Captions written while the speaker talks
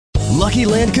Lucky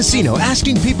Land Casino,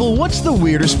 asking people, what's the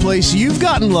weirdest place you've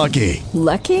gotten lucky?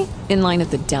 Lucky? In line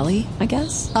at the deli, I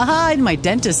guess? Aha, in my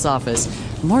dentist's office.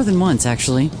 More than once,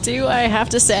 actually. Do I have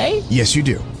to say? Yes, you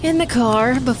do. In the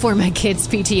car before my kids'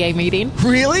 PTA meeting.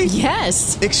 Really?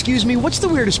 Yes. Excuse me, what's the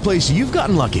weirdest place you've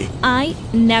gotten lucky? I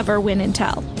never win and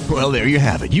tell. Well, there you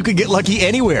have it. You can get lucky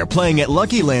anywhere, playing at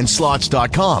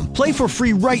LuckyLandSlots.com. Play for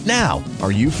free right now.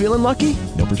 Are you feeling lucky?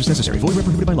 No purchase necessary. Void where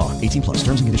prohibited by law. 18 plus.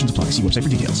 Terms and conditions apply. See website for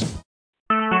details.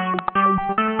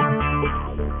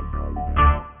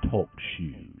 Talk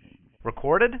shoes.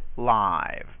 Recorded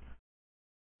live.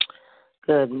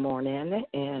 Good morning,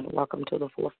 and welcome to the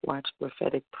Fourth Watch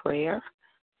Prophetic Prayer.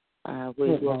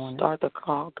 We will start the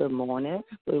call. Good morning.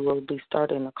 We will be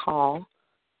starting the call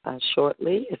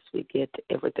shortly as we get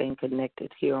everything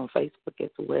connected here on Facebook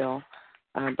as well.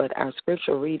 But our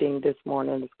scripture reading this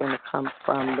morning is going to come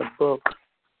from the book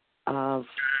of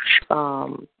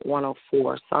Psalm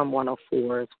 104. Psalm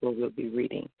 104 is where we'll be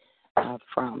reading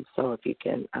from. So if you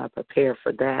can prepare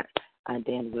for that,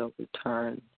 then we'll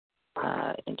return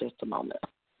in just a moment.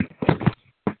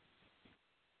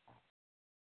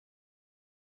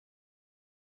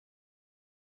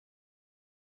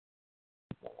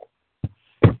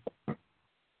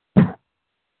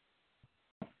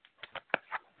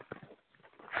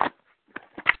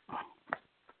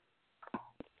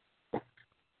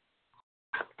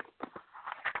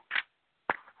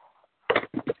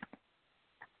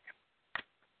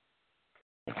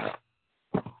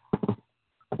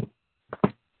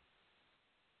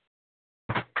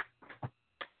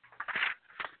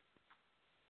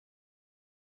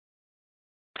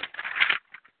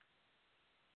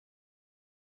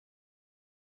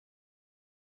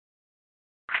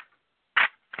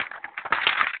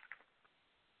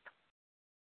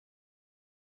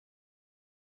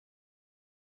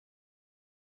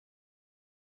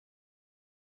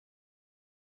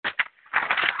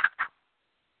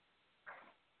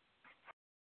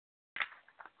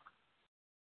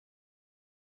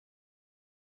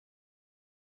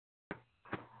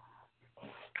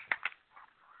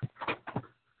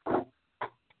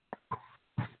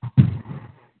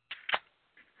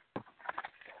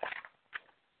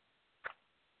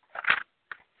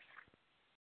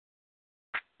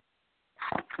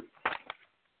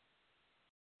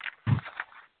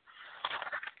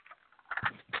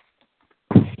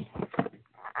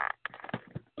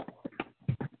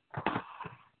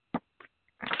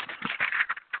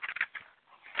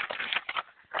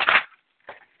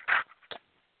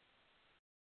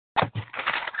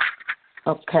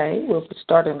 Okay, we'll be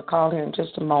starting the call here in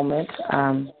just a moment.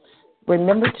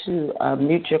 Remember to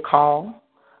mute your call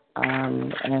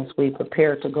as we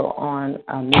prepare to go on.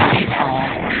 Mute your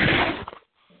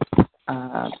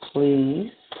call, please,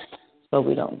 so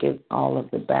we don't get all of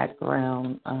the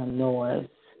background noise.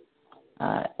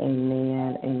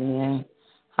 Amen, amen.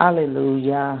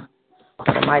 Hallelujah.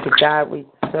 The mighty God we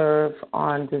serve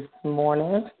on this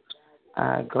morning.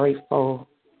 Grateful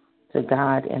to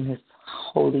God and His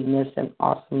holiness and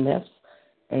awesomeness.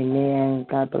 Amen.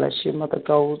 God bless you, Mother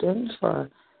Golden, for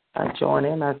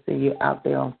joining. I see you out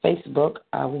there on Facebook.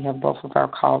 We have both of our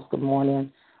calls. Good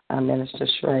morning, Minister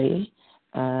Shrey.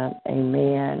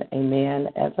 Amen. Amen.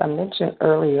 As I mentioned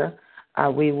earlier,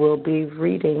 we will be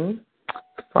reading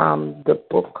from the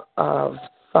book of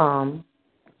Psalm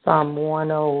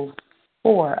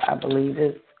 104, I believe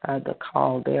is the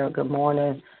call there. Good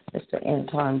morning, Mr.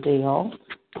 Anton Dale.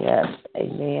 Yes,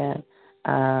 amen.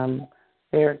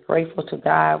 Very grateful to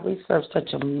God. We serve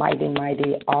such a mighty,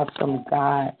 mighty, awesome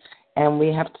God, and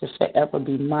we have to forever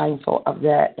be mindful of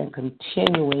that and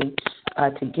continuing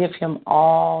to give Him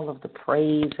all of the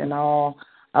praise and all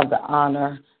of the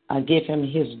honor. Give Him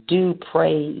His due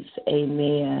praise,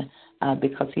 amen,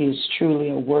 because He is truly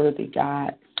a worthy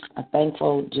God. I'm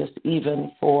thankful just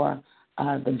even for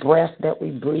the breath that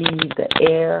we breathe, the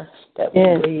air that we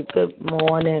breathe. Good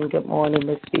morning,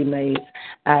 Miss B. Mays.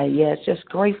 Yes, just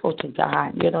grateful to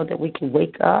God, that we can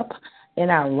wake up in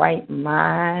our right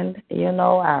mind,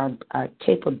 our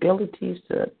capabilities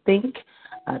to think,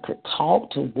 to talk,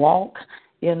 to walk.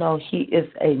 He is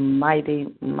a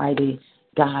mighty, mighty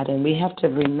God, and we have to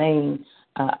remain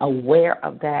aware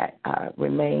of that,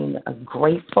 remain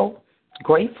grateful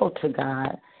to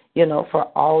God, for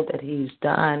all that He's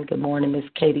done. Good morning, Miss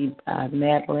Katie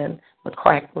Madeline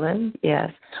McCracklin.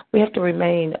 Yes, we have to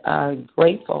remain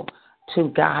grateful to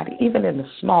God, even in the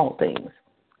small things.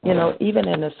 Even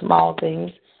in the small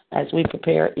things, as we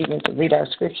prepare even to read our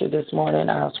scripture this morning.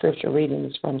 Our scripture reading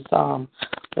is from Psalm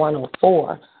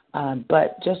 104.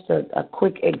 But just a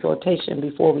quick exhortation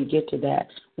before we get to that.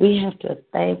 We have to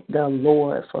thank the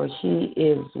Lord, for He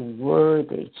is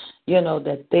worthy.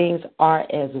 That things are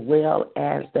as well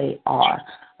as they are.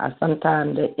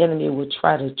 Sometimes the enemy will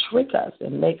try to trick us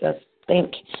and make us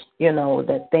think,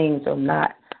 that things are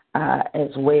not as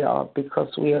well, because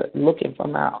we are looking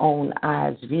from our own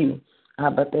eyes view.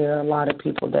 But there are a lot of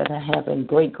people that are having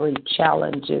great, great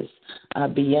challenges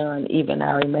beyond even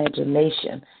our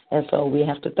imagination. And so we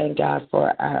have to thank God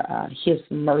for His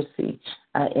mercy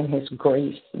and His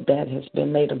grace that has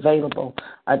been made available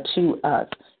to us,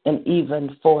 and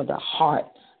even for the heart.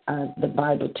 The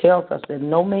Bible tells us that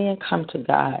no man come to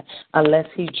God unless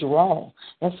He draw.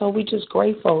 And so we're just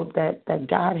grateful that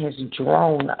God has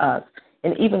drawn us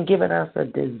and even given us a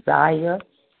desire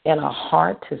and a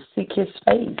heart to seek His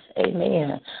face.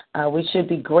 Amen. We should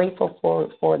be grateful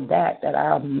for that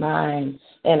our mind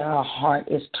and our heart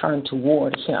is turned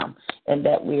toward Him, and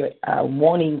that we're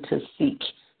wanting to seek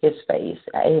His face.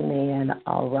 Amen.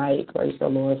 All right. Praise the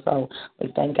Lord. So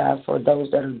we thank God for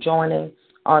those that are joining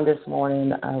on this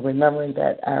morning, remembering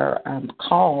that our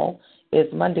call is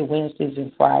Monday, Wednesdays,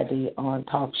 and Friday on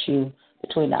TalkShoe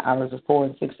between the hours of 4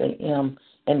 and 6 a.m.,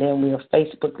 and then we are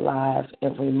Facebook Live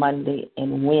every Monday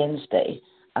and Wednesday,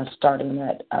 starting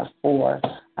at 4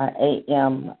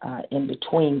 a.m. In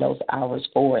between those hours,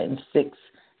 4 and 6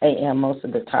 a.m. Most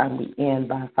of the time we end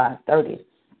by 5:30.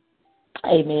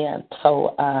 Amen.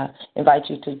 So invite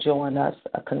you to join us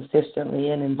consistently,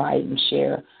 and invite and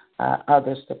share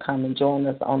others to come and join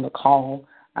us on the call.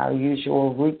 Our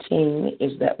usual routine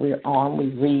is that we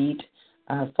read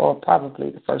for probably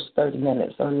the first 30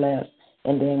 minutes or less,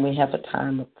 and then we have a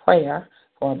time of prayer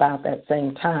for about that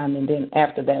same time, and then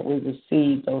after that we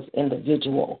receive those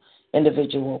individual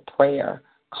prayer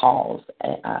calls,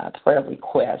 prayer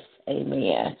requests.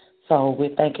 Amen. So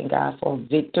we're thanking God for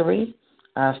victory,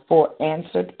 for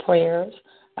answered prayers.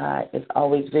 It's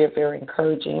always very, very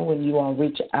encouraging when you all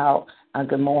reach out.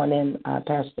 Good morning,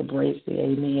 Pastor Bracy.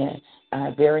 Amen.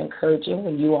 Very encouraging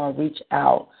when you all reach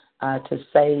out to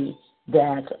say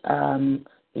that,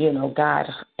 God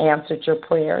answered your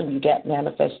prayer and you got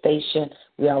manifestation.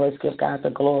 We always give God the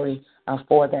glory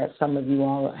for that. Some of you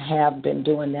all have been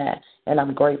doing that, and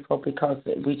I'm grateful because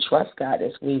we trust God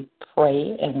as we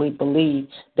pray, and we believe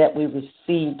that we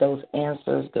receive those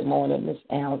answers. Good morning, Miss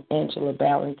Angela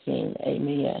Ballantine.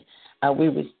 Amen. We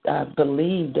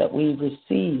believe that we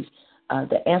receive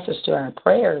the answers to our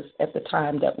prayers at the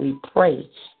time that we pray,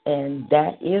 and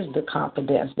that is the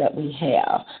confidence that we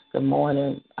have. Good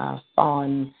morning,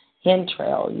 Fawn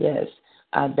Hentrail. Yes,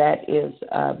 that is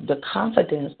the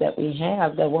confidence that we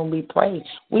have, that when we pray,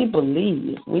 we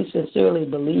sincerely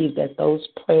believe that those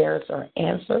prayers are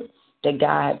answered, that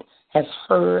God has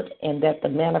heard, and that the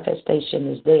manifestation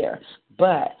is there.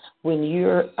 But when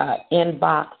you're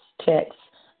inbox, text,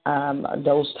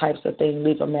 those types of things,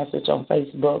 leave a message on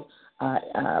Facebook,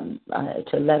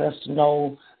 to let us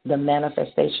know the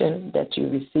manifestation, that you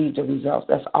receive the results.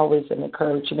 That's always an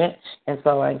encouragement, and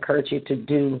so I encourage you to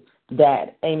do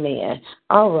that. Amen.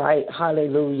 All right.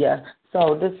 Hallelujah.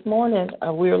 So this morning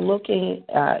we're looking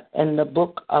in the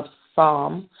book of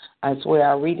Psalm. That's where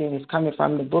our reading is coming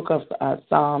from, the book of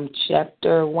Psalm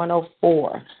chapter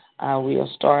 104. We'll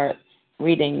start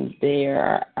reading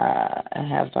there.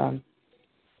 I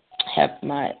have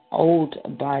my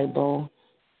old Bible,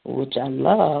 which I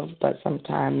love, but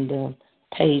sometimes the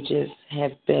pages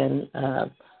have been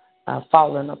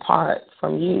falling apart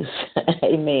from use.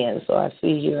 Amen. So I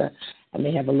see here I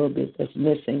may have a little bit that's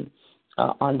missing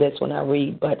on this when I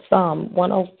read. But Psalm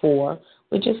 104,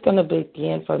 we're just going to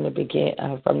begin from the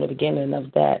beginning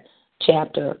of that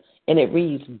chapter, and it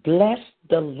reads, "Bless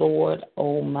the Lord,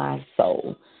 O my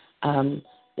soul."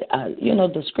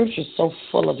 The scripture is so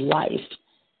full of life.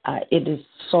 It is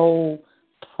so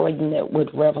pregnant with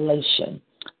revelation.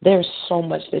 There's so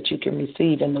much that you can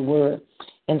receive in the Word.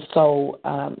 And so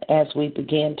as we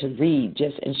begin to read,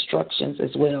 just instructions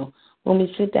as well. When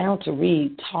we sit down to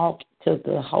read, talk to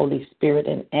the Holy Spirit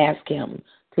and ask Him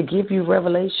to give you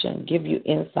revelation, give you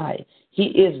insight. He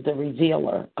is the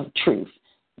revealer of truth.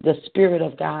 The Spirit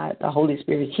of God, the Holy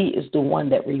Spirit, He is the one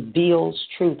that reveals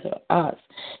truth to us.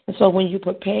 And so when you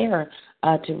prepare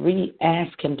to read,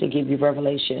 ask Him to give you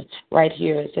revelation. Right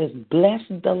here it says, "Bless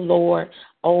the Lord,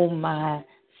 O my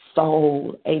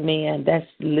soul." Amen. That's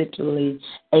literally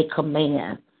a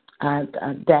command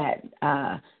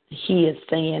that He is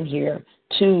saying here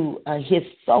to His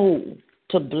soul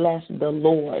to bless the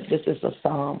Lord. This is a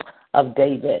psalm of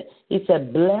David. He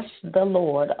said, bless the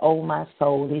Lord, O my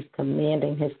soul. He's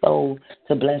commanding his soul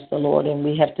to bless the Lord, and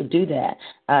we have to do that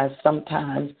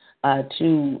sometimes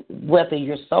to whether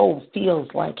your soul feels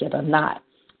like it or not.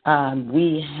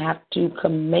 We have to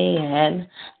command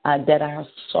that our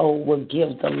soul will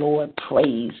give the Lord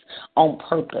praise on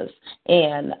purpose.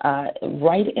 And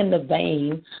right in the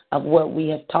vein of what we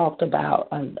have talked about,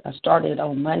 I started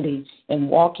on Monday, in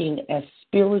walking as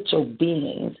spiritual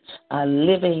beings,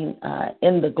 living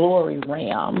in the glory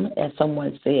realm, as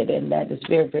someone said, and that is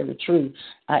very, very true.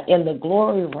 In the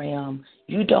glory realm,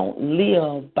 you don't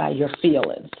live by your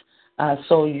feelings.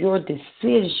 So your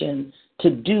decision to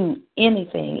do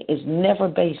anything is never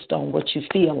based on what you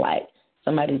feel like.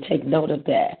 Somebody take note of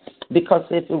that. Because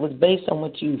if it was based on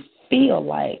what you feel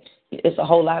like, it's a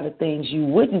whole lot of things you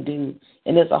wouldn't do,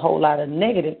 and there's a whole lot of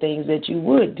negative things that you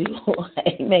would do.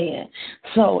 Amen.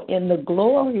 So in the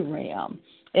glory realm,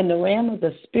 in the realm of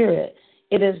the Spirit,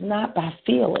 it is not by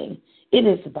feeling. It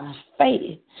is by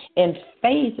faith. And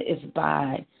faith is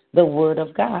by the Word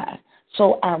of God.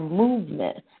 So our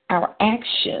movement, our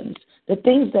actions, the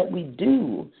things that we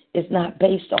do is not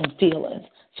based on feelings.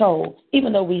 So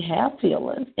even though we have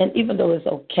feelings, and even though it's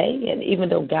okay, and even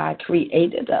though God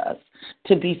created us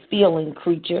to be feeling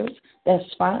creatures, that's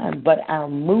fine. But our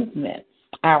movement,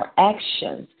 our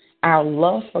actions, our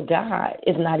love for God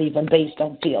is not even based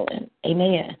on feeling.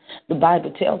 Amen. The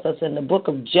Bible tells us in the book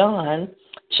of John,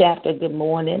 chapter, good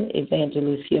morning,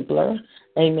 Evangelist Hibbler.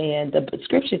 Amen. The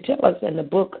scripture tells us in the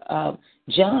book of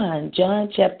John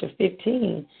chapter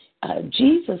 15,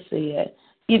 Jesus said,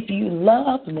 if you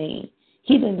love me,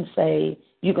 he didn't say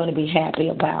you're going to be happy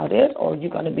about it, or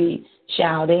you're going to be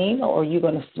shouting, or you're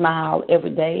going to smile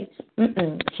every day.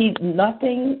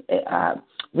 Nothing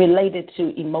related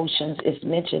to emotions is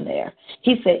mentioned there.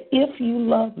 He said, if you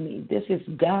love me, this is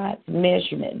God's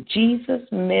measurement, Jesus'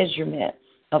 measurement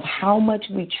of how much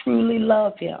we truly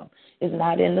love him. Is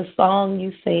not in the song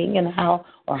you sing and how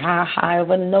high of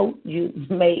a note you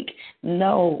make.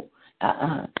 No.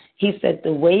 He said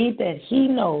the way that he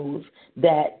knows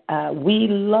that we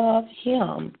love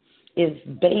him is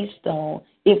based on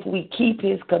if we keep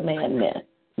his commandment,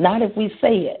 not if we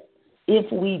say it.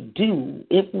 If we do,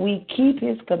 if we keep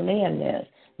his commandments,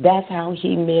 that's how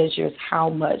he measures how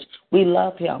much we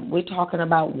love him. We're talking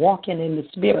about walking in the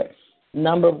Spirit.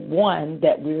 Number one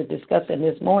that we were discussing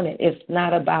this morning, it's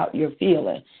not about your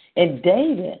feeling. And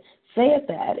David said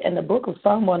that in the book of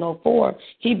Psalm 104,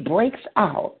 he breaks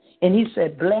out and he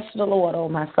said, bless the Lord, O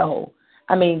my soul.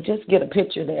 I mean, just get a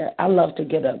picture there. I love to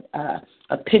get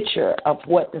a picture of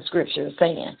what the scripture is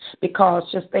saying, because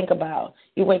just think about,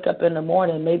 you wake up in the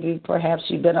morning, maybe perhaps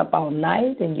you've been up all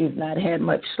night and you've not had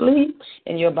much sleep,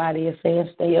 and your body is saying,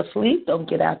 stay asleep, don't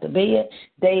get out of bed.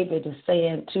 David is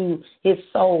saying to his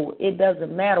soul, it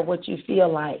doesn't matter what you feel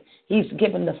like. He's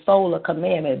given the soul a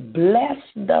commandment, bless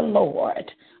the Lord,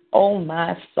 oh,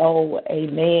 my soul.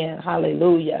 Amen.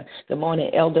 Hallelujah. Good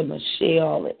morning, Elder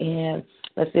Michelle. And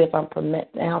let's see if I'm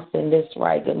pronouncing this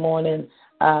right. Good morning,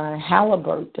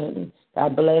 Halliburton.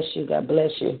 God bless you. God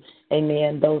bless you.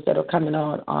 Amen. Those that are coming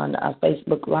on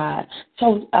Facebook Live.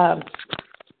 So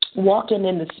walking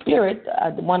in the Spirit,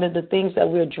 one of the things that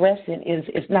we're addressing is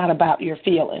it's not about your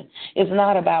feeling. It's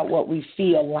not about what we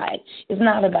feel like. It's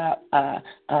not about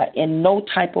in no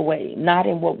type of way, not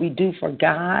in what we do for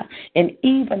God, and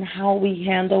even how we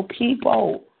handle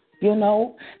people. You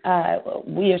know,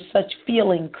 we are such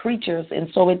feeling creatures, and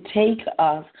so it takes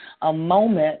us a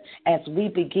moment as we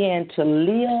begin to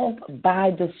live by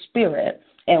the Spirit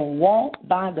and walk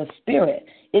by the Spirit.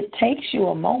 It takes you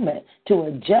a moment to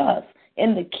adjust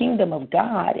in the kingdom of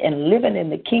God and living in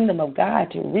the kingdom of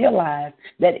God to realize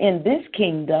that in this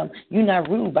kingdom, you're not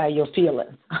ruled by your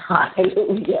feelings.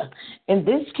 Hallelujah. In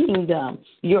this kingdom,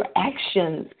 your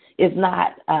actions is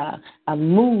not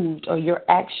moved, or your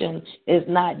action is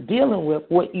not dealing with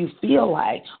what you feel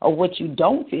like or what you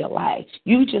don't feel like.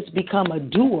 You just become a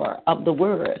doer of the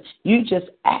word. You just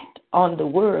act on the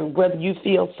word, whether you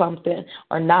feel something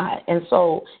or not. And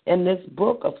so in this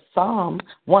book of Psalm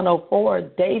 104,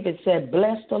 David said,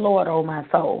 bless the Lord, oh my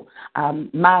soul.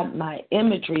 My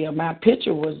imagery or my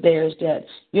picture was there is that,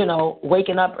 you know,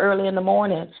 waking up early in the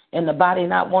morning and the body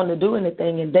not wanting to do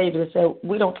anything. And David said,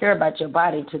 we don't care about your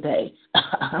body today.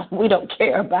 We don't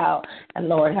care about, and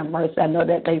Lord have mercy, I know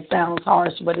that they sound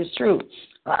harsh, but it's true.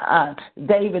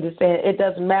 David is saying it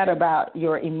doesn't matter about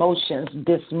your emotions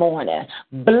this morning.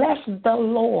 Bless the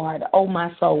Lord, oh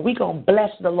my soul. We're going to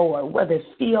bless the Lord, whether it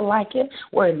feel like it,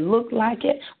 whether it look like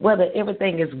it, whether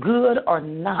everything is good or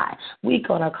not. We're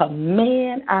going to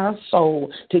command our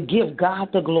soul to give God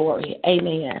the glory.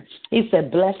 Amen. He said,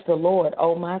 bless the Lord,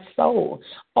 oh my soul.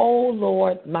 Oh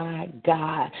Lord, my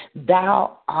God,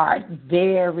 thou art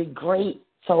very great.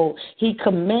 So he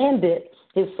commanded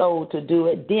his soul to do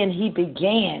it. Then he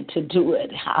began to do it.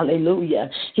 Hallelujah.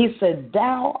 He said,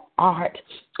 thou art,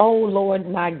 oh Lord,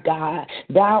 my God,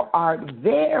 thou art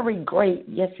very great.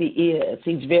 Yes, he is.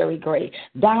 He's very great.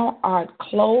 Thou art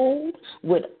clothed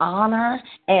with honor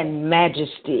and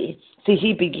majesty. See,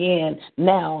 he began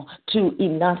now to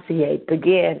enunciate,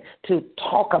 began to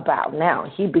talk about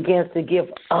now. He begins to give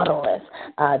utterance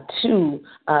to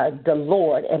the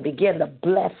Lord and begin to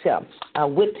bless him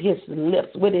with his lips,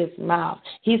 with his mouth.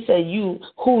 He said, you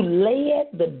who laid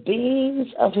the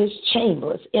beams of his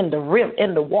chambers in the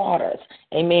waters.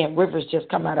 Amen. Rivers just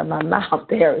come out of my mouth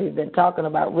there. He's been talking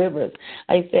about rivers.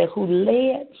 He said, who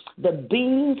laid the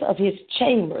beams of his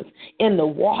chambers in the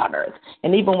waters.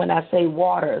 And even when I say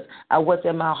waters, what's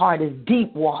in my heart is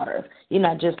deep waters. You're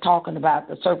not just talking about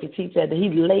the surface. He said that he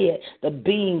laid the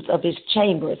beams of his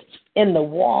chambers in the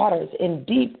waters, in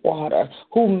deep water,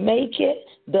 who make it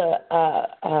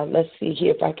let's see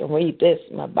here if I can read this.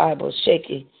 My Bible's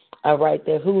shaky right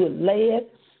there. Who laid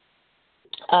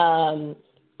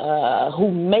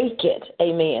who make it,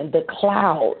 amen, the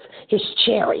clouds, his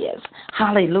chariots.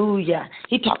 Hallelujah.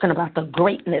 He's talking about the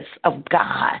greatness of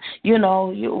God. You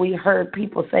know, we heard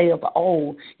people say of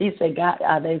old, he said, God,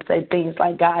 they say things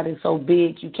like God is so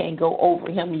big you can't go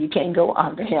over him, you can't go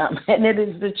under him. And it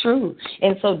is the truth.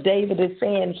 And so David is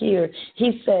saying here,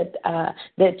 he said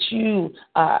that you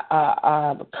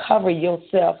cover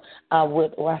yourself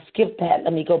with, well, I skipped that.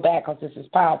 Let me go back because this is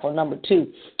powerful. Number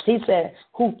 2, he said,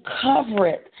 who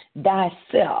covereth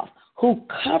thyself, who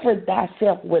covered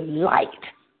thyself with light.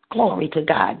 Glory to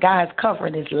God. God's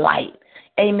covering his light.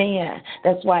 Amen.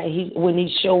 That's why when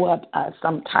he show up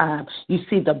sometime, you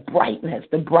see the brightness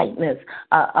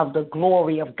of the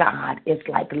glory of God. It's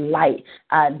like light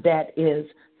that is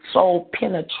so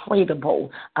penetratable,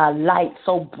 light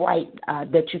so bright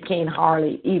that you can't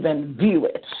hardly even view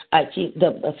it.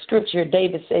 The scripture,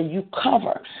 David said, you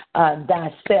cover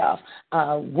thyself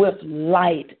with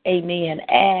light, amen,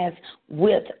 as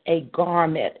with a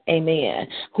garment, amen,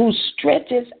 who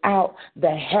stretches out the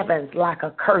heavens like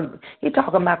a curtain. He's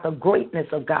talking about the greatness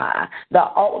of God, the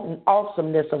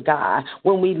awesomeness of God.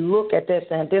 When we look at this,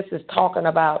 and this is talking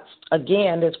about,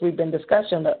 again, as we've been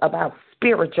discussing about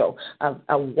spiritual,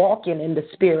 walking in the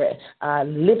spirit,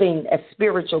 living as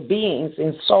spiritual beings.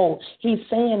 And so he's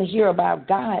saying here about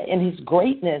God and his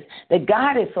greatness, that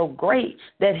God is so great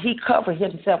that he covered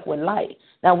himself with light.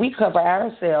 Now, we cover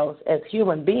ourselves as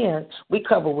human beings. We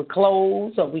cover with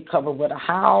clothes, or we cover with a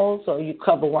house, or you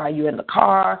cover while you're in the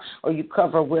car, or you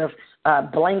cover with a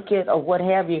blanket or what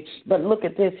have you. But look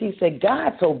at this. He said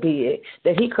God's so big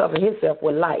that he covered himself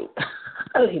with light.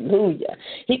 Hallelujah.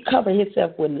 He covered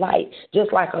himself with light,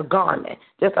 just like a garment.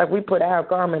 Just like we put our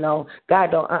garment on, God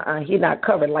don't, he's not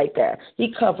covered like that.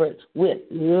 He covered with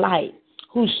light,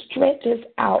 who stretches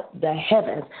out the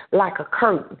heavens like a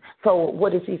curtain. So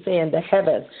what is he saying? The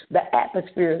heavens, the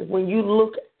atmosphere. When you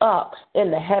look up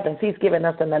in the heavens, he's giving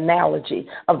us an analogy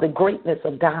of the greatness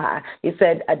of God. He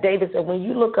said, David said, when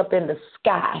you look up in the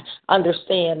sky,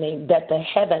 understanding that the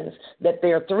heavens, that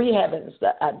there are 3 heavens,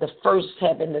 the first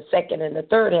heaven, the second, and the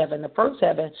third heaven. The first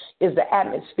heaven is the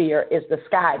atmosphere, is the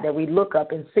sky that we look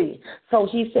up and see. So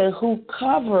he said, who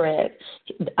covereth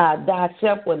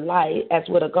thyself with light as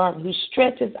with a garment, who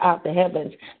stretches out the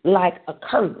heavens like a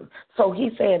curtain. So he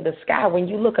said the sky, when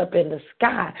you look up in the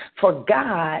sky, for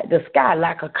God, the sky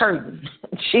like a curtain.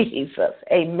 Jesus,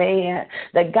 amen.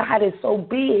 That God is so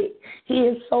big. He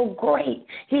is so great.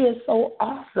 He is so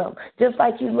awesome. Just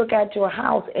like you look at your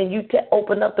house and you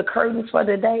open up the curtains for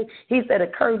the day, he said the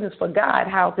curtains for God's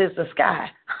house is the sky.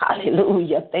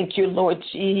 Hallelujah. Thank you, Lord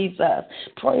Jesus.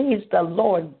 Praise the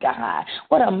Lord God.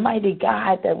 What a mighty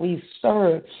God that we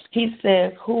serve. He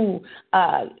said, who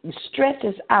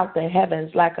stretches out the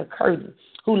heavens like a curtain,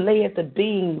 who layeth the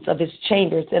beams of his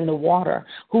chambers in the water,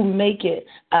 who maketh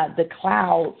the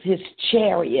clouds his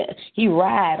chariot. He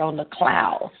ride on the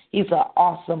cloud. He's an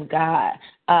awesome God.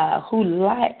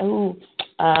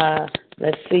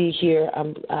 Let's see here.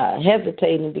 I'm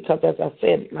hesitating because, as I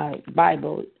said, my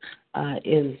Bible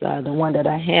is the one that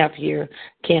I have here.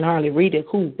 Can't hardly read it.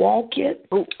 Who walketh?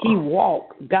 He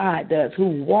walk. God does.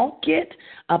 Who walketh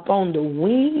upon the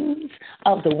wings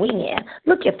of the wind.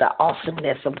 Look at the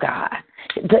awesomeness of God.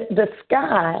 The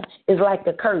sky is like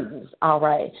the curtains, all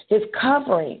right? His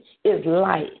covering is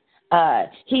light.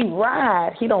 He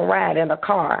don't ride in a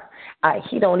car.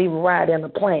 He don't even ride in a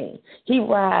plane. He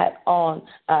ride on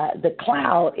the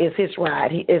cloud is his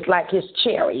ride. It's like his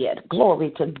chariot.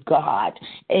 Glory to God.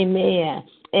 Amen.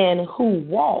 And who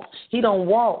walk, he don't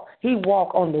walk, he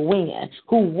walk on the wind.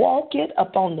 Who walketh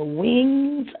upon the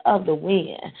wings of the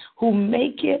wind. Who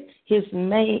maketh his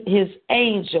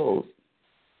angels,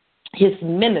 his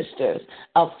ministers,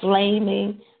 a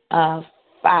flaming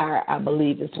fire, I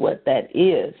believe is what that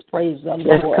is. Praise the Lord.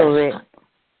 That's correct.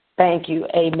 Thank you.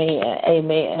 Amen.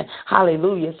 Amen.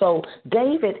 Hallelujah. So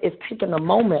David is taking a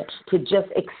moment to just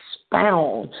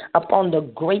expound upon the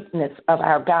greatness of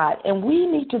our God. And we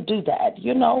need to do that.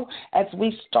 You know, as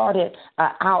we started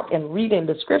out and reading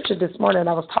the scripture this morning,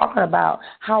 I was talking about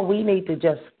how we need to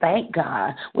just thank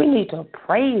God. We need to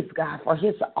praise God for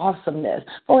his awesomeness,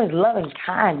 for his loving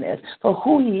kindness, for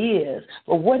who he is,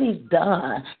 for what he's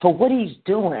done, for what he's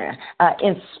doing,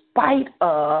 in spite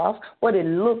of what it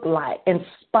looked like, in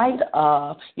spite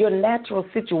of your natural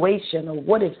situation or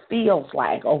what it feels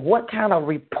like or what kind of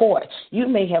report you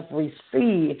may have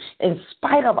received. In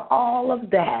spite of all of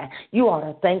that, you ought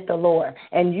to thank the Lord.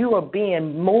 And you are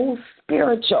being most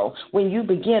spiritual when you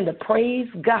begin to praise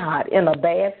God in a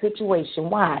bad situation.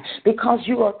 Why? Because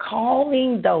you are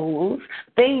calling those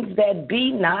things that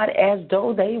be not as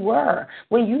though they were.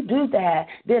 When you do that,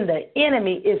 then the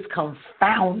enemy is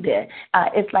confounded.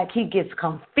 It's like he gets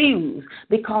confused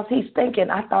because he's thinking,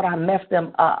 I thought I messed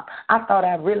them up. I thought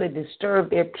I really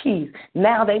disturbed their peace.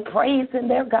 Now they praising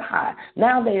their God.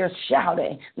 Now they are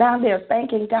shouting. Now they're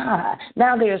thanking God.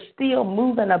 Now they're still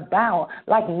moving about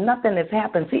like nothing has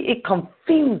happened. See, it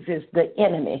confuses the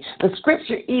enemy. The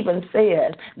scripture even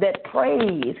says that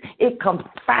praise, it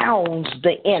confounds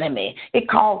the enemy. It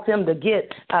calls him to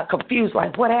get confused,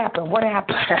 like, what happened? What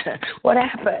happened? What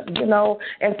happened? You know,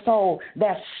 and so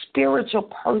that spiritual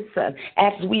person,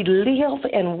 as we live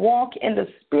and walk in the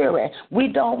spirit, we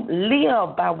don't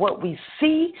live by what we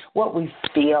see, what we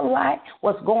feel like,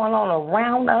 what's going on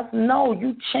around us. No,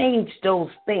 you change those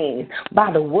things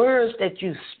by the words that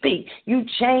you speak. You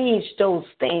change those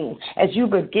things as you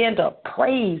begin to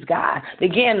praise God,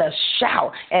 begin to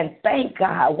shout and thank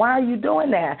God. Why are you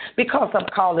doing that? Because I'm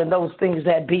calling those things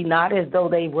that be not as though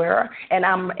they were, and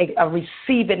I'm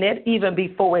receiving it even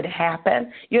before it happened.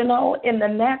 You know, in the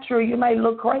natural, you may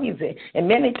look crazy, and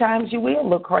many times you will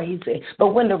look crazy. But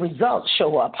when the results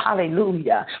show up,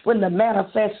 hallelujah, when the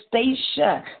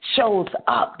manifestation shows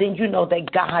up, then you know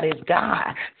that God is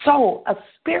God. So a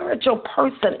spiritual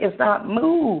person is not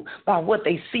moved by what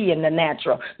they see in the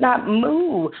natural, not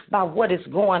moved by what is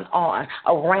going on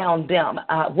around them.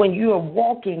 When you are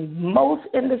walking most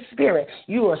in the spirit,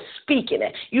 you are speaking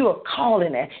it, you are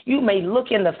calling it. You may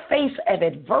look in the face of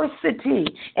adversity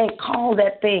and call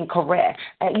that thing correct.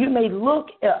 You may look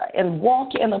and walk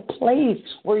in a place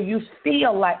where you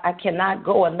feel like I cannot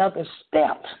go another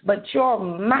step, but your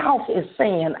mouth is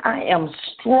saying, I am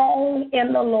strong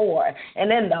in the Lord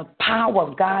and in the power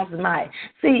of God's might.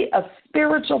 See, a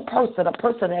spiritual person, a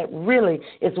person that really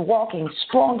is walking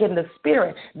strong in the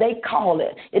spirit, they call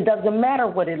it. It doesn't matter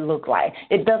what it look like.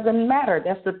 It doesn't matter.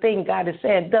 That's the thing God is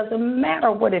saying. It doesn't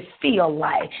matter what it feel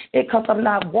like, because I'm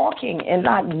not walking and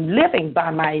not living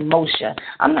by my emotion.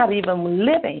 I'm not even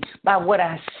living by what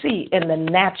I see in the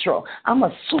natural. I'm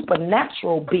a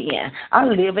supernatural being. I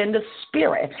live in the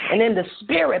spirit. And in the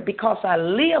spirit, because I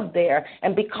live there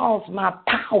and because my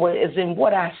power is in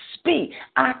what I speak,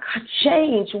 I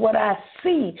change what I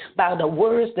see by the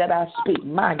words that I speak.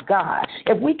 My God,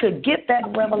 if we could get that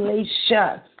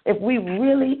revelation, if we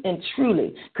really and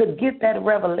truly could get that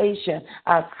revelation,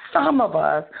 some of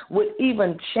us would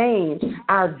even change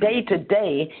our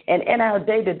day-to-day. And in our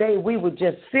day-to-day, we would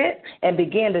just sit and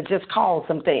begin to just call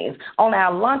some things. On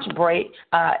our lunch break,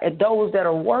 those that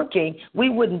are working, we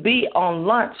wouldn't be on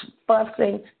lunch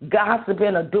fussing,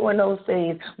 gossiping, or doing those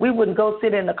things. We wouldn't go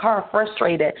sit in the car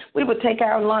frustrated. We would take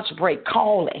our lunch break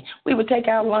calling. We would take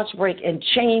our lunch break and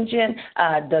changing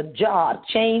the job,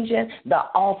 changing the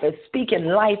office, speaking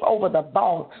life over the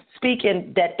boss,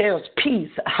 speaking that there's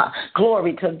peace,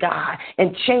 glory to God,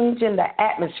 and changing the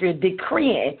atmosphere,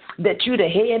 decreeing that you're the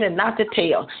head and not the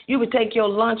tail. You would take your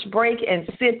lunch break and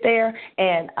sit there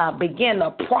and begin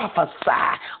to prophesy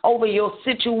over your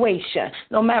situation,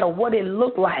 no matter what it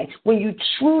looked like. When you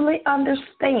truly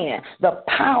understand the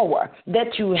power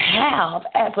that you have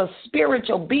as a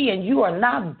spiritual being, you are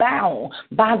not bound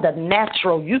by the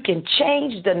natural. You can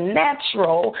change the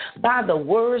natural by the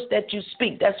words that you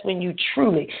speak. That's when you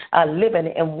truly are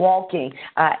living and walking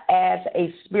as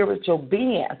a spiritual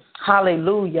being.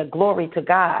 Hallelujah. Glory to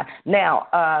God.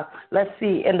 Now, let's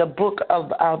see in the book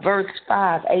of verse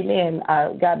 5. Amen.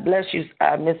 God bless you,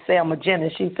 Miss Selma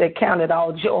Jennings. She said, count it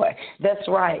all joy. That's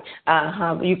right.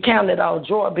 You count it all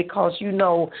joy because you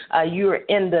know you're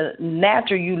in the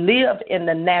natural. You live in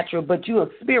the natural, but you're a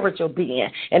spiritual being.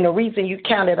 And the reason you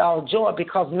count it all joy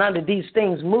because none of these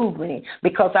things move me,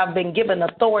 because I've been given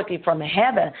authority from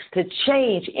heaven to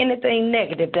change anything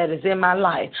negative that is in my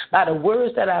life by the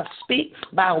words that I speak,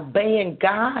 by obeying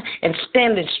God and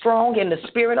standing strong in the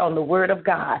spirit on the word of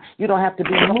God. You don't have to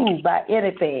be moved by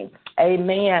anything.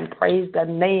 Amen. Praise the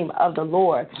name of the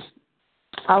Lord.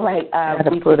 All right.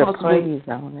 We put a praise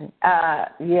on it.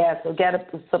 Yes,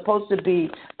 we're supposed to be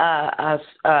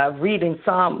reading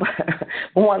Psalm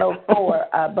 104,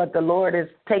 but the Lord is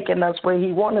taking us where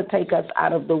he wants to take us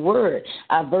out of the word.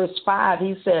 Verse 5,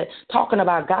 he said, talking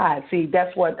about God. See,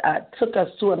 that's what took us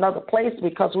to another place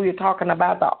because we were talking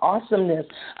about the awesomeness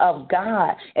of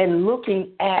God and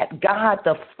looking at God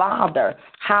the Father,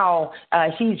 how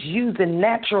he's using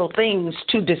natural things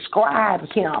to describe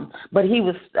him, but he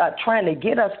was trying to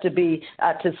get us to be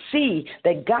to see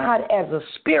that God as a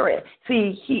spirit.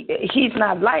 See, he's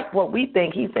not like what we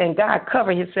think. He's saying God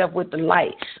cover himself with the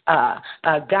light.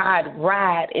 God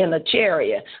ride in a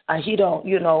chariot. He don't,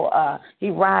 he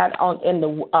ride on in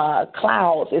the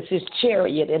clouds. It's his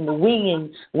chariot in the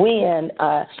wind.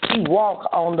 He walk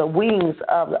on the wings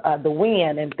of the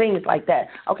wind and things like that.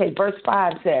 Okay, verse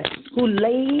 5 says, who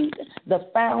laid the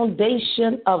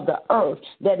foundation of the earth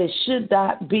that it should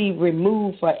not be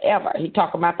removed forever. He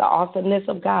talking about the awesomeness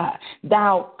of God.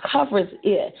 Thou coverest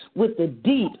it with the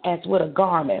deep as with a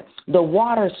garment. The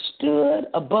water stood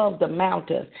above the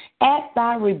mountains. At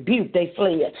thy rebuke they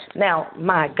fled. Now,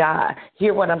 my God,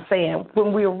 hear what I'm saying.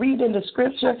 When we're reading the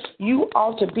scripture, you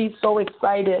ought to be so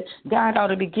excited. God ought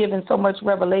to be giving so much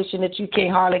revelation that you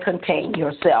can't hardly contain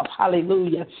yourself.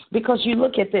 Hallelujah. Because you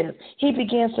look at this. He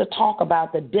begins to talk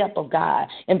about the depth of God.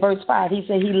 In verse 5, he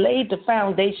said he laid the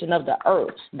foundation of the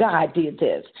earth. God did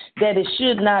this, that it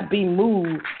should not be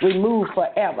removed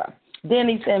forever. Then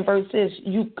he said in verse 6,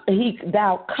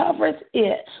 thou coverest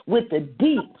it with the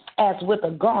deep as with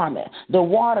a garment. The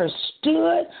water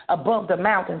stood above the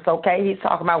mountains, okay? He's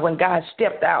talking about when God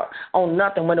stepped out on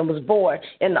nothing, when it was void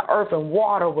in the earth and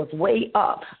water was way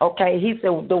up, okay? He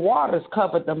said the waters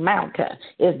covered the mountain.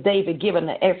 Is David giving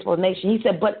the explanation? He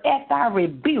said, but at thy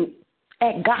rebuke,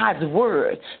 at God's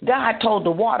word, God told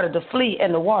the water to flee,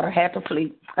 and the water had to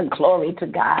flee. And glory to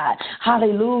God.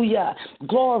 Hallelujah.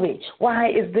 Glory.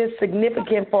 Why is this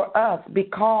significant for us?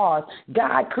 Because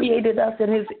God created us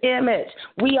in his image.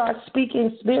 We are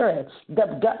speaking spirits.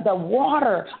 The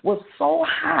water was so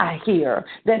high here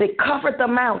that it covered the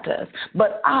mountains.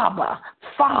 But Abba,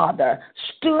 Father,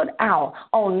 stood out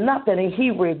on nothing, and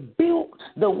he rebuked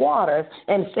the waters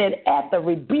and said, at the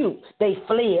rebuke, they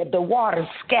fled. The waters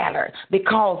scattered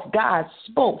because God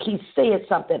spoke. He said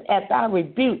something. At thy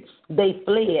rebuke, they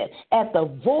fled. At the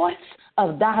voice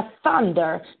of thy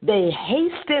thunder, they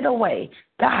hasted away.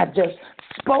 God just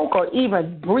spoke or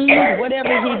even breathed,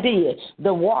 whatever he did,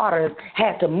 the waters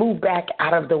had to move back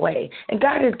out of the way. And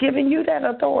God is giving you that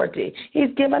authority. He's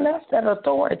given us that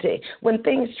authority. When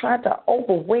things try to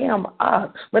overwhelm us,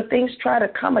 when things try to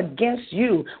come against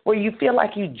you, where you feel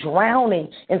like you're drowning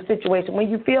in situations, when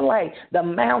you feel like the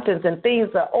mountains and things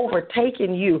are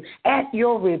overtaking you, at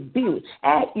your rebuke,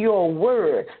 at your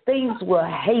word, things will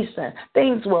hasten.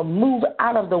 Things will move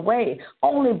out of the way.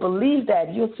 Only believe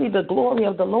that. You'll see the glory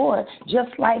of the Lord, just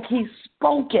like he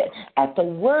spoke it at the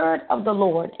word of the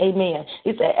Lord. Amen.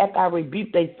 He said, at thy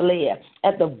rebuke they fled.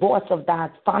 At the voice of thy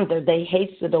thunder they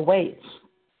hasted away.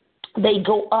 They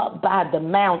go up by the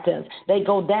mountains. They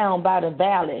go down by the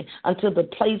valley until the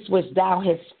place which thou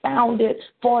hast founded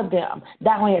for them.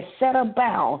 Thou hast set a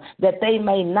bound that they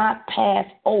may not pass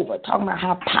over. Talking about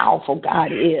how powerful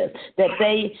God is. That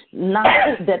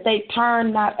they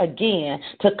turn not again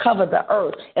to cover the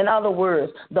earth. In other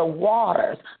words, the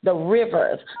waters, the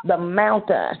rivers, the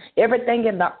mountain, everything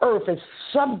in the earth is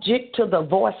subject to the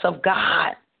voice of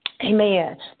God.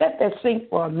 Amen. Let that sink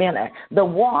for a minute. The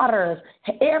waters,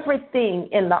 everything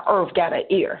in the earth got an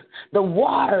ear. The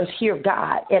waters hear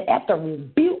God. And at the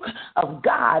rebuke of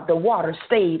God, the water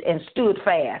stayed and stood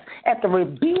fast. At the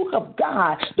rebuke of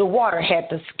God, the water had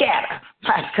to scatter.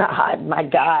 My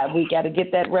God, we got to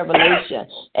get that revelation.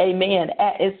 Amen.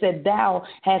 It said, thou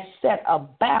hast set a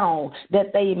bound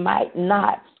that they might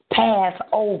not pass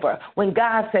over. When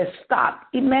God says stop,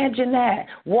 imagine that.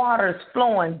 Water's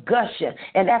flowing, gushing,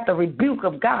 and at the rebuke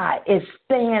of God, it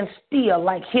stands still,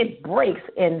 like hit brakes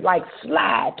and like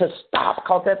slide to stop,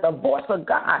 because at the voice of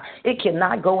God, it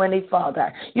cannot go any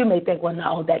further. You may think, well,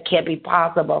 no, that can't be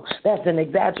possible. That's an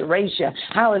exaggeration.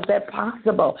 How is that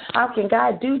possible? How can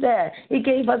God do that? He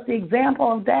gave us the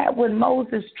example of that when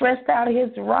Moses stretched out his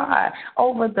rod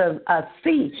over the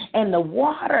sea, and the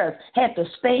waters had to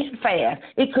stand fast.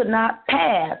 It could not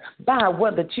pass by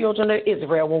where the children of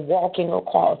Israel were walking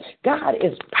across. God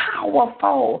is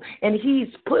powerful, and he's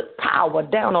put power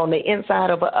down on the inside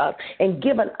of us and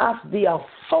given us the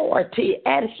authority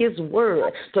at his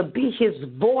word to be his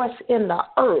voice in the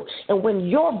earth. And when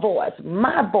your voice,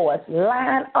 my voice,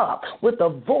 line up with the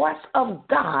voice of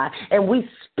God, and we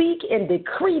speak and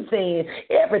decree things,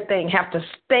 everything have to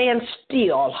stand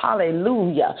still.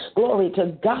 Hallelujah. Glory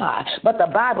to God. But the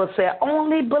Bible said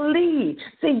only believe.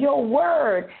 See, your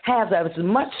word has as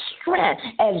much strength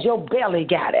as your belly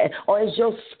got it, or as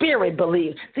your spirit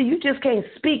believes. See, you just can't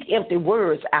speak empty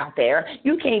words out there.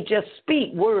 You can't just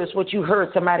speak words what you heard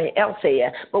somebody else say.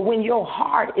 But when your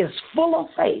heart is full of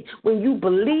faith, when you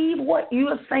believe what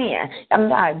you're saying, and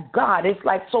my God, it's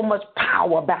like so much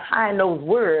power behind those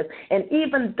words. And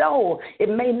even though it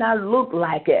may not look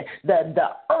like it, the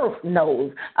earth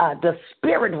knows, the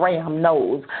spirit realm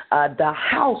knows, the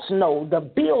house knows, the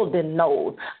building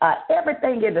knows,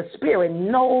 everything in the spirit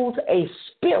knows a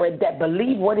spirit that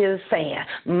believes what it is saying.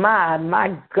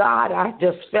 My God, I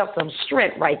just felt some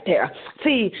strength right there.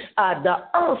 See, the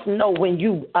earth know when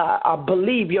you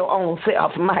believe your own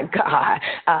self. My God,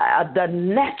 the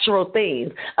natural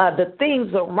things, the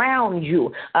things around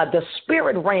you, the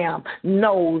spirit realm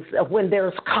knows when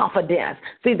there's confidence.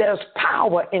 See, there's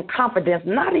power in confidence,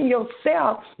 not in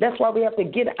yourself. That's why we have to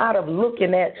get out of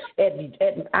looking at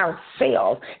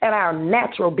ourselves and our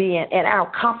natural being and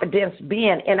our confidence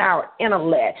being in our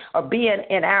intellect, or being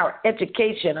in our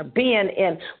education, or being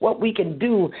in what we can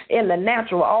do in the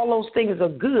natural. All those things are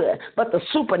good, but the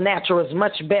supernatural is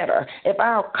much better. If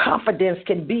our confidence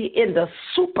can be in the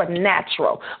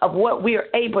supernatural of what we are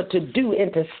able to do,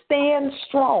 and to stand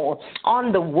strong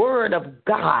on the word of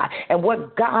God and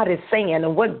what God is saying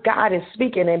and what God is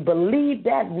speaking, and believe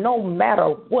that no matter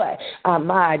what.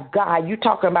 My God, you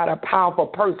talking about a powerful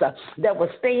person that will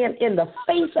stand in the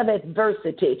face of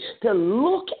adversity to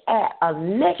look at a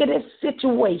negative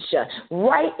situation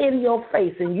right in your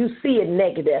face, and you see it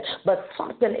negative, but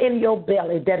something in your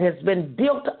belly that has been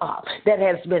built up, that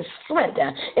has been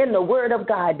strengthened in the word of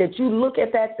God, that you look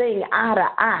at that thing eye to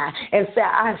eye and say,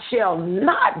 I shall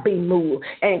not be moved,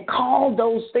 and call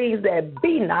those things that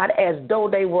be not as though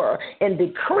they were, and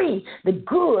decree the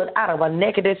good out of a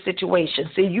negative situation.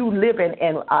 See, you living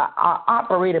and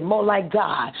operating more like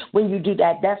God. When you do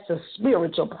that, that's a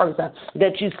spiritual person,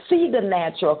 that you see the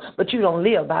natural, but you don't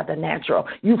live by the natural.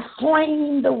 You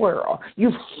frame the world.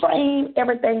 You frame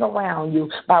everything around you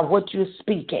by what you're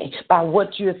speaking, by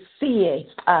what you're seeing,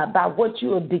 by what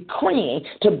you're decreeing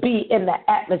to be in the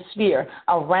atmosphere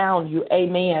around you.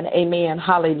 Amen. Amen.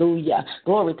 Hallelujah.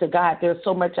 Glory to God. There's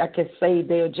so much I can say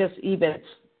there, just even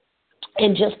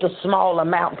in just a small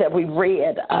amount that we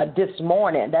read this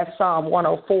morning. That's Psalm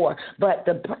 104. But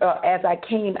as I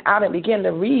came out and began to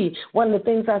read, one of the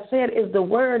things I said is the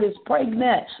word is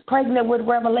pregnant with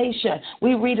revelation.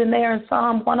 We read in there in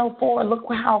Psalm 104, look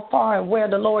how far and where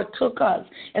the Lord took us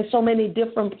in so many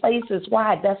different places.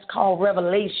 Why? That's called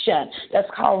revelation. That's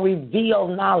called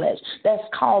revealed knowledge. That's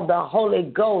called the Holy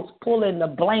Ghost pulling the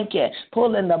blanket,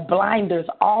 pulling the blinders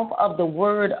off of the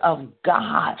word of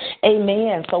God.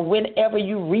 Amen. So whenever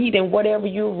you read and whatever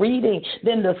you're reading,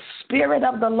 then the Spirit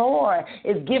of the Lord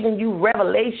is giving you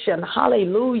revelation.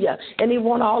 Hallelujah. And he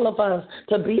wants all of us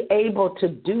to be able to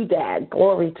do that.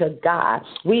 Glory to God.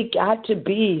 We got to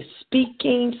be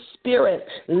speaking spirit,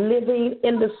 living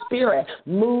in the Spirit,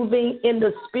 moving in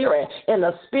the Spirit. And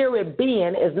a spirit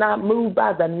being is not moved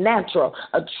by the natural.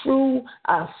 A true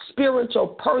spiritual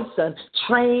person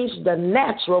trains the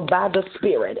natural by the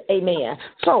Spirit. Amen.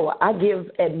 So I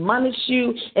admonish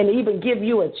you and even give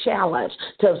you a challenge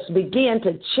to begin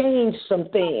to change some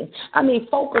things. I mean,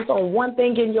 focus on one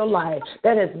thing in your life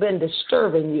that has been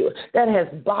disturbing you, that has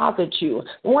bothered you,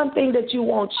 one thing that you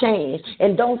won't change,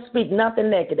 and don't speak nothing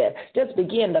negative. Just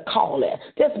begin to call it.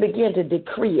 Just begin to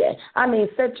decree it. I mean,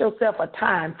 set yourself a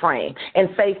time frame and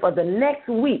say for the next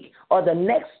week or the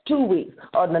next 2 weeks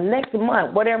or the next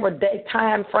month, whatever day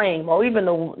time frame, or even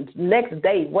the next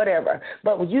day, whatever.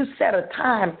 But when you set a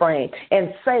time frame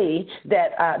and say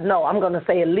that, I'm going to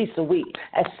say at least a week,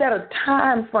 and set a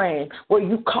time frame where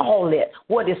you call it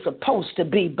what it's supposed to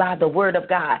be by the word of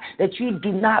God, that you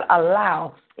do not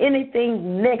allow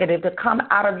anything negative to come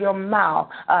out of your mouth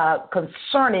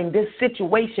concerning this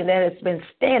situation that has been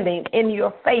standing in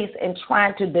your face and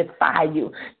trying to defy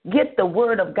you. Get the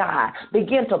word of God.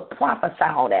 Begin to prophesy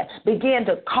on it. Begin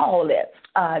to call it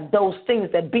those things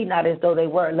that be not as though they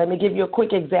were. Let me give you a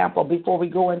quick example before we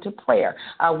go into prayer.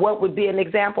 What would be an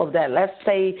example of that? Let's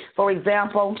say, for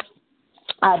example,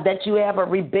 that you have a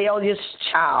rebellious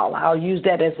child. I'll use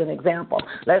that as an example.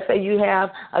 Let's say you have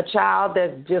a child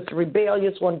that's just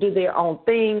rebellious, want to do their own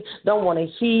thing, don't want to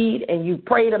heed, and you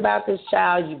prayed about this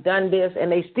child, you've done this,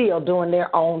 and they still doing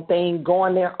their own thing,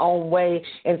 going their own way,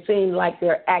 and seem like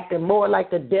they're acting more like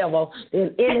the devil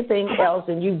than anything else,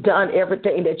 and you've done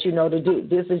everything that you know to do.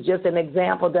 This is just an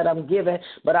example that I'm giving,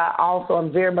 but I also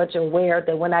am very much aware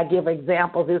that when I give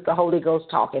examples, it's the Holy Ghost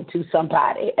talking to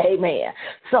somebody. Amen.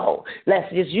 So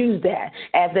let's just use that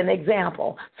as an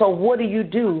example. So what do you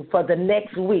do for the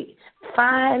next week?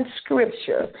 Find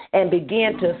scripture and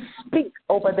begin to speak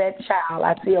over that child.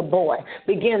 I see a boy.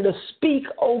 Begin to speak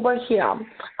over him.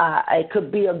 It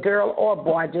could be a girl or a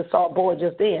boy. I just saw a boy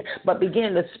just then. But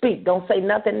begin to speak. Don't say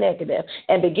nothing negative.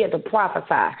 And begin to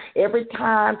prophesy. Every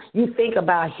time you think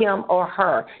about him or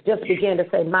her, just begin to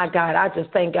say, my God, I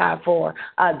just thank God for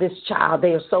this child.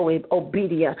 They are so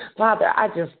obedient. Father, I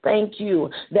just thank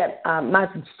you that my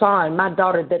son, my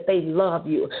daughter, that they love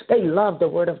you. They love the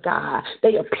word of God.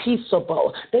 They are peaceable.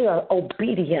 They are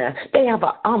obedient. They have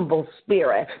an humble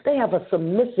spirit. They have a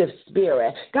submissive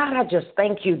spirit. God, I just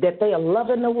thank you that they are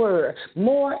loving the word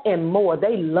more and more.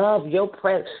 They love your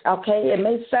presence. Okay, it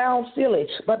may sound silly,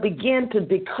 but begin to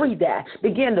decree that.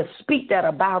 Begin to speak that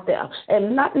about them.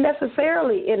 And not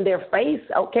necessarily in their face,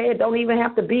 okay? It don't even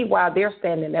have to be while they're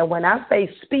standing there. When I say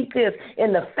speak this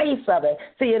in the face of it,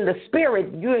 see, in the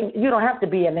spirit, you don't have to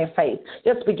be in their face.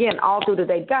 Just begin all through the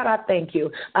day. God, I thank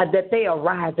you that they are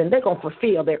rising. They're going to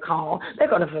fulfill their call. They're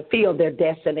going to fulfill their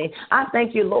destiny. I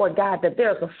thank you, Lord God, that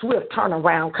there's a swift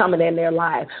turnaround coming in their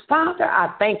life. Father,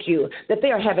 I thank you that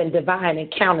they are having divine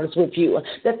encounters with you,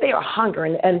 that they are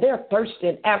hungering and they're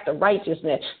thirsting after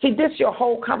righteousness. See, this is your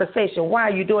whole conversation. Why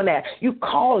are you doing that? You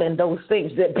calling those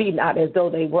things that be not as though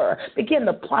they were. Begin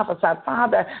to prophesy.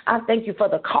 Father, I thank you for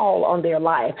the call on their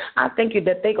life. I thank you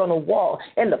that they're going to walk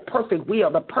in the perfect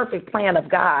will, the perfect plan of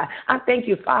God. I thank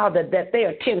you, Father, that they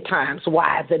are 10 times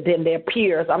wiser than their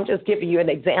peers. I'm just giving you an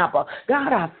example.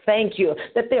 God, I thank you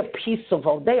that they're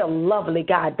peaceable. They are lovely,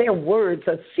 God. Their words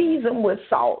are seasoned with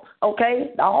salt,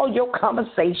 okay? All your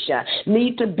conversation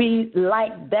need to be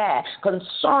like that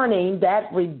concerning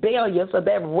that rebellious or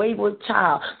that wayward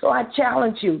child. So I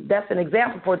challenge you. That's an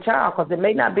example for a child because it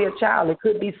may not be a child. It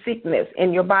could be sickness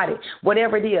in your body,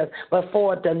 whatever it is. But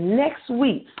for the next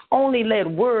week, only let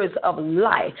words of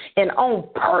life and on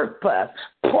purpose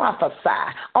prophesy.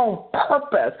 On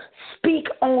purpose, speak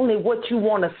only what you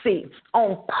want to see.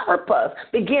 On purpose,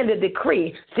 begin to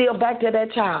decree. Still back to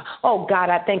that child. Oh, God,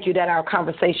 I thank you that our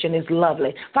conversation is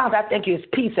lovely. Father, I thank you it's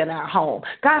peace in our home.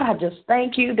 God, I just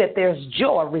thank you that there's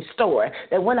joy restored,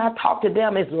 that when I talk to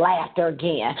them, it's laughter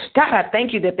again. God, I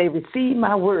thank you that they receive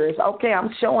my words. Okay, I'm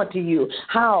showing to you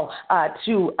how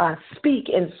to speak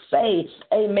and say,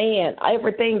 amen,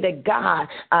 everything that God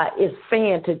is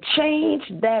saying to change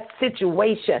that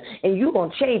situation. And you're going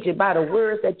to change it by the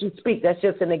words that you speak. That's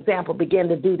just an example. Begin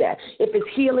to do that. If it's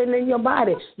healing in your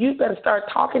body, you better start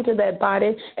talking to that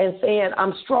body and saying,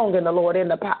 I'm strong in the Lord.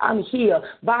 I'm healed.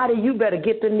 Body, you better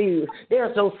get the news.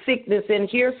 There's no sickness in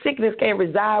here. Sickness can't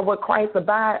reside where Christ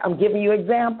abides. I'm giving you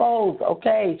examples,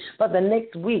 okay? For the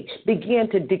next week, begin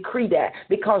to decree that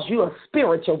because you're a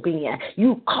spiritual being.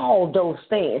 You call those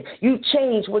things. You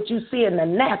change what you see in the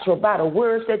natural by the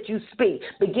words that you speak.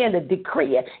 Begin to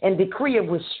decree it and decree it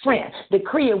with strength,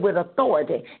 decree it with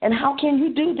authority. And how can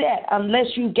you do that unless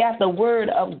you got the word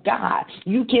of God?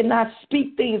 You cannot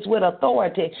speak things with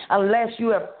authority unless you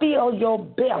have filled your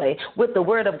belly with the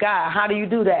word of God. How do you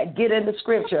do that? Get into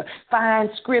scripture. Find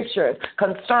scriptures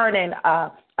concerning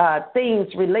things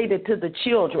related to the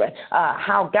children,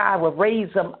 how God will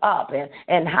raise them up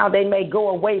and how they may go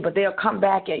away, but they'll come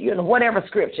back and, whatever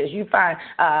scriptures. You find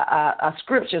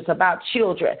scriptures about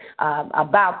children,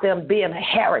 about them being a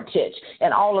heritage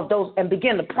and all of those, and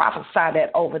begin to prophesy that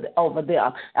over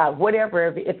them. Whatever,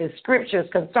 if it's scriptures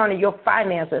concerning your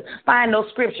finances, find those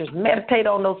scriptures, meditate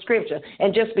on those scriptures,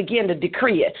 and just begin to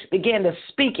decree it, begin to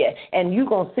speak it, and you're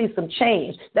going to see some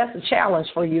change. That's a challenge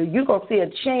for you. You're going to see a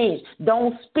change.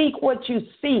 Don't speak what you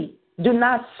see. Do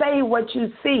not say what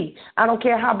you see. I don't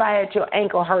care how bad your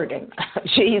ankle hurting.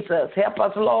 Jesus, help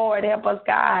us, Lord. Help us,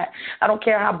 God. I don't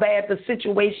care how bad the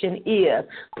situation is.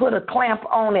 Put a clamp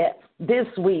on it this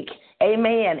week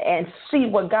amen, and see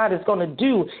what God is going to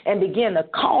do and begin to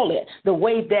call it the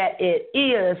way that it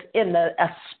is in the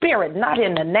spirit, not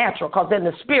in the natural, because in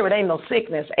the spirit ain't no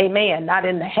sickness, amen, not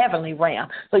in the heavenly realm.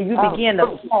 So you begin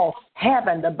to call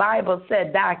heaven. The Bible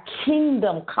said, thy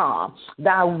kingdom come,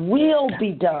 thy will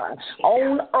be done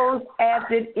on earth as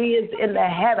it is in the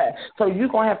heaven. So you're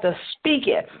going to have to speak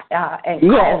it and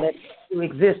call it to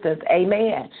existence.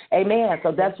 Amen. Amen.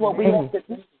 So that's what we have to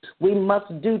do. We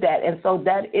must do that. And so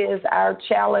that is our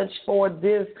challenge for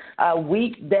this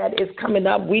week that is coming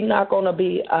up. We're not going to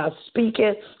be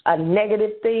speaking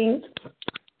negative things.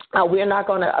 We're not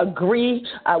going to agree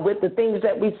with the things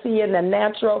that we see in the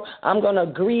natural. I'm going to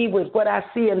agree with what I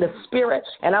see in the spirit,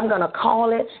 and I'm going to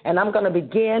call it, and I'm going to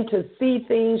begin to see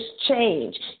things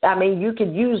change. I mean, you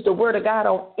can use the word of God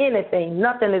on anything.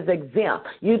 Nothing is exempt.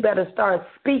 You better start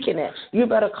speaking it. You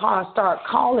better start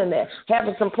calling it.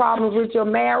 Having some problems with your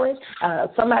marriage,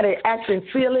 somebody acting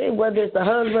silly, whether it's the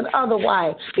husband or the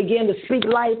wife, begin to speak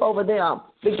life over them.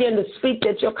 Begin to speak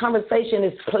that your conversation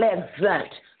is pleasant.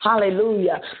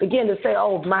 Hallelujah. Begin to say,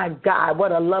 oh, my God,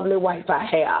 what a lovely wife I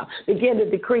have. Begin to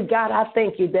decree, God, I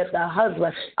thank you that the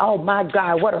husband, oh, my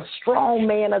God, what a strong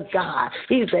man of God.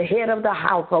 He's the head of the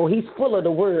household. He's full of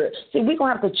the word. See, we're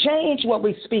going to have to change what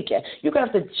we're speaking. You're going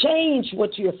to have to change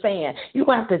what you're saying. You're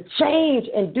going to have to change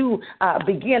and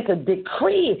begin to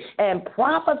decree and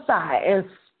prophesy and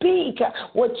speak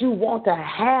what you want to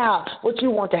have, what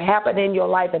you want to happen in your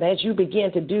life. And as you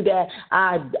begin to do that,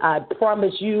 I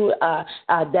promise you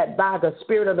that by the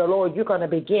Spirit of the Lord, you're going to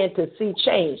begin to see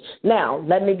change. Now,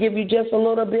 let me give you just a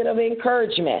little bit of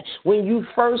encouragement. When you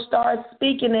first start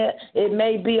speaking it, it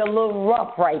may be a little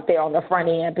rough right there on the front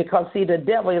end because, see, the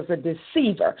devil is a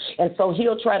deceiver. And so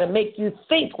he'll try to make you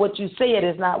think what you said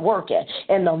is not working.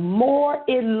 And the more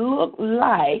it looks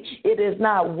like it is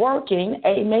not working,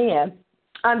 amen,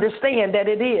 understand that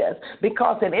it is,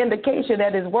 because an indication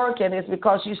that it's working is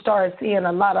because you started seeing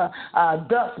a lot of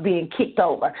dust being kicked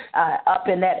over up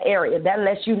in that area. That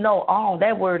lets you know, oh,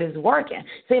 that word is working.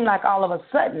 Seemed like all of a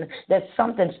sudden that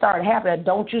something started happening.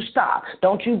 Don't you stop.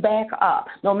 Don't you back up.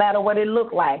 No matter what it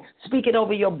looked like. Speak it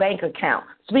over your bank account.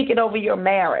 Speak it over your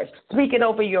marriage. Speak it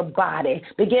over your body.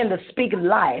 Begin to speak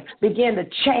life. Begin to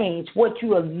change what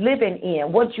you are living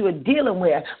in, what you are dealing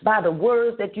with by the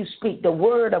words that you speak, the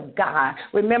word of God.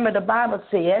 Remember, the Bible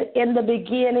said, in the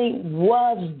beginning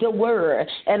was the Word,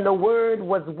 and the Word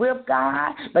was with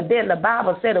God. But then the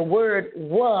Bible said the Word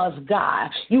was God.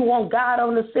 You want God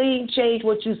on the scene, change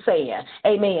what you're saying.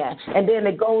 Amen. And then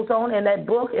it goes on in that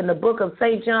book, in the book of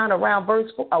St. John, around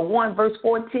verse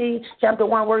 14, chapter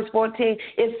 1, verse 14,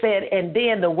 it said, and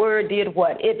then the Word did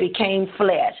what? It became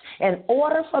flesh. In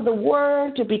order for the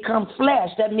Word to become flesh,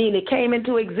 that means it came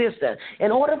into existence.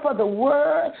 In order for the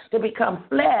Word to become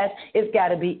flesh, it's got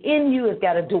to be in you. It's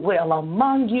got to dwell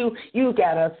among you. You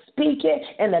got to speak it.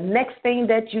 And the next thing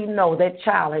that you know, that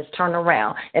child has turned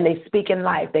around and they speak in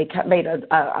life. They made a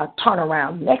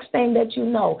turnaround. Next thing that you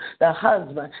know, the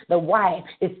husband, the wife,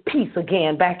 is peace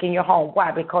again back in your home.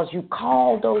 Why? Because you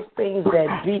call those things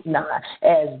that be not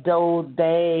as though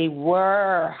they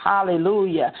were.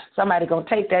 Hallelujah. Somebody going to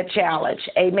take that challenge.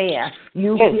 Amen.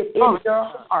 You get in your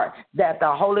heart that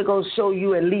the Holy Ghost show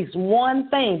you at least one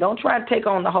thing. Don't try to take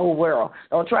on the whole world.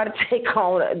 Don't try to take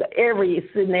on every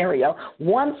scenario.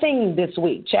 One thing this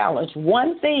week, challenge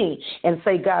one thing and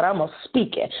say, God, I'm going to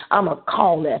speak it. I'm going to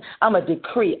call it. I'm going to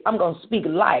decree. I'm going to speak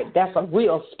life. That's a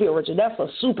real spiritual. That's a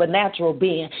supernatural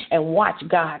being. And watch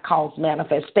God cause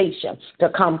manifestation to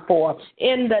come forth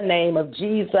in the name of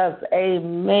Jesus.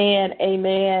 Amen.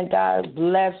 Amen. God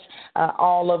bless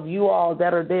all of you all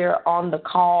that are there on the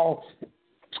call.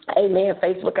 Amen.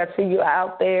 Facebook, I see you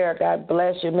out there. God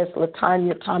bless you. Miss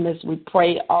LaTanya Thomas, we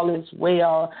pray all is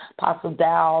well. Apostle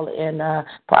Dowell and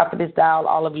Prophetess Dowell,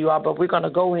 all of you are. But we're going to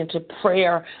go into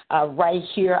prayer right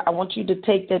here. I want you to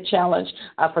take that challenge.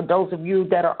 For those of you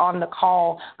that are on the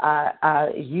call,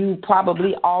 you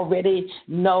probably already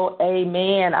know.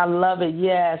 Amen. I love it.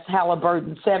 Yes.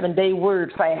 Halliburton, 7-day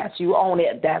word fast. You own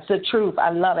it. That's the truth.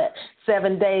 I love it.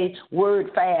 7-day word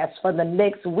fast for the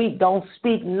next week. Don't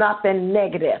speak nothing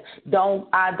negative.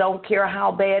 I don't care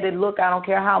how bad it look. I don't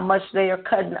care how much they are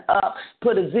cutting up.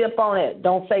 Put a zip on it.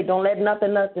 Don't let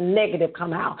nothing negative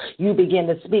come out. You begin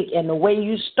to speak. And the way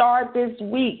you start this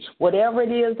week, whatever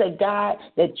it is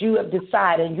that you have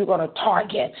decided you're going to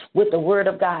target with the word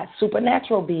of God,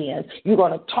 supernatural beings, you're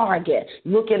going to target.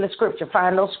 Look in the scripture.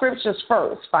 Find those scriptures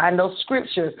first. Find those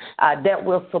scriptures that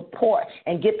will support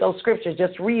and get those scriptures.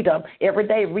 Just read them every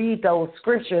day read those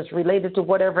scriptures related to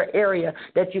whatever area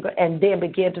that you, and then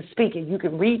begin to speak it. You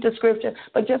can read the scripture,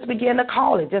 but just begin to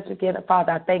call it. Just begin to,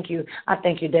 Father, I thank you. I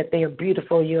thank you that they are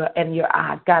beautiful in your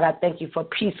eyes. God, I thank you for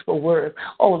peaceful words.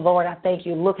 Oh, Lord, I thank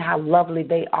you. Look how lovely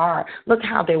they are. Look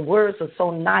how their words are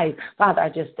so nice. Father, I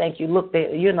just thank you. Look, they,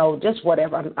 just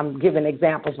whatever. I'm giving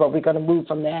examples, but we're going to move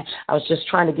from that. I was just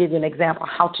trying to give you an example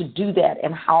how to do that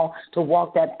and how to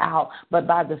walk that out. But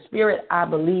by the Spirit, I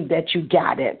believe that you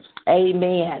got it.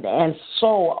 Amen. And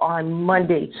so on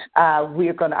Monday, I'm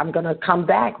going to come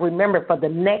back. Remember, for the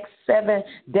next 7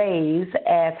 days,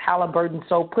 as Halliburton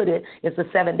so put it, it's a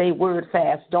 7-day word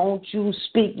fast. Don't you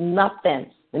speak nothing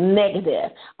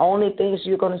negative. Only things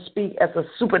you're going to speak as a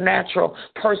supernatural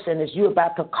person is you're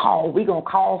about to call. We're going to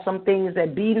call some things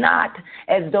that be not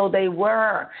as though they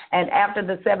were. And after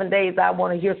the 7 days, I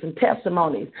want to hear some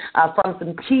testimonies from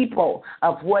some people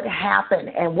of what happened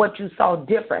and what you saw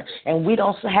different. And we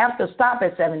don't have to stop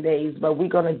at 7 days, but we're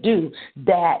going to do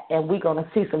that, and we're going to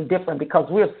see some different, because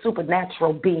we're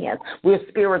supernatural beings. We're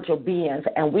spiritual beings,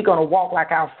 and we're going to walk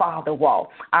like our Father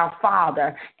walked. Our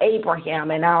Father,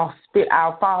 Abraham, and our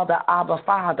Father, Abba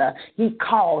Father, he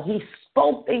called, he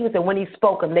spoke things, and when he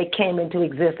spoke them, they came into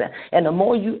existence. And the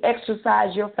more you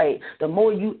exercise your faith, the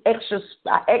more you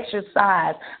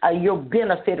exercise your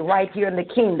benefit right here in the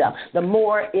kingdom, the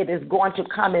more it is going to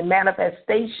come in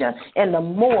manifestation, and the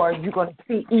more you're going to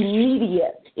see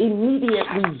immediate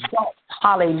results.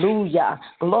 Hallelujah.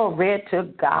 Glory to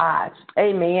God.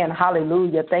 Amen.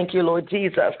 Hallelujah. Thank you, Lord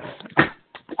Jesus.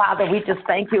 Father, we just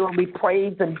thank you, and we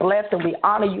praise and bless and we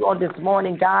honor you on this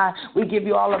morning, God. We give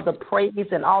you all of the praise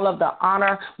and all of the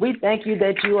honor. We thank you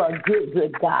that you are a good,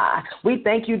 good God. We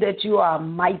thank you that you are a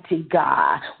mighty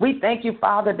God. We thank you,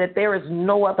 Father, that there is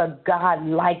no other God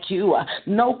like you,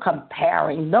 no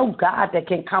comparing, no God that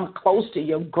can come close to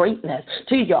your greatness,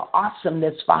 to your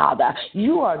awesomeness, Father.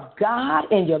 You are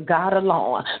God, and you're God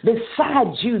alone.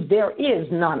 Besides you, there is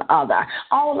none other.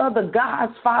 All other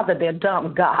gods, Father, they're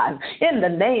dumb gods. In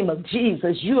the name of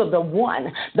Jesus, you are the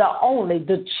one, the only,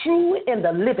 the true and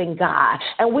the living God.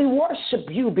 And we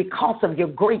worship you because of your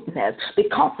greatness,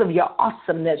 because of your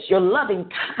awesomeness, your loving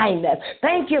kindness.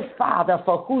 Thank you, Father,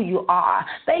 for who you are.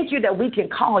 Thank you that we can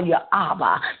call you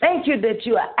Abba. Thank you that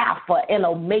you are Alpha and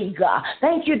Omega.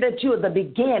 Thank you that you are the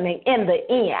beginning and the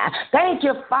end. Thank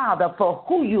you, Father, for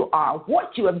who you are,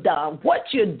 what you have done, what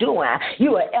you're doing.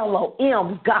 You are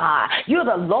Elohim, God. You're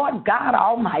the Lord God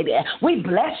Almighty. We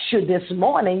bless you this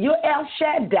morning. You're El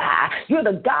Shaddai. You're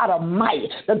the God of might,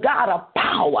 the God of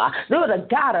power. You're the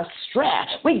God of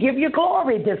strength. We give you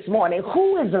glory this morning.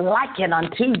 Who is likened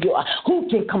unto you? Who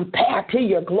can compare to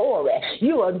your glory?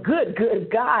 You are good, good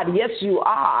God. Yes, you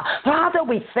are. Father,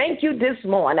 we thank you this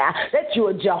morning that you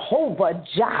are Jehovah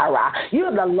Jireh.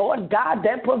 You're the Lord God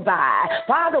that provides.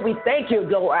 Father, we thank you,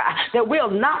 Lord, that we'll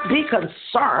not be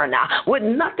concerned with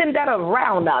nothing that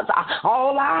around us.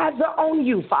 All eyes are on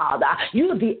you, Father.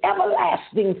 You're the everlasting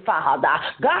Father.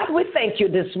 God, we thank you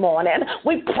this morning.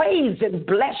 We praise and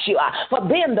bless you for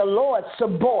being the Lord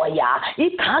Saboya.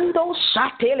 Ikando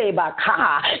shatele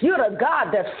baka. You're the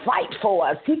God that fight for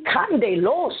us. Ikande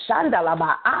lo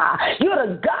shandalaba. You're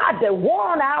the God that war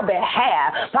on our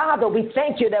behalf. Father, we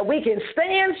thank you that we can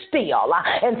stand still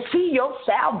and see your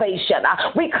salvation.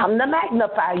 We come to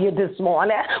magnify you this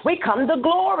morning. We come to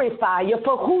glorify you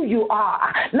for who you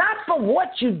are, not for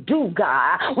what you do,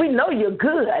 God. We know you're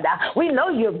good. We know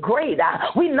you're great.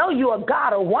 We know you're a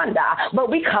God of wonder, but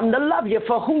we come to love you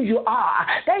for who you are.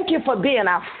 Thank you for being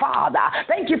our Father.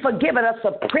 Thank you for giving us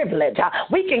a privilege.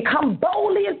 We can come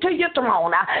boldly into your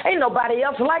throne. Ain't nobody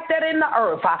else like that in the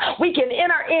earth. We can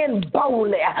enter in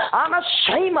boldly,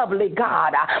 unashamedly,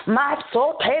 God.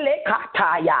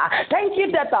 Thank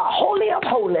you that the Holy of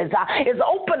Holies is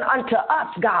open unto us,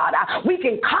 God. We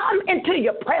can come into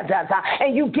your presence,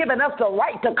 and you've given us the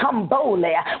right to come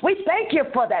boldly. We thank you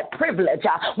for that privilege.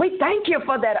 We thank you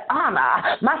for that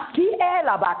honor.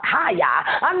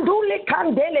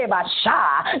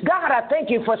 God, I thank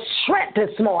you for strength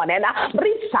this morning.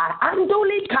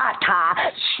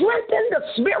 Strengthen the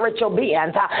spiritual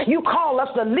beings. You called us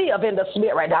to live in the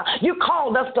spirit. You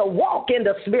called us to walk in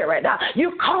the spirit.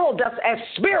 You called us as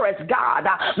spirits, God.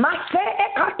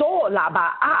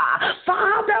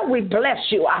 Father, we bless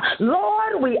you.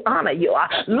 Lord, we honor you.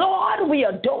 Lord, we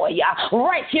adore you.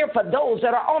 Right here for those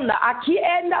that are on the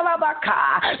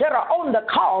that are on the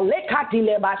call, in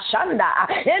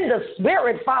the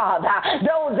spirit, Father.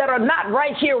 Those that are not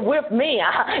right here with me,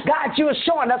 God, you are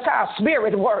showing us our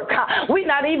spirit work. We're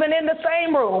not even in the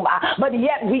same room, but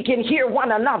yet we can hear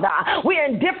one another. We're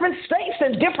in different states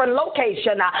and different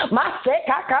locations.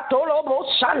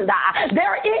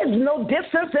 There is no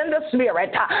distance in the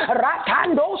spirit.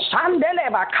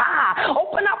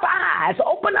 Open up eyes,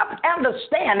 open up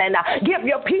understanding. Give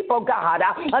your people, God,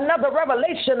 another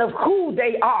revelation of who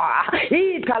they are,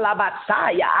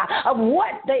 of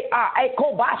what they are,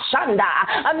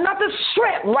 another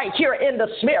strength right here in the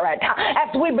spirit as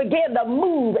we begin to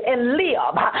move and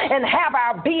live and have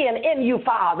our being in you,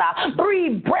 Father.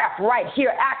 Breathe breath right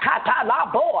here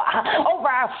over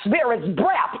our spirit's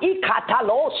breath in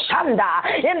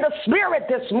the spirit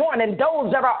this morning.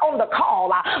 Those that are on the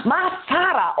call,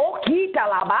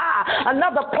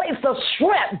 another place of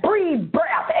strength. Breathe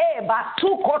breath.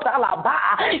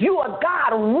 You are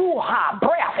God, Ruha,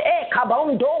 breath,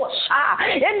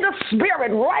 in the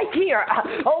spirit right here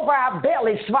over our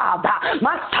bellies, Father.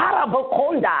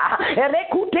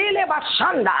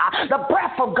 The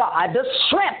breath of God, the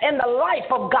strength in the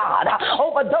life of God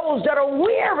over those that are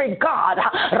weary, God.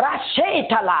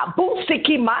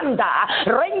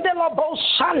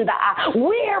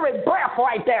 Weary breath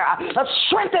right there, a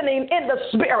strengthening in the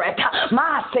spirit.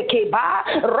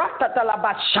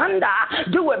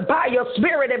 Do it by your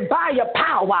spirit and by your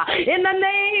power. In the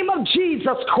name of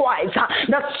Jesus Christ,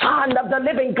 the Son of the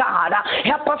living God,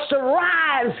 help us to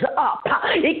rise up.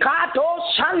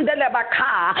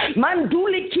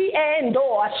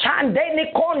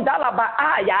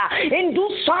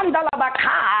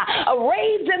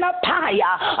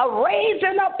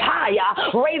 Raising up higher.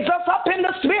 Raise us up in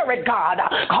the spirit, God.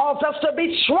 Cause us to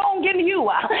be strong in you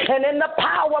and in the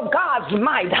power of God's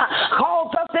might.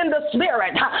 Cause us in the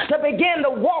spirit to begin to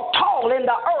walk tall in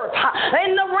the earth,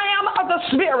 in the realm of the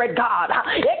spirit, God.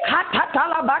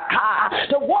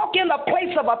 To walk in a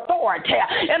place of authority,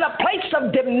 in a place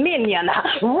of dominion,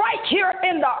 right here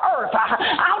in the earth,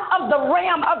 out of the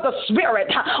realm of the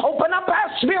spirit. Open up our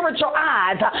spiritual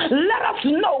eyes. Let us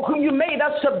know who you made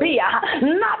us to be,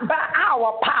 not by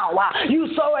our power. You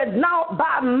saw it not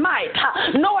by might,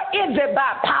 nor is it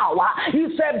by power.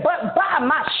 You said, but by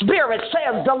my spirit,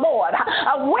 says the Lord.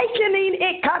 Awakening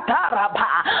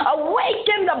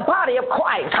awaken the body of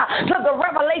Christ to the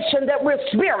revelation that we're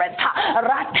spirits.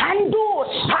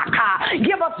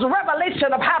 Give us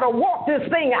revelation of how to walk this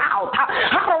thing out,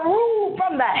 how to rule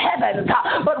from the heavens,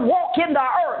 but walk in the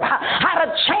earth, how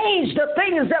to change the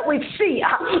things that we see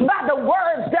by the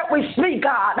words that we speak,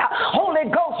 God. Holy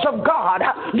Ghost of God,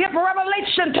 give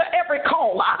revelation to every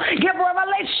call, give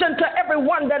revelation to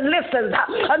everyone that listens,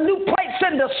 a new place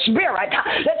in the spirit,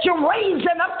 that you're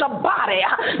raising up the body,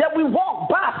 that we walk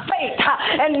by faith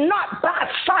and not by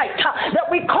sight, that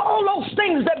we call those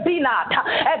things that be not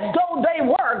as though they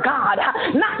were, God,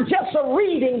 not just a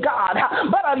reading, God,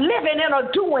 but a living and a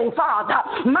doing, Father.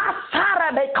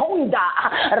 Masara Bekonda,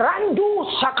 Randu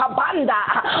Sakabanda,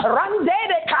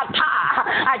 Randede Kata.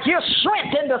 I hear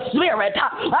strength in the spirit.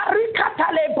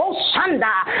 Arikatale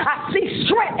Bosanda. I see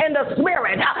strength in the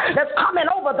spirit that's coming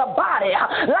over the body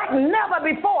like never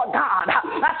before, God.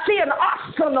 I see an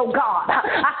arsenal, God.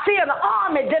 I see an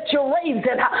army that you're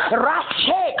raising.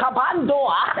 Rashe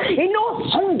Kabandoa.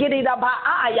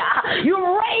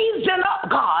 You're raising up,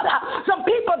 God, some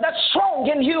people that's strong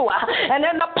in you and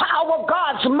in the power of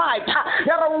God's might,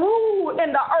 that'll rule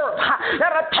in the earth,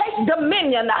 that'll take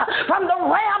dominion from the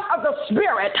realm of the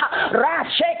spirit.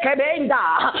 Rashe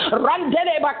Kabenda,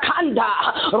 Randele Bakanda,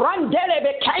 Randele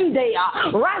Bekandea,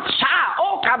 Rasha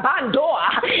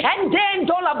Okabandoa, and then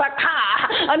Dolabaka,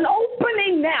 an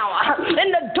opening now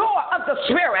in the door of the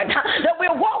spirit, that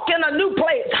we'll walk in a new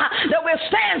place, that we'll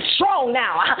stand strong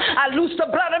now. I loose the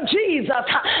blood of Jesus.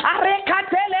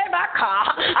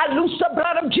 I loose the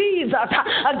blood of Jesus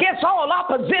against all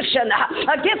opposition,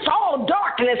 against all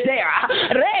darkness there.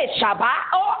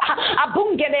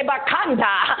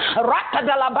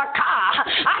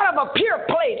 Out of a pure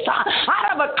place,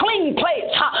 out of a clean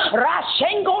place.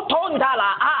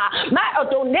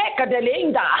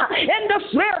 In the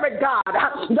spirit, God,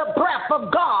 the breath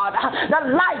of God, the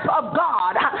life of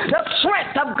God, the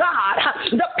strength of God,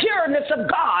 the pureness of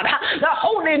God, the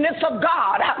holiness of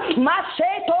God.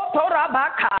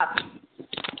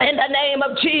 In the name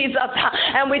of Jesus.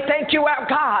 And we thank you, our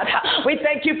God. We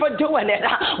thank you for doing it.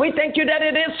 We thank you that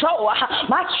it is so.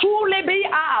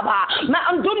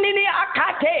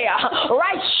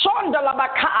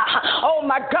 Oh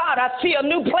my God, I see a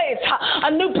new place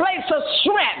of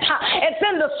strength. It's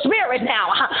in the spirit now.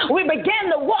 We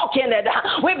begin to walk in it.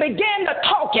 We begin to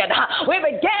talk it. We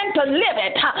begin to live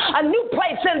it. A new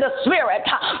place in the spirit.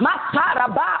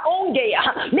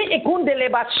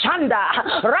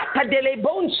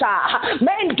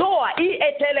 Mendoa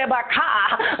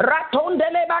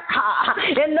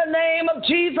In the name of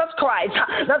Jesus Christ,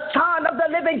 the Son of the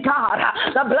living God,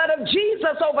 the blood of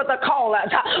Jesus over the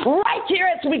callers. Right here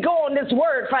as we go on this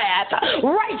word fast,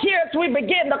 right here as we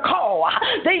begin to call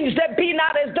things that be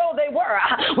not as though they were,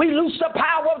 we loose the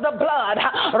power of the blood.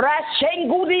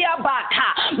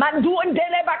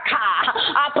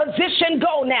 Opposition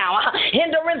go now.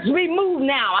 Hindrance remove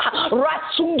now.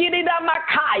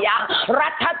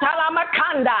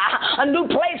 A new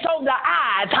place over the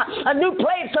eyes, a new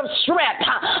place of strength,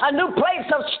 a new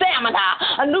place of stamina,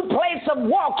 a new place of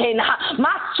walking.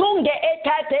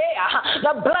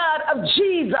 The blood of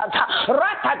Jesus.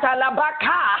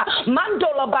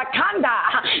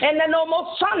 And then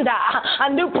almost a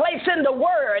new place in the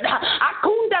word.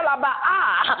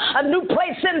 A new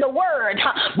place in the word.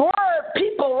 Word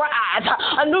people rise.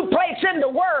 A new place in the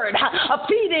word. A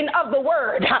feeding of the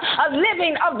word. A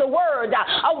living of the word.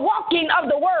 A walking of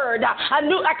the word. A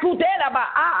new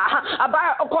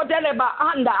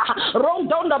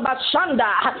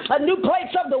a new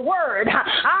place of the word.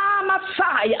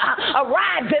 Messiah. A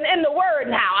rising in the word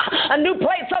now. A new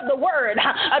place of the word.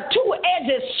 A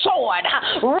two-edged sword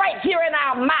right here in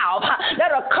our mouth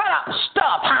that'll cut up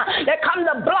stuff that come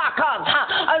to block us.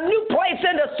 A new place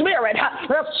in the spirit.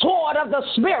 The sword of the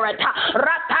spirit.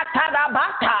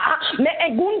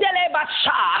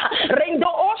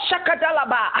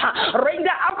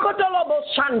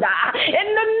 In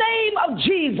the name of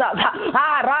Jesus.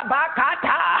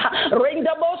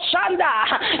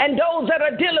 And those that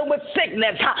are dealing with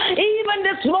sickness, even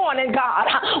this morning, God,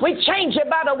 we change it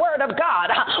by the word of God.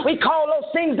 We call those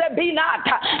things that be not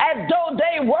as though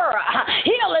they were.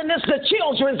 Healing is the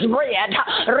children's bread.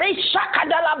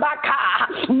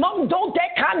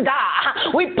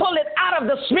 We pull it out of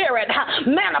the spirit,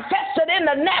 manifested in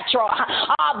the natural.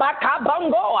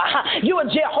 You are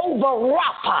Jehovah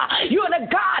Rapha. You are the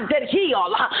God that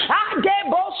heals.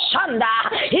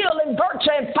 Healing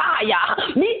virtue and fire.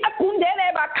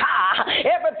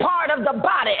 Every part of the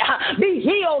body be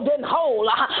healed and whole,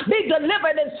 be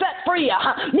delivered and set free.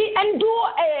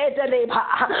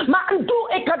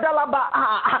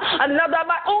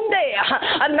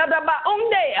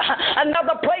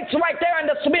 Another place right there in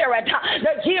the spirit.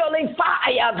 The healing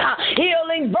fire,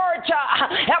 healing virtue.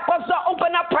 Help us to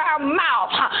open up our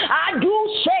mouth. I do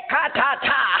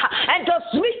and to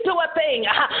speak to a thing,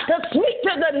 to speak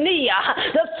to the knee,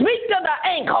 to speak to the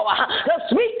ankle, to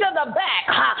speak to the back,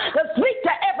 to speak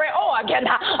to every organ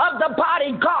of the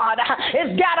body. God has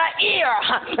got an ear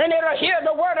and it'll hear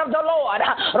the word of the Lord.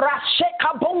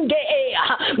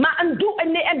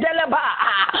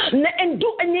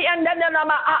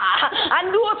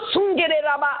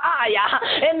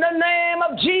 In the name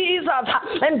of Jesus.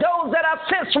 And those that are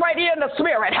sensed right here in the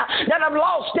spirit that have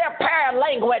lost their prayer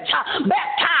language,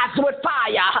 baptized with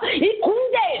fire.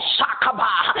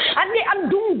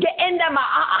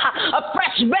 A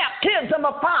fresh baptism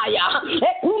of fire.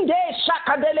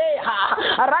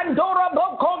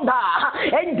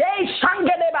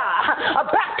 A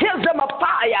baptism of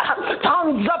fire.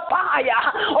 Tongues of fire.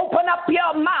 Open up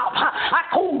your mouth.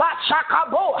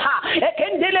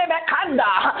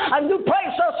 A new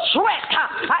place of strength.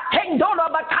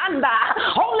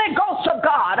 Holy Ghost of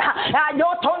God.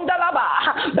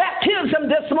 Baptism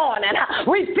this morning.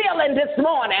 Refilling this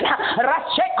morning.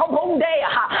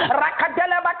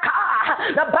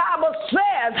 The Bible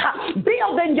says,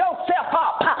 building yourself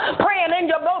up, praying in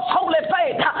your most holy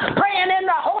faith, praying in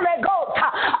the Holy Ghost.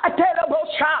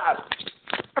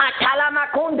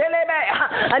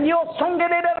 And you'll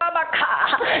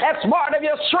that's part of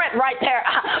your strength right there.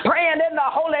 Praying in the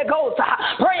Holy Ghost,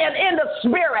 praying in the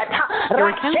Spirit. Your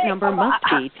account number must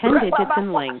be 10 digits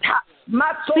and linked.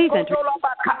 Please enter.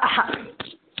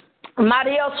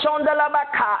 Maria Sonda la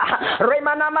Baca,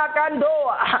 Remana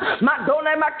Macandoa,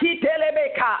 Madonna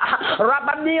Makitelebeka,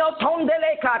 Rabanio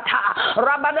Tondelekata,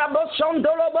 Rabadabo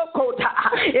Sondolobokota,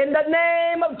 in the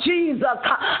name of Jesus,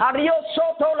 Ario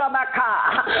Soto la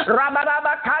Baca,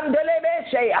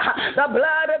 Rabadabacandelebese, the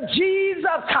blood of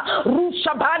Jesus,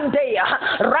 Rusabandea,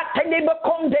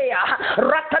 Ratenibokondea,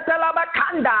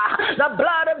 Ratatalabacanda, the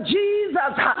blood of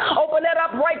Jesus, open it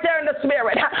up right there in the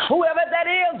spirit, whoever that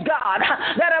is, God,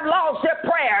 that have lost their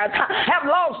prayers, have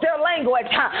lost their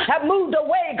language, have moved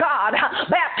away, God,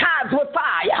 baptized with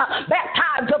fire,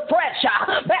 baptized afresh,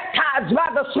 baptized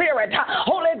by the Spirit,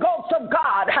 Holy Ghost of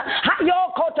God. I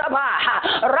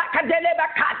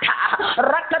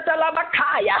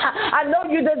know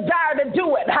you desire to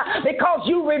do it because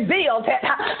you revealed it,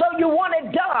 so you want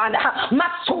it done.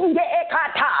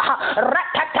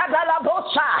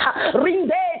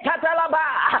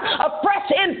 A fresh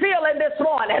infilling this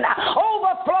morning,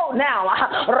 overflow now,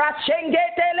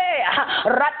 Rashengetele,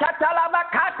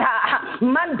 Ratatalabakata,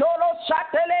 Mandolo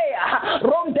Shatele,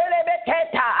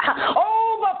 Rondelebeketa.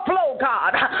 Overflow,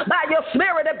 God, by your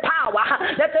spirit and power,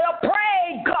 that they'll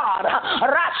pray, God,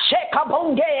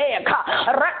 Rashekabongeka,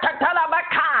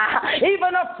 Ratatalabaka,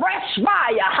 even a fresh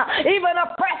fire, even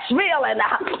a fresh feeling,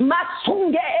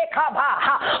 Masungeekaba,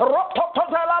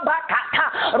 Rotototalabakata,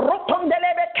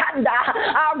 Rotondelebekanda.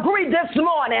 I agree this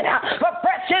morning for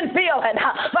fresh and feeling,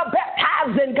 for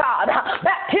baptizing, God,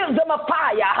 baptism of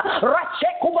fire,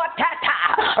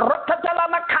 Rashekubatata,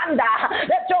 Rototalamakanda,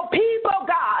 that your people,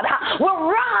 God, will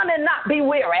run and not be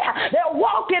weary. They'll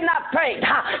walk and not faint.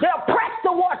 They'll press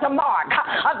towards the mark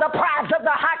of the prize of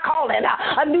the high calling,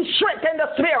 a new strength in the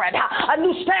spirit, a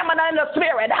new stamina in the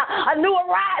spirit, a new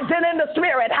arising in the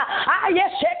spirit.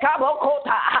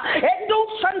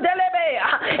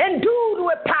 Endued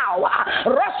with power.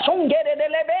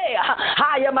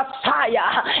 Higher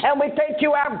Messiah. And we thank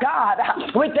you, our God.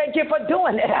 We thank you for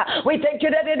doing it. We thank you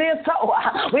that it is so.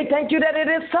 We thank you that it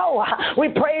is so. We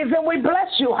praise and we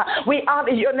bless you. We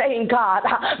honor your name, God,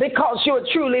 because you're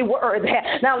truly worthy.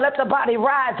 Now let the body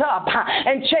rise up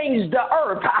and change the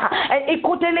earth. And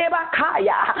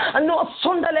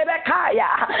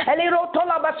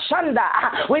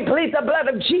we plead the blood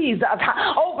of Jesus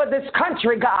over this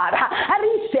country, God.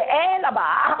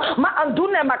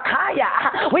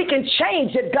 We can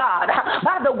change it, God,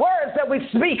 by the words that we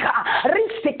speak.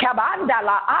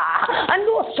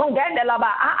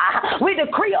 We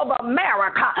decree over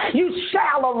America, you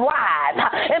shall arise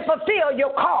and fulfill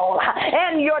your call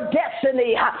and your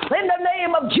destiny. In the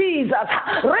name of Jesus,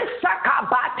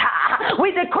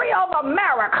 we decree over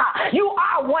America, you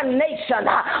are one nation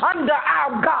under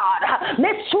our God.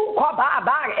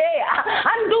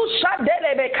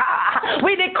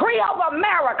 We decree over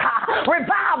America,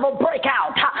 revival break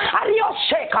out.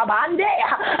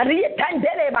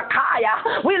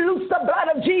 We loose the blood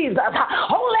of Jesus,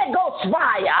 Holy Ghost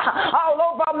fire all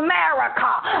over America.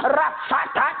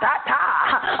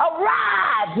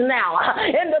 Arise now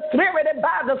in the spirit and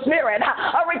by the spirit,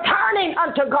 a returning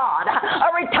unto God,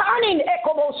 a returning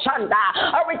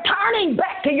a returning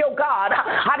back to your God.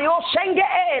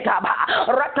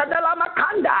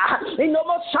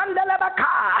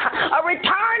 A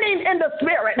returning in the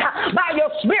spirit by your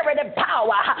spirit and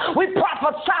power. We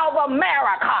prophesy over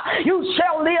America, you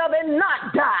shall live and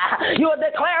not die. You will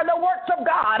declare the works of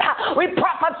God. We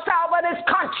prophesy over this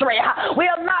country,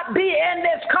 we'll not be in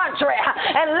this country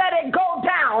and let it go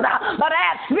down, but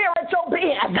as spiritual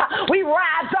beings, we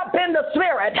rise up in the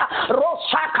spirit.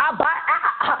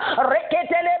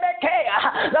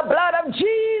 The blood of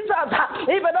Jesus,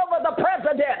 even over the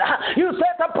president. You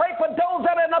said to pray for those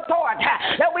that are in authority,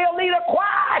 that we'll lead a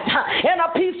quiet and a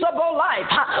peaceable life.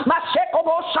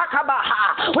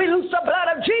 We loose the blood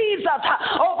of Jesus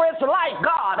over his life,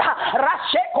 God.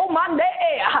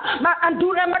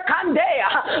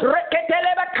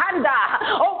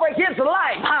 Over his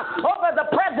life, over the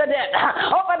president,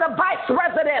 over the vice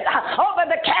president, over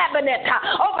the cabinet,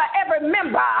 over every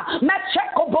member.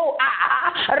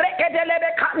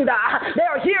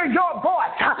 They'll hear your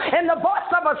voice and the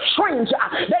voice of a stranger.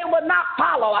 They will not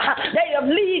follow. They will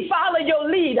follow your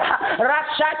lead.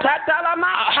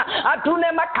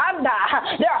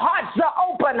 Their hearts are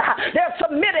open. They're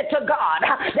submitted to God.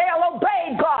 They'll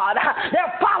obey God.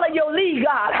 They'll follow your lead,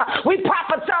 God. We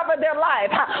prophesy over their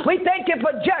life. We thank you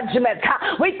for judgment.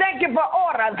 We thank you for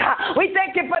orders. We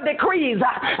thank you for decrees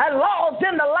and laws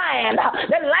in the land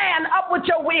that line up with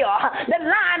your will. That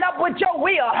line up with your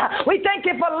will. We thank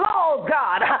you for laws,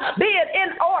 God. Be it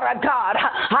in order, God.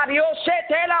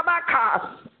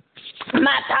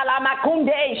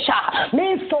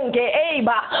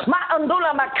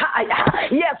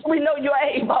 Yes, we know you're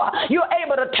able. You're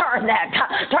able to turn that.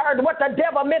 Turn what the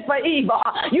devil meant for evil.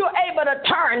 You're able to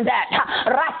turn that.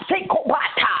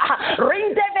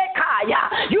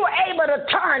 You're able to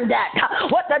turn that.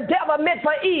 What the devil meant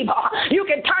for evil, you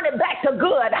can turn it back to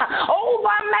good.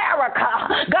 Over America,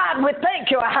 God, we thank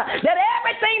you that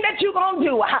everything that you're going to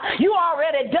do, you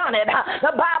already done it.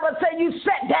 The Bible says you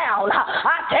sat down.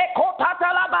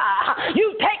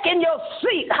 You taking your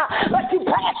seat, but you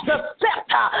passed the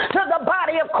scepter to the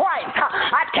body of Christ.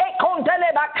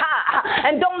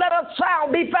 And don't let a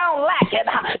sound be found lacking.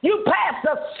 You pass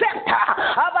the scepter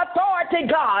of authority,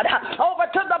 God, over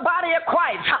to the body of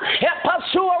Christ. Help us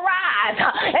to arise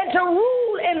and to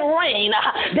rule and reign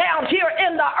down here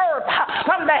in the earth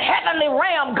from the heavenly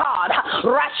realm, God.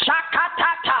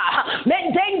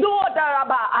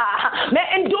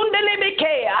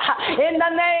 In the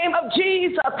name of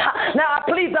Jesus. Now I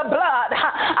plead the blood.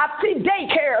 I see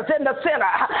daycares in the center.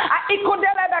 I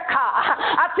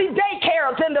see daycares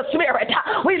ourselves in the spirit.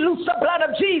 We loose the blood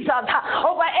of Jesus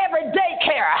over every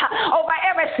daycare, over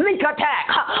every sneak attack,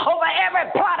 over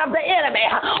every plot of the enemy,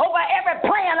 over every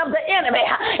plan of the enemy,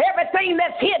 everything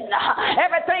that's hidden,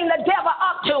 everything the devil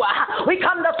up to. We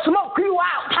come to smoke you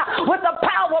out with the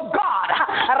power of God.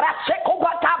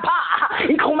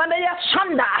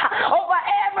 Over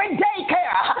every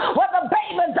daycare where the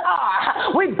babies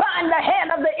are, we bind the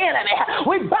hand of the enemy.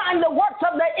 We bind the works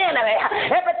of the enemy.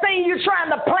 Everything you're trying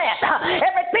to plant,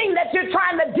 everything that you're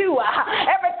trying to do,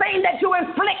 everything that you're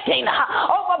inflicting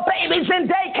over babies in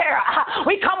daycare,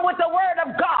 we come with the word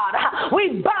of God.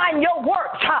 We bind your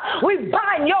works. We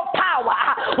bind your power.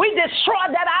 We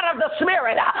destroy that out of the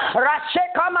spirit.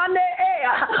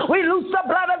 We loose the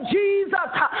blood of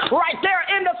Jesus right there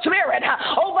in the spirit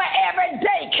over every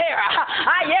daycare.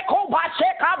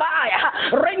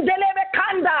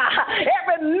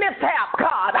 Every mishap,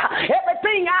 God,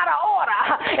 everything out of order,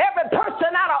 every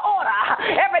person out of order,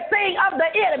 everything of the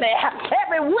enemy,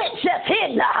 every witch that's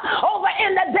hidden over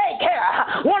in the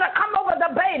daycare, want to come over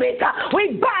the babies.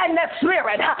 We bind that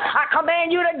spirit. I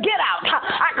command you to get out.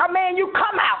 I command you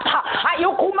come out.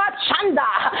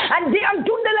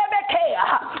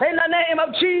 In the name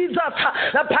of Jesus,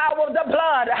 the power of the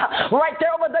blood right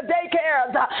there over the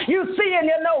daycares. You see and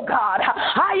you know, God.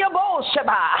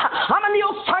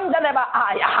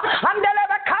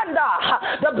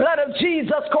 The blood of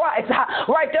Jesus Christ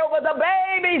right there over the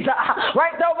babies.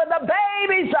 Right there over the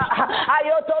babies.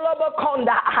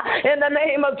 In the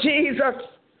name of Jesus.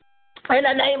 In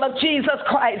the name of Jesus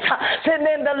Christ, send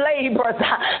in the laborers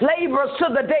to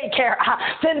the daycare.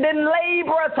 Send in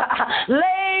laborers,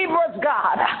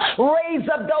 God. Raise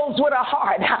up those with a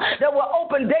heart that will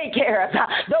open daycares,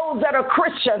 those that are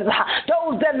Christians,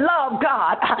 those that love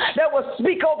God, that will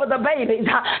speak over the babies,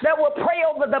 that will pray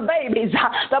over the babies.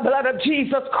 The blood of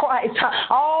Jesus Christ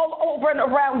all over and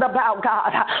around about,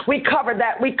 God. We cover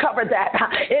that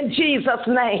in Jesus'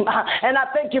 name. And I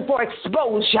thank you for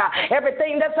exposure.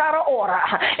 Everything that's out of order,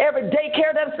 every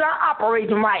daycare that's not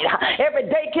operating right, every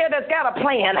daycare that's got a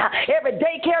plan, every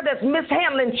daycare that's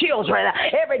mishandling children,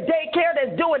 every daycare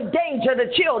that's doing danger to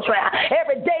children,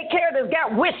 every daycare that's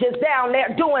got witches down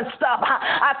there doing stuff.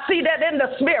 I see that in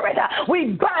the spirit.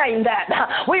 We bind that.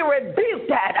 We rebuke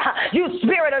that. You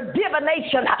spirit of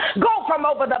divination, go from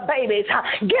over the babies.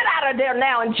 Get out of there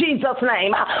now in Jesus'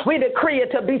 name. We decree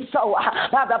it to be so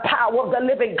by the power of the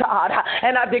living God.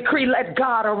 And I decree, let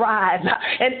God arise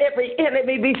and every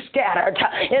enemy be scattered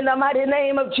in the mighty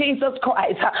name of Jesus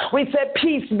Christ. We said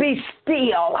peace be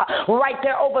still right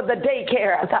there over the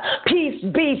daycares. Peace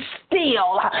be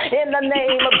still in the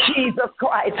name of Jesus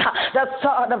Christ, the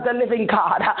Son of the living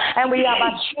God. And we have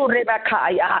a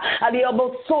Shurebakaya,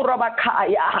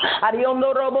 Adiobosurabakaya,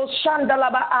 Adionorobo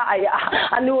Shandalabaaya,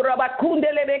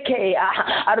 Anurabakundelebekea,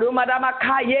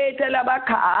 Arumadamakaye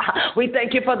Telabaka. We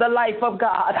thank you for the life of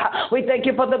God. We thank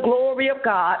you for the glory of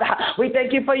God. We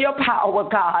thank you for your power,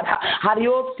 God.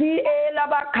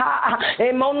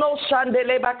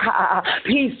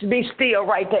 Peace be still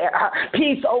right there.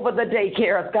 Peace over the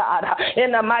daycares, God,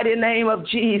 in the mighty name of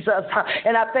Jesus.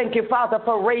 And I thank you, Father,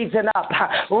 for raising up,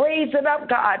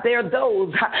 God. There are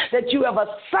those that you have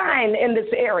assigned in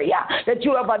this area, that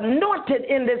you have anointed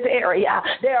in this area.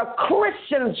 There are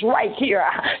Christians right here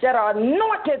that are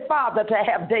anointed, Father, to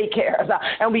have daycares.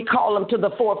 And we call them to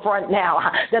the forefront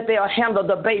now, that they'll handle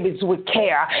the babies with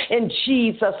care. In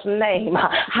Jesus' name.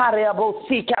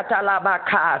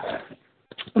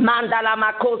 Mandala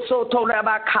makoso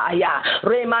torabakaya,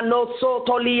 remanoso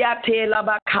toliate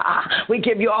labaka. We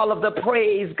give you all of the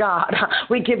praise, God.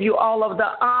 We give you all of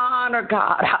the honor,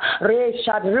 God.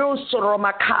 Resha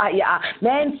rusoromakaya,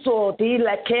 menso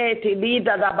dilaketi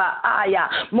lidadabaaya,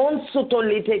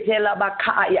 monsutolite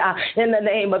telabakaya. In the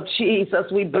name of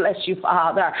Jesus, we bless you,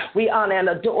 Father. We honor and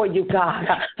adore you, God.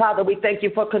 Father, we thank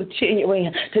you for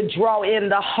continuing to draw in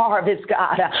the harvest,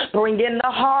 God. Bring in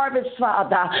the harvest,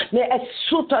 Father.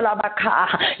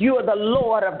 You are the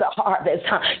Lord of the harvest.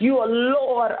 You are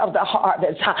Lord of the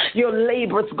harvest. Your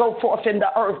labors go forth in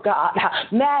the earth, God.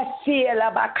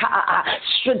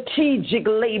 Strategic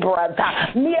laborers.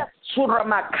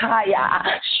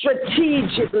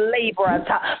 Strategic laborers.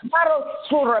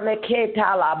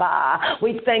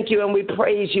 We thank you and we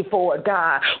praise you for it,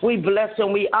 God. We bless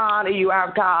and we honor you,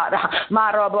 our God.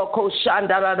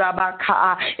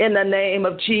 In the name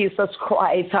of Jesus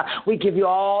Christ, we give you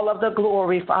all of the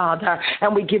glory, Father,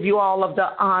 and we give you all of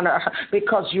the honor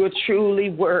because you're truly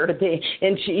worthy.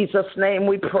 In Jesus' name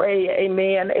we pray.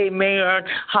 Amen. Amen.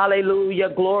 Hallelujah.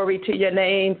 Glory to your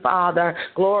name, Father.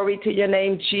 Glory to your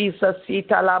name, Jesus. Jesus.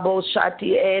 Sita labo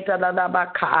shati eta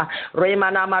labaka.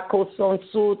 Remana makoson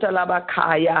suta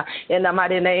labakaya. In the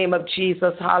mighty name of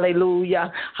Jesus.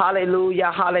 Hallelujah.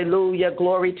 Hallelujah. Hallelujah.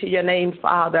 Glory to your name,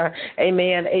 Father.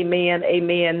 Amen. Amen.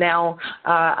 Amen. Now,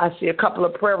 I see a couple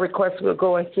of prayer requests. We'll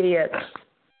go ahead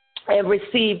and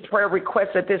receive prayer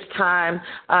requests at this time.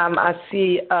 I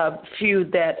see a few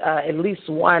that, at least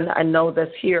one I know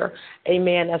that's here.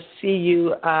 Amen. I see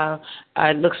you.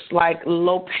 It looks like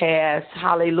Lopez.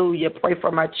 Hallelujah. Pray for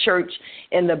my church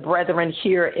and the brethren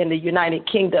here in the United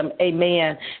Kingdom.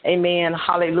 Amen. Amen.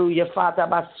 Hallelujah. Father,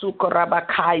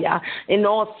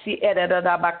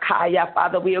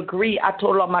 Father, we agree.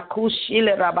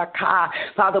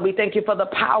 Father, we thank you for the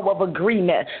power of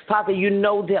agreement. Father, you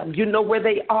know them. You know where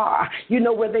they are. You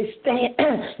know where they stand.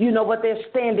 You know what they're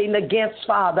standing against,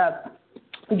 Father.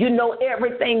 You know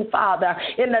everything, Father,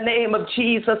 in the name of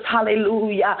Jesus.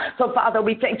 Hallelujah. So, Father,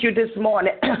 we thank you this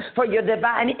morning for your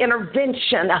divine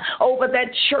intervention over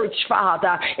that church,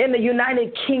 Father, in the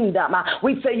United Kingdom.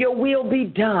 We say your will be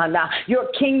done. Your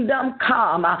kingdom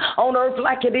come on earth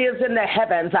like it is in the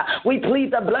heavens. We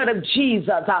plead the blood of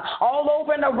Jesus all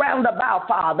over and around about,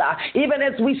 Father, even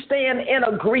as we stand in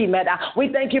agreement. We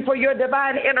thank you for your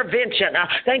divine intervention.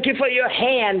 Thank you for your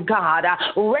hand, God,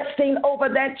 resting over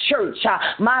that church.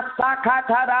 Resting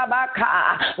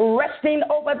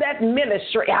over that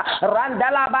ministry.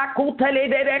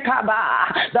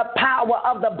 The power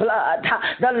of the blood,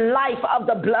 the life of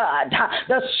the blood,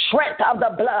 the strength of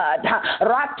the blood.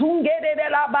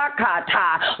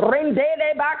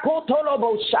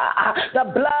 The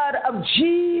blood of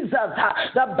Jesus.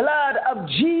 The blood of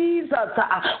Jesus.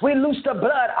 We loose the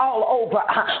blood all over.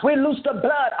 We loose the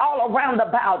blood all around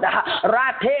about.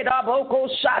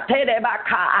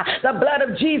 The blood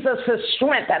of Jesus to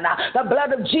strengthen, the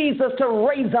blood of Jesus to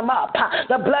raise them up,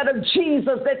 the blood of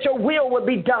Jesus that your will would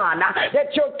be done,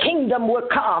 that your kingdom would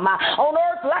come on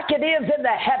earth like it is in the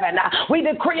heaven. We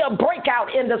decree a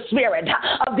breakout in the spirit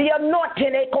of the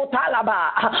anointing,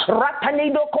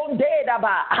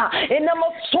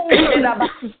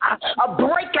 a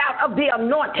breakout of the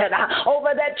anointing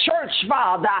over that church,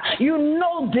 Father. You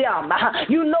know them.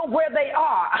 You know where they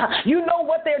are. You know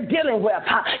what they're dealing with.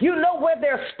 You know where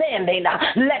they're standing.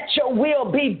 Let your will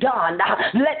be done.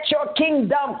 Let your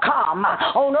kingdom come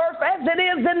on earth as it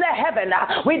is in the heaven.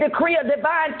 We decree a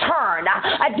divine turn.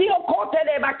 A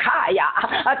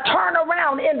turn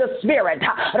around in the spirit.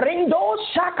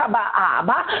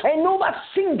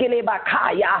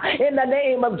 In the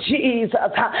name of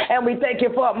Jesus. And we thank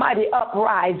you for a mighty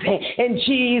uprising in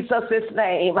Jesus'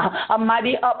 name. A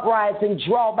mighty uprising.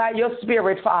 Draw by your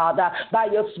spirit, Father. By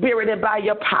your spirit and by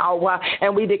your power.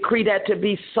 And we decree that to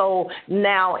be so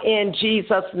now in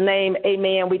Jesus' name.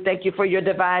 Amen. We thank you for your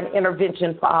divine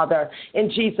intervention, Father.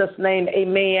 In Jesus' name,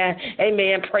 amen.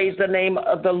 Amen. Praise the name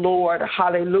of the Lord.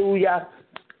 Hallelujah.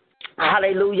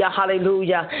 Hallelujah,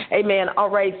 hallelujah. Amen. All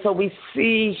right, so we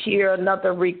see here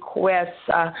another request.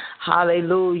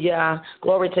 Hallelujah.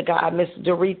 Glory to God. Miss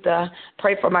Doretha,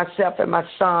 pray for myself and my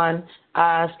son.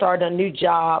 Start a new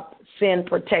job, sin,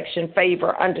 protection,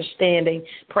 favor, understanding.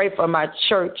 Pray for my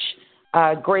church.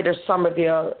 Greater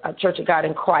Somerville Church of God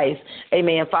in Christ.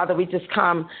 Amen. Father, we just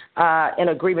come in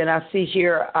agreement. I see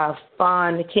here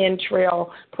Fawn Kentrail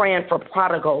praying for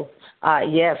prodigals.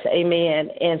 Yes, amen.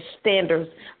 And standing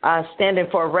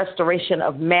for a restoration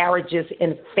of marriages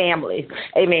and families.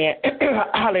 Amen.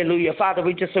 Hallelujah. Father,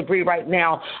 we just agree right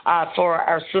now for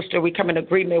our sister. We come in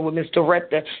agreement with Ms.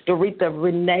 Doretha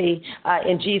Renee.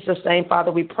 In Jesus' name,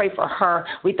 Father, we pray for her.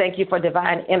 We thank you for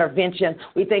divine intervention.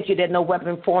 We thank you that no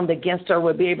weapon formed against her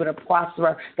will be able to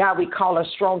prosper. God, we call her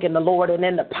strong in the Lord and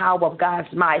in the power of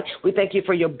God's might. We thank you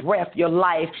for your breath, your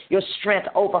life, your strength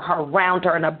over her, around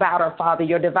her, and about her, Father,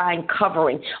 your divine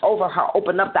covering over her.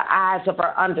 Open up the eyes of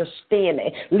her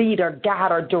understanding. Lead her,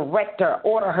 guide her, direct her,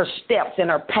 order her steps in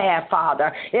her path,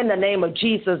 Father. In the name of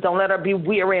Jesus, don't let her be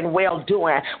weary in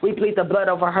well-doing. We plead the blood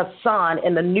over her son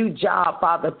in the new job,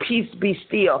 Father. Peace be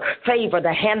still. Favor,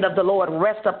 the hand of the Lord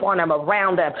rest upon him,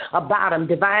 around him, about him.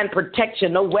 Divine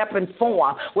protection, no weapon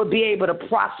form will be able to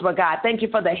prosper, God. Thank you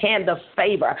for the hand of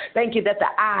favor. Thank you that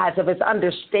the eyes of his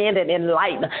understanding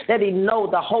enlighten, that he know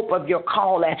the hope of your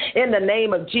calling. In the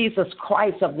name of Jesus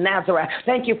Christ of Nazareth,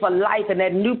 thank you for life in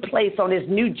that new place on his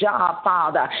new job,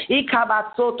 Father. Thank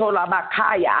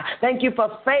you for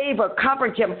favor.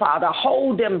 Cover him, Father.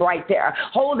 Hold him right there.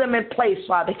 Hold him in place,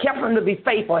 Father. Help him to be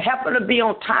faithful. Help him to be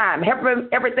on time. Help him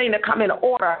everything to come in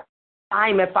order.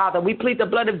 assignment, Father. We plead the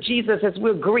blood of Jesus as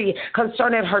we agree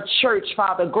concerning her church,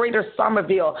 Father, Greater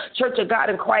Somerville, Church of God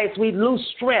in Christ. We lose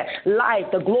strength, life,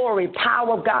 the glory,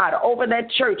 power of God over that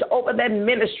church, over that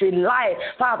ministry, life,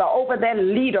 Father, over that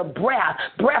leader,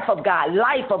 breath of God,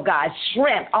 life of God,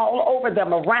 strength all over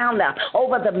them, around them,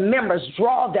 over the members.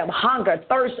 Draw them, hunger,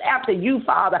 thirst after you,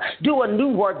 Father. Do a new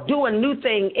work, do a new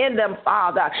thing in them,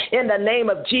 Father, in the name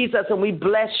of Jesus. And we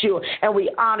bless you and we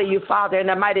honor you, Father, in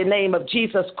the mighty name of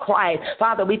Jesus Christ.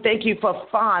 Father, we thank you for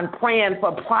praying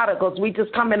for prodigals. We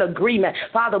just come in agreement.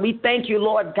 Father, we thank you,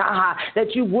 Lord God,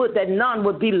 that none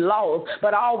would be lost,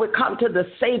 but all would come to the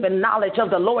saving knowledge of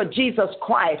the Lord Jesus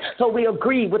Christ. So we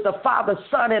agree with the Father,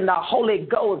 Son, and the Holy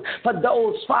Ghost for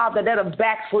those, Father, that are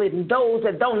backslidden, those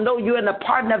that don't know you in the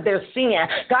pardon of their sin.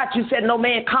 God, you said no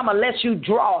man come unless you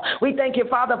draw. We thank you,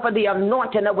 Father, for the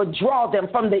anointing that would draw them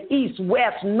from the east,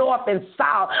 west, north, and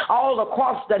south, all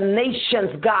across the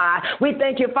nations, God. We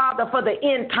thank you, Father, for the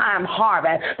end time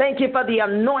harvest. Thank you for the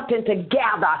anointing to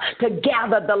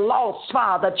gather the lost,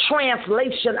 Father.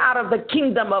 Translation out of the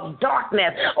kingdom of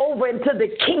darkness over into the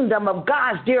kingdom of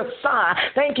God's dear Son.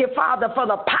 Thank you, Father, for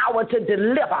the power to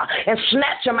deliver and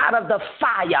snatch them out of the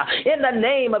fire in the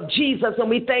name of Jesus. And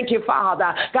we thank you,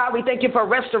 Father. God, we thank you for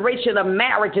restoration of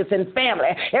marriages and family.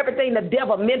 Everything the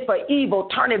devil meant for evil,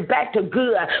 turn it back to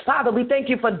good. Father, we thank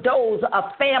you for those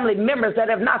family members that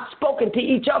have not spoken to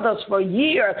each other for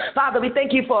years. Father, we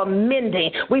thank you for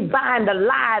amending. We bind the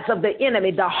lies of the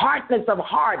enemy, the hardness of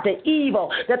heart, the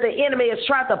evil that the enemy is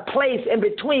trying to place in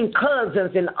between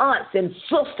cousins and aunts and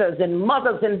sisters and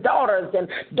mothers and daughters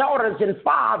and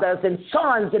fathers and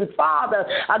sons and fathers.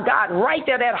 God, right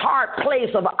there, that hard place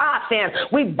of offense,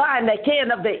 we bind the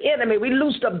hand of the enemy. We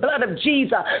loose the blood of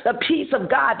Jesus, the peace of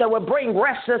God that will bring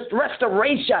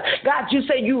restoration. God, you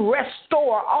say you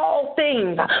restore all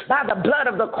things by the blood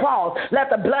of the cross. Let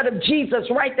the blood of Jesus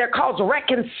right there cause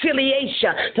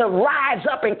reconciliation to rise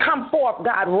up and come forth,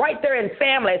 God, right there in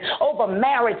families, over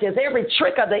marriages, every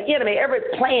trick of the enemy, every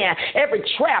plan, every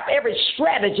trap, every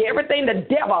strategy, everything the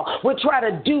devil would try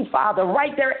to do, Father,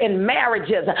 right there in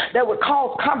marriages that would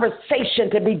cause conversation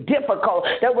to be difficult,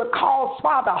 that would cause,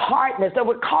 Father, hardness, that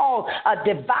would cause a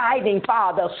dividing,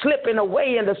 Father, slipping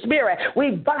away in the spirit.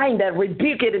 We bind that,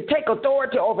 rebuke it, and take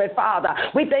authority over it, Father.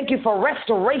 We thank you for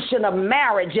restoration of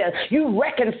marriages. You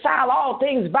reconcile all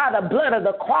things by the blood of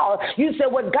the cross. You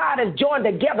said what God has joined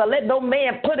together, let no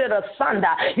man put it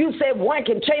asunder. You said one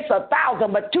can chase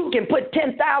 1,000, but two can put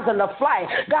 10,000 to flight.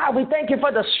 God, we thank you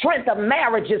for the strength of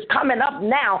marriages coming up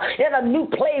now in a new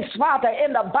place, Father,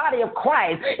 in the body of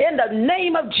Christ, in the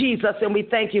name of Jesus. And we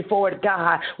thank you for it,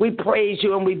 God. We praise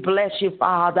you and we bless you,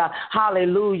 Father.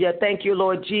 Hallelujah. Thank you,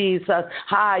 Lord Jesus.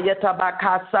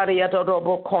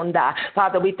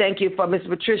 Father, we thank you for Miss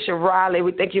Patricia Riley.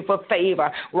 We thank you for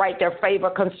favor. Write their favor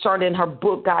concerning her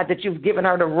book, God, that you've given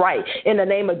her to write. In the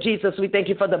name of Jesus, we thank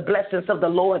you for the blessings of the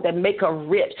Lord that make her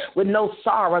rich with no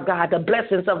sorrow, God. The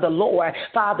blessings of the Lord,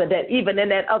 Father, that even in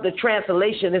that other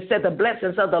translation, it said the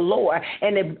blessings of the Lord,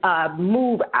 and it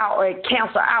move out or it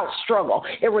cancel out struggle.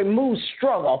 It removes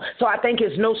struggle. So I think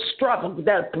it's no struggle.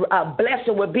 The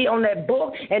blessing will be on that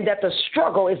book, and that the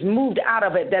struggle is moved out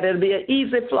of it, that it'll be an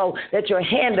easy flow, that your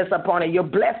hand is upon it, your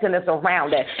blessing is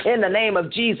around it. In the name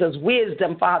of Jesus,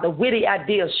 wisdom, Father, witty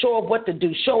ideas, show her what to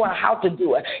do, show her how to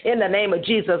do it. In the name of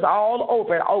Jesus, all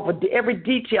over it, over every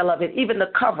detail of it, even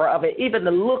the cover of it, even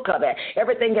the look of it,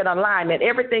 everything in alignment,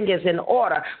 everything is in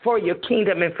order for your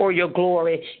kingdom and for your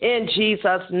glory. In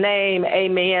Jesus' name,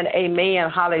 amen, amen,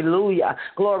 hallelujah.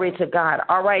 Glory to God.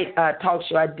 All right, talk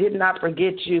show, I did not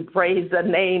forget you. Praise the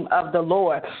name of the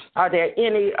Lord. Are there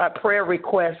any prayer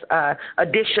requests,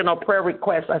 additional prayer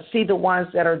requests? I see the ones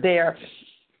that are there.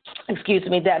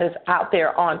 That is out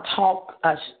there on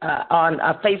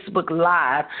Facebook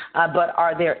Live. But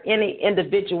are there any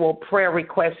individual prayer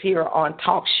requests here on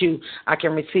TalkShoe? I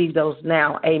can receive those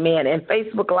now. Amen. And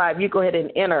Facebook Live, you go ahead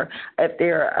and enter. If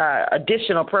there are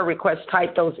additional prayer requests,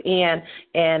 type those in.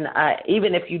 And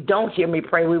even if you don't hear me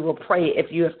pray, we will pray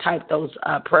if you have typed those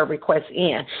prayer requests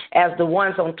in. As the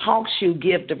ones on TalkShoe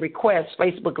give the request,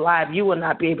 Facebook Live, you will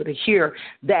not be able to hear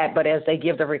that. But as they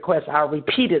give the request, I'll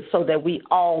repeat it so that we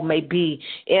all may be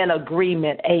in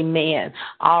agreement. Amen.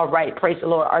 All right. Praise the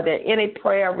Lord. Are there any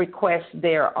prayer requests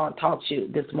there on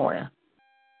TalkShoe this morning?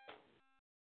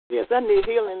 Yes, I need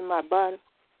healing in my body.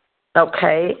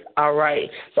 Okay. All right.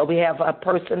 So we have a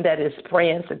person that is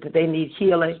praying so that they need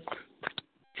healing.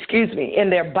 in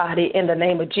their body in the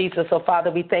name of Jesus. So,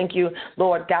 Father, we thank you,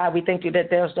 Lord God. We thank you that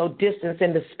there's no distance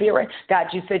in the spirit. God,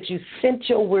 you said you sent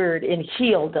your word and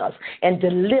healed us and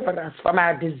delivered us from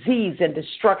our disease and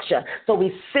destruction. So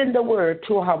we send the word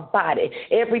to her body,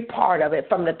 every part of it,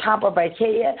 from the top of her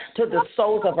head to the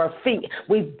soles of her feet.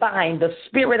 We bind the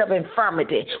spirit of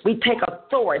infirmity. We take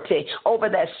authority over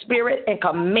that spirit and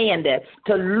command it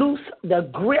to loose the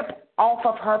grip off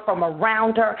of her, from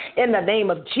around her, in the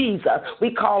name of Jesus.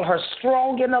 We call her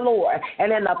strong in the Lord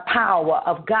and in the power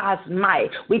of God's might.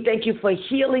 We thank you for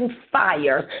healing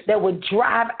fires that would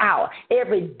drive out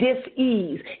every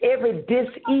dis-ease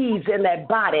in that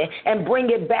body and bring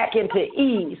it back into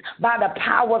ease by the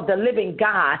power of the living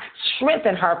God.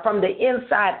 Strengthen her from the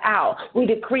inside out. We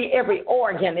decree every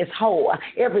organ is whole,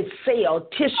 every cell,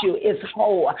 tissue is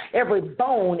whole, every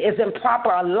bone is in proper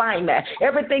alignment,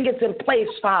 everything is in place,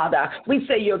 Father. We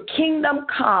say your kingdom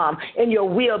come and your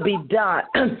will be done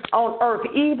on earth,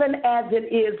 even as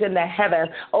it is in the heavens,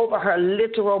 over her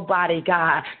literal body,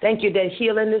 God. Thank you that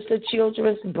healing is the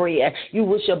children's bread. You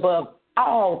wish above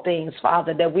all things,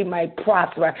 Father, that we might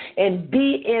prosper and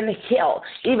be in health,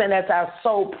 even as our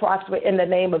soul prosper in the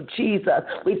name of Jesus.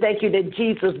 We thank you that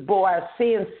Jesus bore our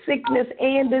sin, sickness,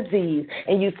 and disease.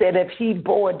 And you said if he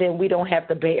bore, then we don't have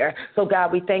to bear. So,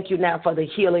 God, we thank you now for the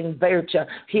healing virtue,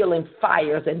 healing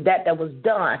fires, and that was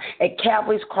done at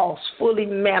Calvary's cross, fully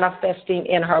manifesting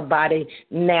in her body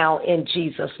now in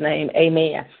Jesus' name.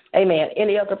 Amen. Amen.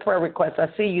 Any other prayer requests? I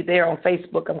see you there on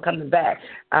Facebook. I'm coming back.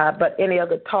 But any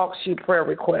other talk shoe prayer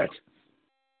requests?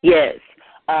 Yes.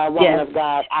 Woman of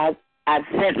God, I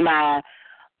sent my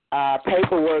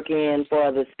paperwork in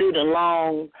for the student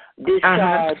loan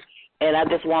discharge, and I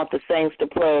just want the saints to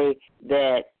pray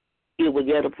that it will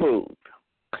get approved.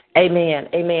 Amen.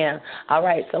 Amen. All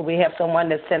right. So we have someone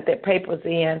that sent their papers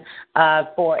in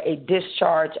for a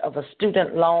discharge of a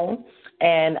student loan.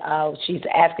 And she's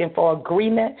asking for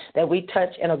agreement, that we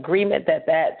touch an agreement that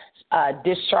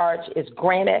discharge is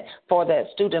granted for that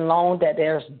student loan, that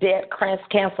there's debt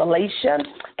cancellation.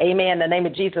 Amen. In the name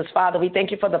of Jesus, Father, we thank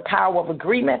you for the power of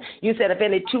agreement. You said if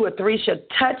any two or three should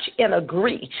touch and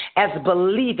agree as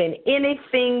believing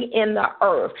anything in the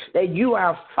earth, that you,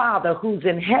 our Father who's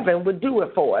in heaven, would do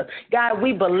it for us. God,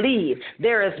 we believe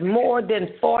there is more than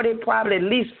 40, probably at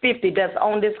least 50 that's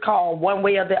on this call one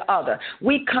way or the other.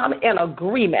 We come in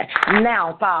agreement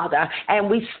now, Father, and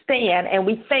we stand and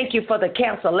we thank you for the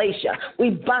cancellation. We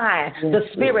bind the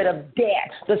spirit of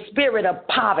debt, the spirit of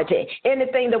poverty,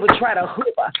 anything that would try to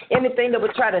hoover, anything that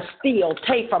would try to steal,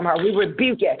 take from her. We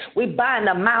rebuke it. We bind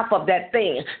the mouth of that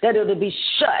thing, that it will be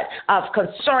shut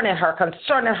concerning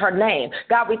her name.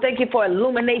 God, we thank you for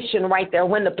illumination right there.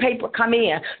 When the paper come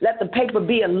in, let the paper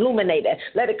be illuminated.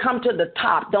 Let it come to the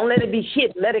top. Don't let it be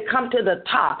hidden. Let it come to the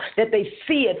top, that they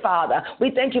see it, Father.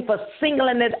 We thank you for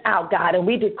singling it out, God, and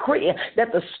we decree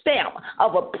that the stamp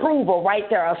of approval right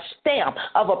there, a stamp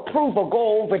of approval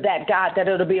go over that, God, that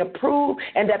it'll be approved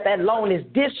and that loan is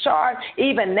discharged.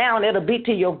 Even now, and it'll be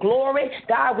to your glory.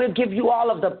 God, we'll give you all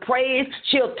of the praise.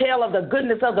 She'll tell of the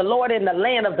goodness of the Lord in the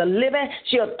land of the living.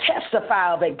 She'll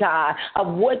testify of it, God, of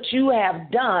what you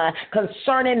have done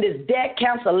concerning this debt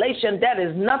cancellation. That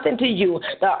is nothing to you.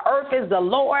 The earth is the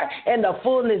Lord and the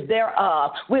fullness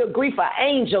thereof. We agree for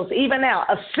angels, even now,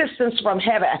 assistance from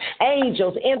heaven.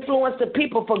 Angels influence the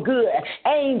people for good.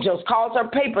 Angels cause her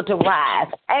paper to rise.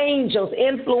 Angels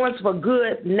influence for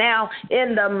good now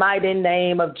in the mighty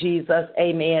name of Jesus.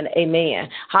 Amen. Amen.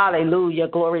 Hallelujah.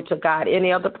 Glory to God.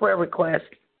 Any other prayer requests?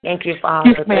 Thank you,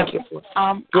 Father. Yes, ma'am. Thank you.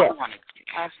 I wanted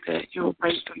to ask that you would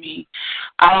pray for me.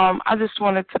 I just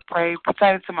wanted to pray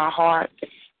pertaining to my heart.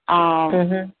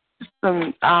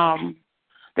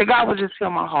 That God would just heal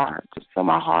my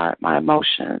heart, my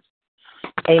emotions.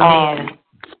 Amen.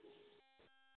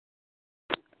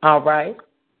 All right.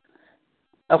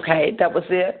 Okay, that was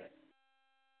it?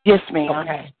 Yes, ma'am.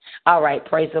 Okay. All right.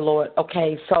 Praise the Lord.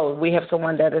 Okay, so we have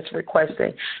someone that is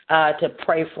requesting to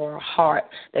pray for her heart,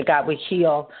 that God would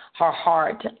heal her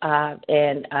heart,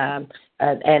 and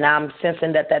I'm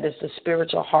sensing that is the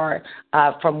spiritual heart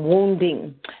from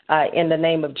wounding in the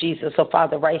name of Jesus. So,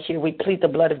 Father, right here, we plead the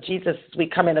blood of Jesus as we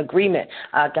come in agreement,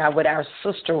 God, with our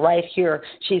sister right here.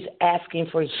 She's asking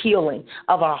for healing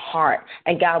of our heart.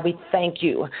 And, God, we thank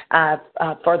you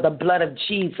for the blood of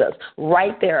Jesus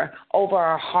right there over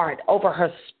our heart, over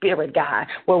her spirit, God,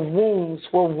 where wounds,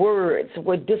 where words,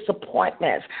 where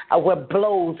disappointments, where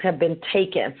blows have been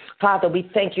taken. Father, we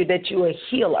thank you that you are a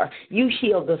healer. You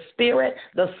heal the spirit,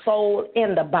 the soul,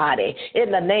 and the body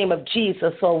in the name of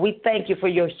Jesus. So we thank you for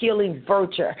your healing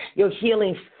virtue, your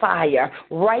healing fire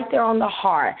right there on the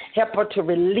heart. Help her to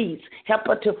release. Help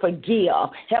her to forgive.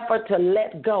 Help her to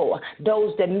let go.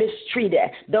 Those that mistreated,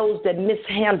 those that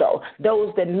mishandled,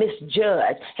 those that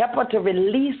misjudged. Help her to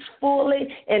release fully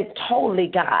and totally,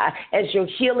 God, as your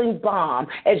healing balm,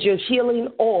 as your healing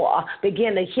oil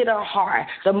begin to hit her heart.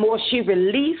 The more she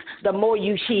released, the more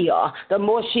you heal. The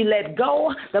more she let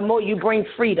go, the more you bring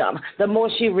freedom. The more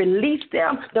she released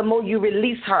them, the more you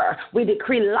release her. We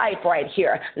decree life right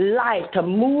here, life to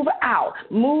move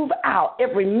out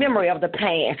every memory of the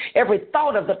pain, every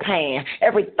thought of the pain,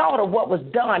 every thought of what was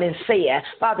done and said.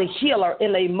 Father, heal her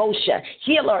in the emotion,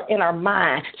 heal her in her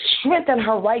mind, strengthen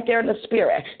her right there in the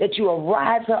spirit, that you will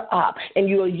rise her up and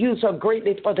you will use her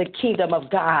greatly for the kingdom of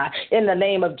God. In the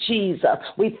name of Jesus,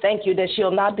 we thank you that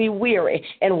she'll not be weary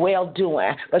in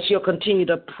well-doing, but she'll continue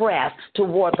to press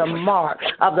toward the mark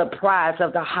of the prize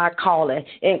of the high calling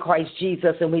in Christ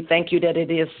Jesus. And we thank you that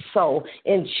it is so.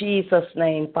 In Jesus'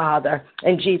 name, Father.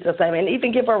 In Jesus' name. And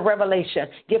even give her revelation.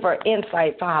 Give her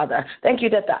insight, Father. Thank you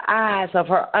that the eyes of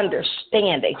her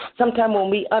understanding, sometimes when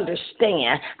we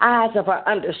understand, eyes of her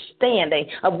understanding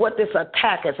of what this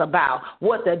attack is about,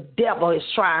 what the devil is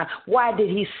trying, why did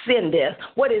he send this,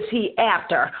 what is he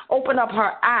after? Open up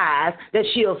her eyes that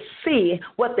she'll see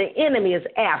what the enemy is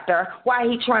after, why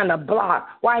he trying to block,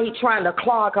 why he trying to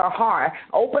clog her heart.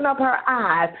 Open up her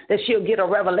eyes that she'll get a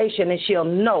revelation and she'll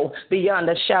know beyond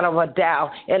the shadow of a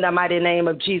doubt. In the mighty name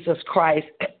of Jesus Christ.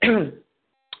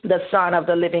 The Son of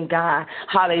the living God.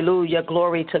 Hallelujah.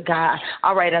 Glory to God.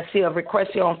 All right, I see a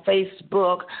request here on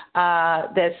Facebook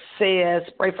that says,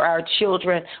 pray for our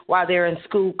children while they're in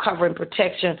school, covering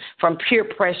protection from peer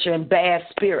pressure and bad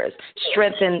spirits.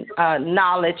 Strengthen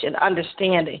knowledge and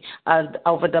understanding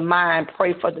over the mind.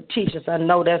 Pray for the teachers. I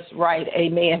know that's right.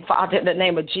 Amen. Father, in the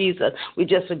name of Jesus, we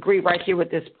just agree right here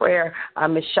with this prayer.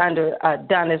 Ms. Shonda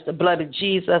Dunn, is the blood of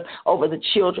Jesus over the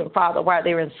children, Father, while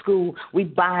they're in school. We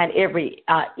bind every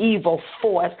evil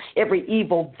force, every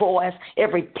evil voice,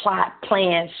 every plot,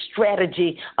 plan,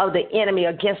 strategy of the enemy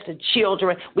against the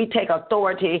children. We take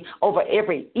authority over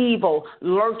every evil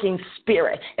lurking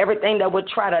spirit, everything that would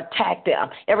try to attack them,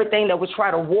 everything that would try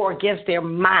to war against their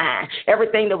mind,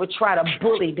 everything that would try to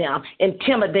bully them,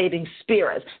 intimidating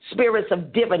spirits, spirits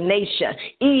of divination,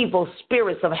 evil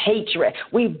spirits of hatred.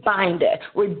 We bind it,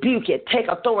 rebuke it, take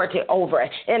authority over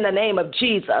it in the name of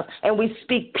Jesus, and we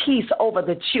speak peace over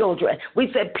the children. We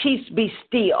say peace be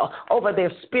still over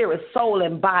their spirit, soul,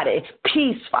 and body.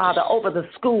 Peace, Father, over the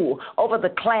school, over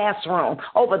the classroom,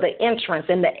 over the entrance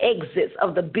and the exits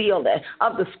of the building,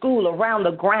 of the school, around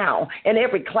the ground, in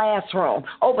every classroom,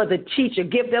 over the teacher.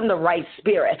 Give them the right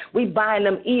spirit. We bind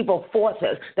them evil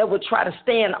forces that would try to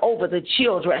stand over the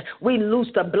children. We loose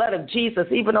the blood of Jesus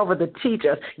even over the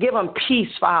teachers. Give them peace,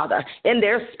 Father, in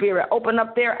their spirit. Open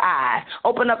up their eyes.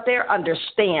 Open up their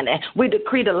understanding. We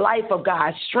decree the life of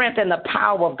God, strength and the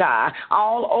power of God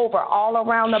all over, all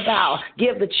around about.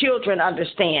 Give the children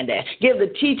understanding. Give the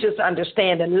teachers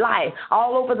understanding. Life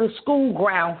all over the school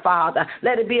ground, Father.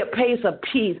 Let it be a place of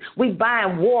peace. We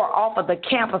bind war off of the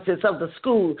campuses of the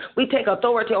school. We take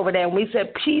authority over there, and we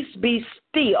say, peace be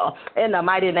still in the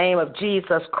mighty name of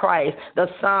Jesus Christ, the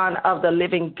Son of the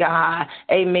living God.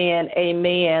 Amen.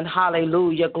 Amen.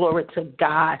 Hallelujah. Glory to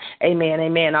God. Amen.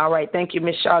 Amen. All right. Thank you,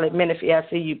 Miss Charlotte Menifee. I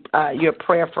see you, your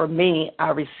prayer for me.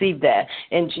 I received that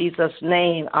in Jesus'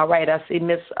 name. All right. I see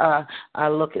Miss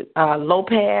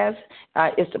Lopez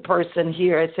is the person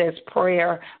here. It says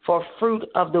prayer for fruit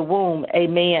of the womb.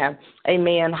 Amen.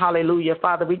 Amen. Hallelujah.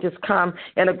 Father, we just come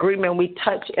in agreement. We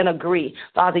touch and agree.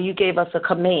 Father, you gave us a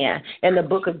command in the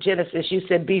book of Genesis. You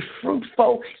said, be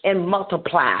fruitful and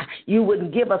multiply. You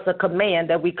wouldn't give us a command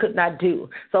that we could not do.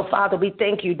 So, Father, we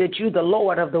thank you that you, the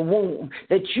Lord of the womb,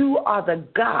 that you are the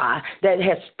God that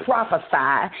has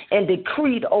prophesied and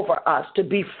decreed over us to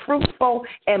be fruitful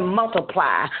and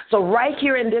multiply. So right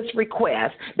here in this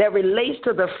request that relates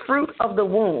to the fruit of the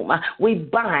womb, we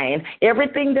bind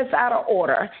everything that's out of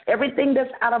order, everything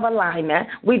that's out of alignment.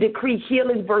 We decree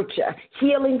healing virtue,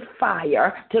 healing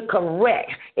fire to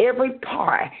correct every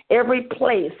part, every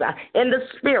place in the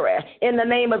spirit, in the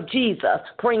name of Jesus.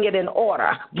 Bring it in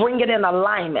order, bring it in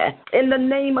alignment. In the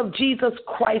name of Jesus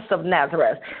Christ of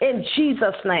Nazareth, in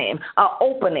Jesus' name, a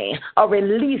opening, a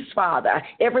release, Father.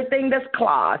 Everything that's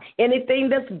clogged, anything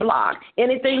that's blocked,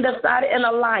 anything that's not in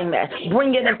alignment,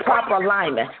 bring it in proper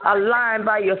alignment, aligned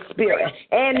by your spirit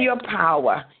and your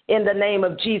power. in the name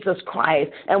of Jesus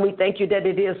Christ. And we thank you that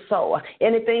it is so.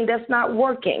 Anything that's not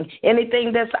working,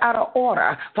 anything that's out of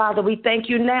order, Father, we thank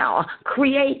you now.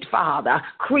 Create, Father.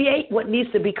 Create what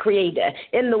needs to be created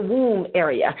in the womb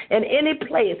area, in any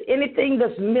place, anything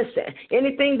that's missing,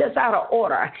 anything that's out of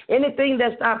order, anything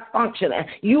that's not functioning.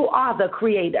 You are the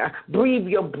creator. Breathe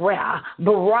your breath,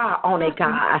 bara on it,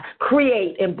 God.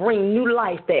 Create and bring new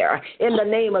life there in the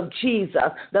name of Jesus,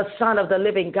 the Son of the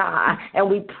living God. And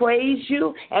we praise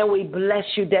you and we bless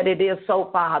you that it is so,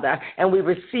 Father, and we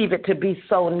receive it to be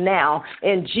so now.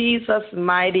 In Jesus'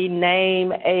 mighty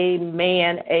name,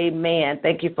 amen, amen.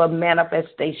 Thank you for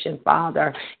manifestation,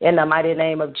 Father, in the mighty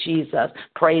name of Jesus.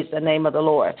 Praise the name of the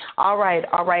Lord. All right.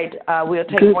 We'll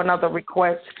take one other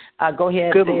request. Go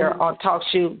ahead there on Talk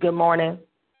Shoe. Good morning.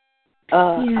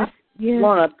 I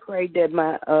want to pray that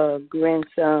my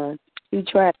grandson, he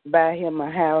tried to buy him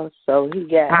a house, so he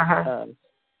got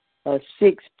a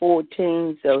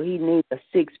 614, so he needs a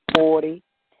 640.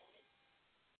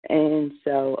 And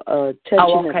so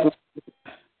touching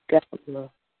God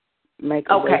will make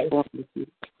a way for him.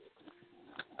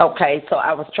 Okay, so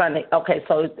I was trying to,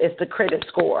 so it's the credit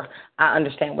score. I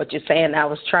understand what you're saying. I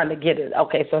was trying to get it.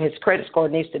 Okay, so his credit score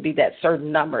needs to be that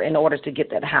certain number in order to get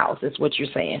that house, is what you're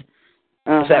saying.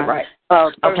 Is that right?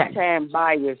 First-time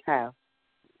buyer's house.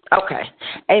 Okay.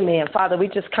 Amen. Father, we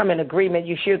just come in agreement.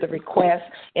 You hear the request.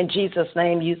 In Jesus'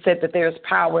 name, you said that there is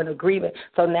power in agreement.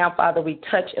 So now, Father, we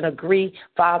touch and agree,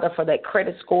 Father, for that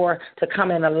credit score to come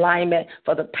in alignment,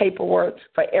 for the paperwork,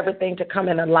 for everything to come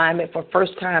in alignment, for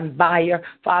first-time buyer.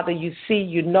 Father, you see,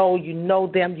 you know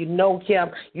them, you know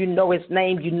him, you know his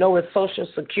name, you know his social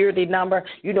security number,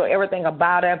 you know everything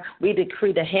about him. We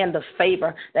decree the hand of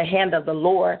favor, the hand of the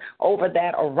Lord over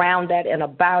that, around that, and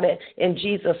about it. In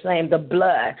Jesus' name, the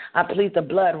blood. I plead the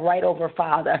blood right over,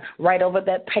 Father, right over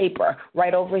that paper,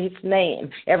 right over his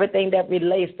name, everything that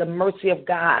relates the mercy of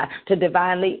God to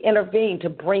divinely intervene to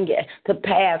bring it to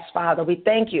pass, Father. We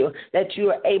thank you that you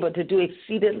are able to do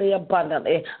exceedingly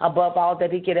abundantly above all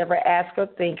that he could ever ask or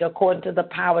think according to the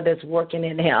power that's working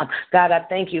in him. God, I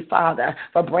thank you, Father,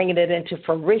 for bringing it into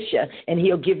fruition, and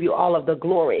he'll give you all of the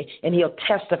glory, and he'll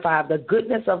testify of the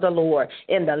goodness of the Lord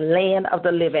in the land of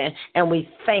the living. And we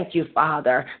thank you,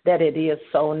 Father, that it is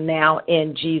so now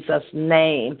in Jesus'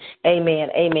 name. Amen.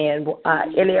 Amen.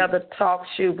 Any other talk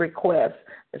shoe requests?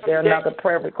 Is there another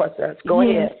prayer request? Go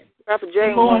ahead. Papa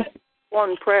Jane,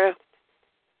 one prayer.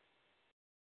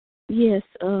 Yes,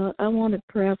 I wanted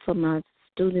prayer for my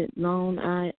student loan.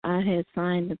 I had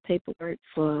signed the paperwork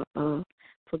for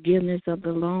forgiveness of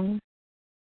the loan.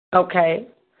 Okay.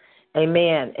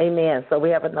 Amen. Amen. So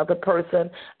we have another person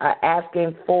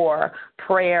asking for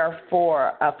prayer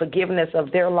for forgiveness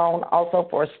of their loan, also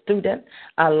for a student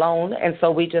loan. And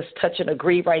so we just touch and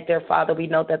agree right there, Father. We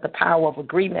know that the power of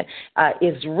agreement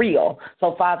is real.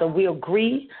 So, Father, we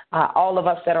agree, all of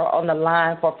us that are on the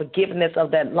line, for forgiveness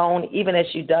of that loan, even as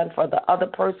you've done for the other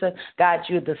person. God,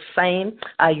 you're the same.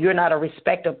 You're not a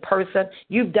respecter of person.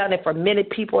 You've done it for many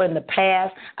people in the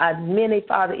past. Many,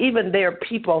 Father, even there are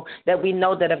people that we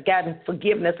know that have gotten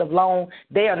forgiveness of loan.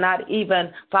 They are not even,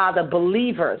 Father,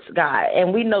 believers, God.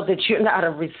 And we know that you're not a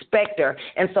respecter.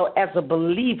 And so as a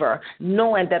believer,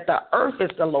 knowing that the earth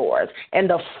is the Lord's and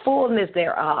the fullness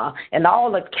thereof and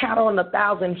all the cattle on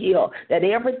 1,000 hills, that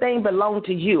everything belongs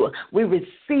to you, we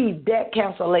receive debt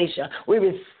cancellation. We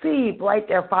receive right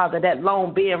there, Father, that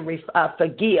loan being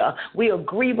forgive. We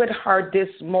agree with her this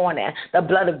morning. The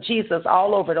blood of Jesus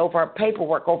all over it, over her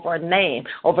paperwork, over her name,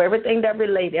 over everything that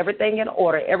relates, everything in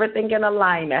order, everything in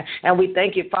alignment. And we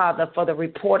thank you, Father, for the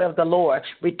report of the Lord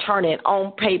returning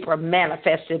on paper,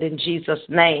 manifested in Jesus'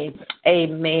 name.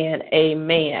 Amen.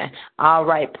 Amen. All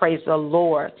right. Praise the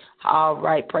Lord. All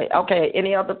right. Okay.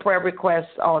 Any other prayer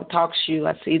requests on Talk Shoe?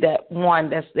 I see that one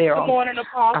that's there. Good morning,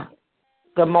 Apostle.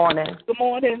 Good morning. Good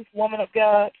morning, woman of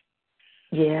God.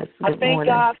 Yes. I thank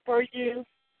God for you.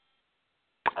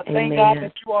 I thank God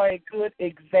that you are a good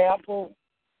example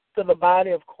to the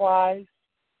body of Christ.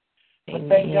 Amen. I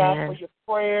thank God for your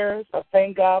prayers. I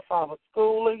thank God for our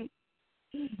schooling.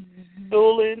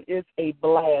 Schooling is a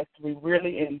blast. We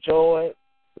really enjoy it.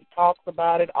 We talked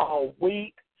about it all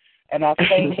week. And I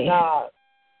thank God,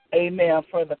 amen,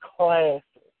 for the classes.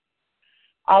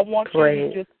 I want you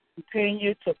to just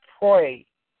continue to pray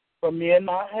for me and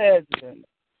my husband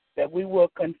that we will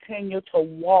continue to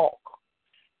walk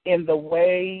in the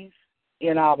ways,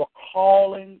 in our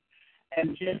calling,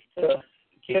 and just to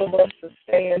give us to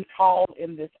stand tall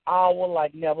in this hour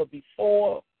like never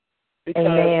before,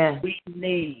 because we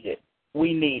need it.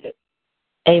 We need it.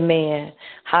 Amen.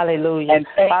 Hallelujah. And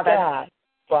thank God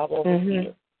for our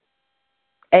here.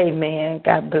 Amen.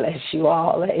 God bless you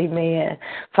all. Amen.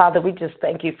 Father, we just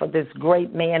thank you for this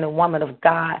great man and woman of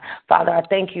God. Father, I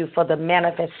thank you for the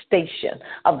manifestation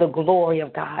of the glory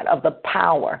of God, of the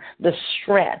power, the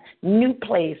strength, new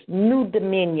place, new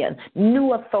dominion,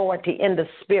 new authority in the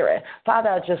Spirit. Father,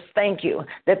 I just thank you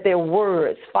that their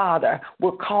words, Father,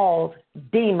 will cause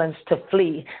demons to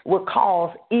flee, will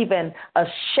cause even a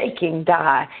shaking,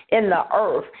 God, in the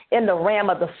earth, in the realm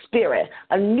of the Spirit,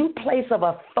 a new place of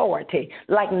authority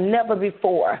like never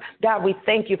before. God, we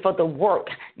thank you for the work.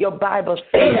 Your Bible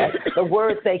says, the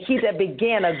word says, he that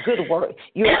began a good work,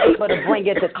 you are able to bring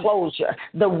it to closure.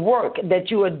 The work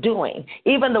that you are doing,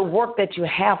 even the work that you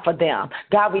have for them.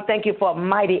 God, we thank you for a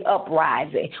mighty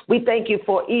uprising. We thank you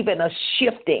for even a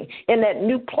shifting in that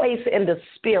new place in the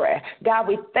Spirit. God,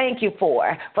 we thank you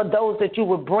for those that you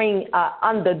would bring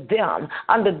under them,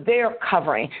 under their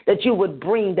covering, that you would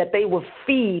bring, that they would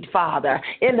feed, Father,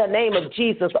 in the name of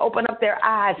Jesus. Open up their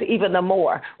eyes even the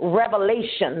more.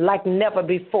 Revelation like never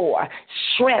before.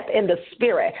 Strength in the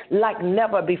Spirit like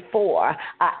never before.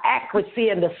 Accuracy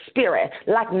in the Spirit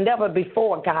like never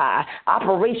before, God.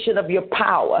 Operation of your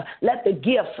power. Let the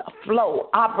gifts flow,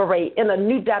 operate in a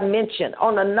new dimension,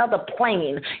 on another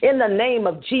plane. In the name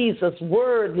of Jesus,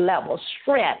 word level,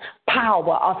 strength,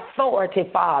 power, authority,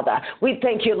 Father. We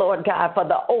thank you, Lord God, for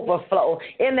the overflow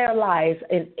in their lives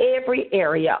in every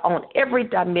area, on every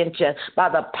dimension, by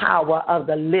the power of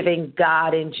the living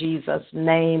God in Jesus'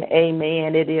 name.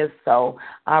 Amen. It is so.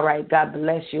 All right. God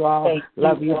bless you all.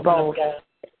 Love you both.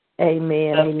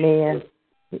 Amen. Amen.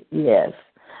 Yes.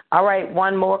 All right.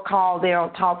 One more call there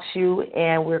on Talk Shoe,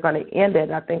 and we're going to end it.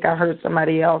 I think I heard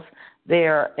somebody else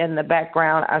there in the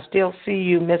background. I still see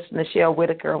you, Miss Nichelle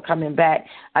Whitaker. I'm coming back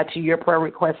to your prayer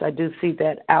request. I do see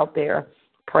that out there.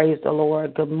 Praise the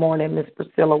Lord. Good morning, Miss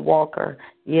Priscilla Walker.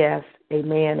 Yes,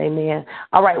 amen, amen.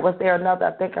 All right, was there another?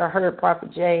 I think I heard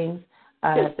Prophet James.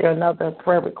 Is there another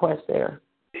prayer request there?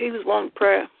 He was wanting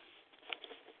prayer.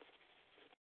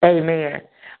 Amen.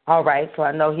 All right, so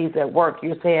I know he's at work.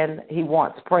 You're saying he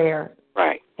wants prayer.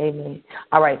 Right. Amen.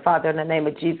 All right, Father, in the name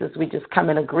of Jesus, we just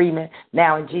come in agreement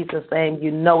now in Jesus' name.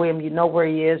 You know him. You know where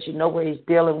he is. You know where he's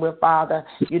dealing with, Father.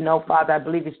 You know, Father, I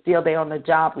believe he's still there on the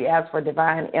job. We ask for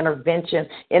divine intervention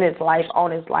in his life,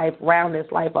 on his life, around his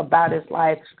life, about his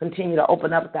life. Continue to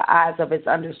open up the eyes of his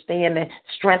understanding.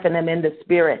 Strengthen him in the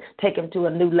Spirit. Take him to a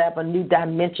new level, new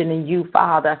dimension in you,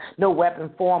 Father. No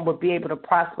weapon formed will be able to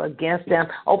prosper against him.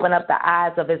 Open up the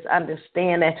eyes of his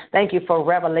understanding. Thank you for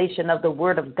revelation of the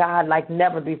word of God like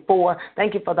never before.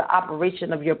 Thank you for the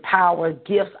operation of your power,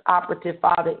 gifts operative,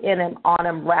 Father, in him, on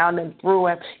him, round him, through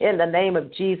him, in the name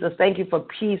of Jesus. Thank you for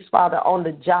peace, Father, on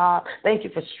the job. Thank you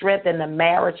for strength in the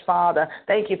marriage, Father.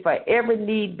 Thank you for every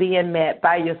need being met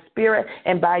by your Spirit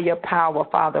and by your power,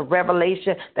 Father.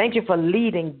 Revelation. Thank you for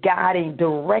leading, guiding,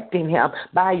 directing him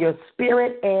by your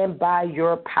Spirit and by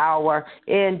your power.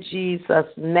 In Jesus'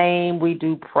 name we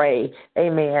do pray.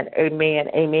 Amen, amen,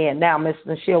 amen. Now, Miss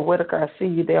Nichelle Whitaker, I see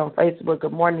you there on Facebook.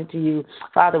 Good morning to you.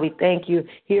 Father, we thank you.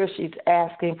 Here she's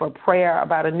asking for prayer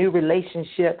about a new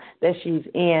relationship that she's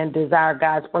in, desire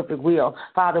God's perfect will.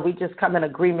 Father, we just come in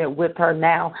agreement with her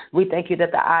now. We thank you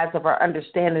that the eyes of her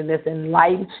understanding is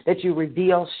enlightened, that you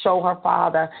reveal, show her,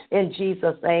 Father, in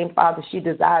Jesus' name. Father, she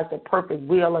desires the perfect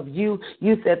will of you.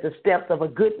 You said the steps of a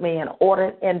good man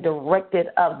ordered and directed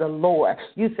of the Lord.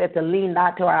 You said to lean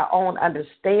not to our own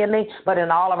understanding, but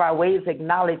in all of our ways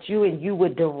acknowledge you, and you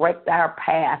would direct our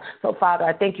path. So, Father,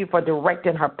 I thank you for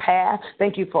directing her path.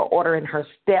 Thank you for ordering her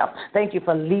steps. Thank you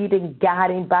for leading,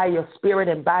 guiding by your Spirit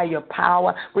and by your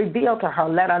power. Reveal to her.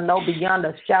 Let her know beyond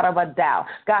a shadow of a doubt.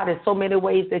 God, there's so many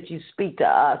ways that you speak to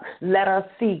us. Let her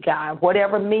see, God,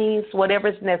 whatever means, whatever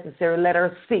is necessary, let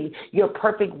her see your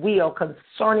perfect will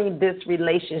concerning this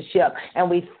relationship. And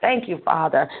we thank you,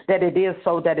 Father, that it is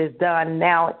so, that is done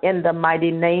now in the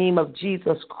mighty name of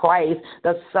Jesus Christ,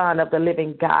 the Son of the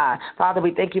living God. Father,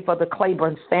 we thank you for the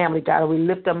Claiborne family, God. We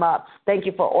lift them up. Thank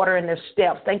you for ordering their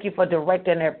steps. Thank you for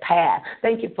directing their path.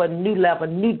 Thank you for new level,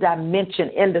 new dimension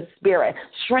in the Spirit.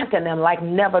 Strengthen them like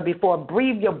never before.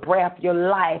 Breathe your breath, your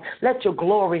life. Let your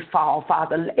glory fall,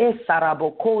 Father.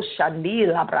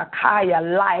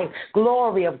 Life,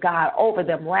 glory of God over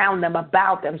them, round them,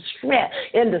 about them. Strength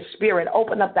in the Spirit.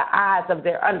 Open up the eyes of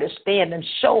their understanding.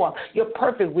 Show them your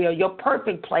perfect will, your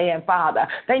perfect plan, Father.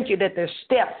 Thank you that their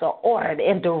steps are ordered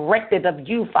and directed of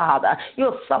you, Father.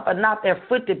 You'll suffer not want their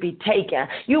foot to be taken.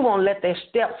 You won't let their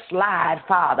steps slide,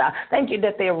 Father. Thank you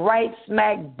that they're right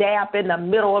smack dab in the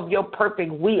middle of your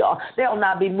perfect will. They'll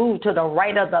not be moved to the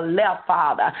right or the left,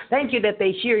 Father. Thank you that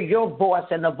they hear your voice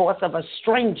and the voice of a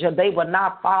stranger they will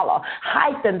not follow.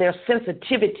 Heighten their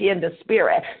sensitivity in the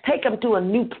spirit. Take them to a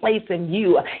new place in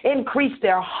you. Increase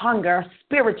their hunger,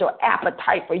 spiritual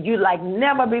appetite for you like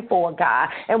never before, God.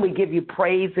 And we give you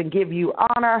praise and give you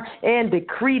honor and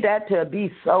decree that to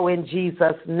be so in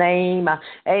Jesus' name.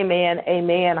 Amen.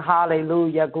 Amen.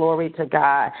 Hallelujah. Glory to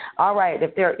God. All right.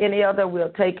 If there are any other, we'll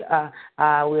take,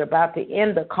 we're about to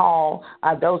end the call.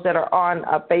 Those that are on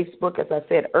Facebook, as I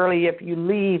said earlier, if you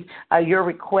leave your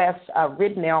requests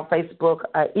written there on Facebook,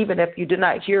 even if you do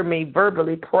not hear me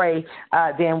verbally pray,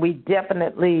 then we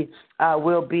definitely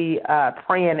will be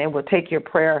praying and will take your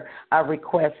prayer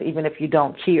requests, even if you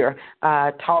don't hear.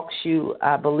 TalkShoe,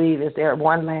 I believe, is there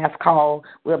one last call?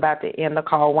 We're about to end the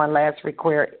call. One last request.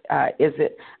 Is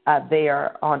it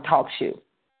there on TalkShoe?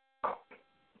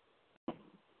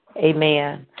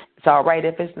 Amen. It's all right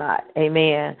if it's not.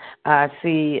 Amen. I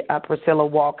see Priscilla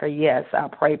Walker. Yes, I'll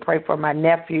pray for my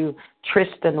nephew,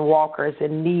 Tristan Walker, is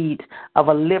in need of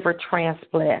a liver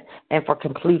transplant and for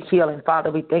complete healing.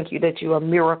 Father, we thank you that you're a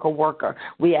miracle worker.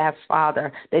 We ask,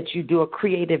 Father, that you do a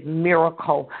creative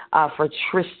miracle for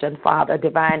Tristan, Father,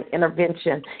 divine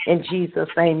intervention in Jesus'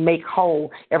 name. Make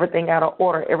whole everything out of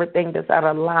order, everything that's out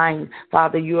of line.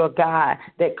 Father, you're a God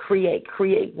that create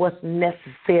what's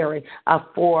necessary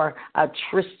for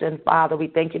Tristan, Father. We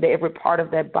thank you that every part of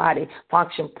that body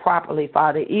function properly,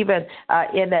 Father, even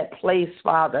in that place,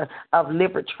 Father, of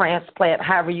liver transplant,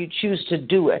 however you choose to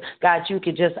do it. God, you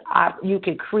could just, you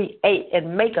could create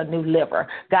and make a new liver.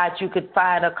 God, you could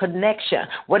find a connection.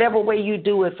 Whatever way you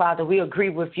do it, Father, we agree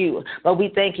with you. But we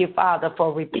thank you, Father,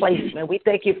 for replacement. We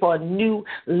thank you for a new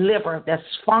liver that's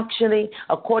functioning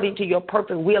according to your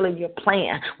perfect will and your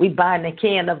plan. We bind the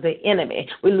can of the enemy.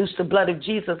 We loose the blood of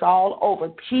Jesus all over.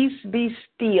 Peace be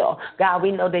still. God,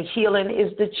 we know that healing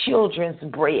is the children's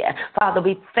bread. Father,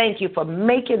 we thank you for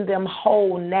making them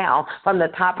whole now from the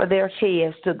top of their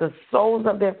heads to the soles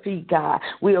of their feet, God.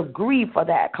 We agree for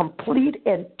that complete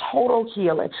and total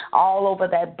healing all over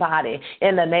that body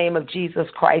in the name of Jesus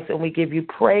Christ. And we give you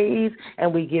praise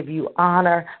and we give you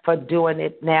honor for doing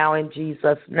it now in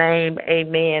Jesus' name.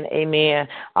 Amen. Amen.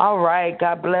 All right.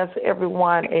 God bless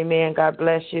everyone. Amen. God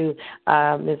bless you,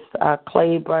 Miss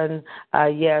Claiborne.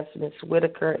 Yes, Miss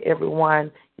Whitaker,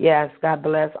 everyone. Yes, God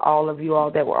bless all of you all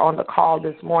that were on the call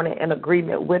this morning in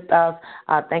agreement with us.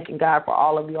 Thanking God for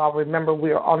all of you all. Remember,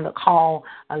 we are on the call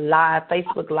live,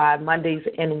 Facebook Live, Mondays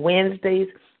and Wednesdays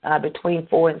between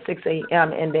 4 and 6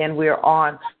 a.m. And then we're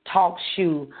on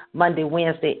TalkShoe Monday,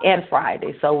 Wednesday, and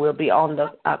Friday. So we'll be on the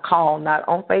call, not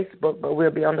on Facebook, but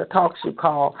we'll be on the TalkShoe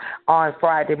call on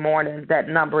Friday morning. That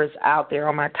number is out there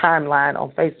on my timeline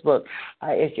on Facebook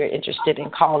if you're interested in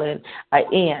calling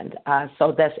in.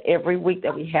 So that's every week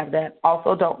that we have that.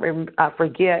 Also, don't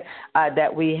forget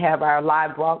that we have our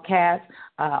live broadcast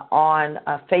on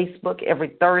Facebook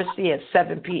every Thursday at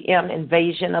 7 p.m.,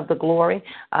 Invasion of the Glory,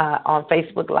 on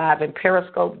Facebook Live and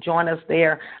Periscope. Join us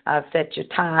there. Set your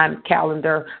time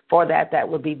calendar for that. That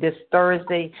will be this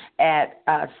Thursday at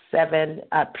 7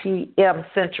 p.m.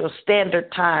 Central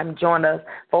Standard Time. Join us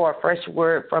for a fresh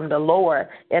word from the Lord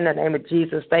in the name of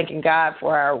Jesus. Thanking God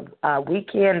for our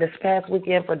weekend, this past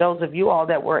weekend. For those of you all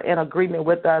that were in agreement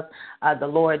with us, the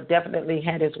Lord definitely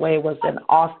had his way. It was an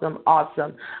awesome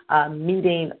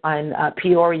meeting in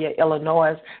Peoria,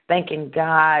 Illinois. Thanking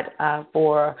God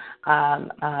for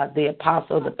the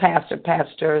apostle, the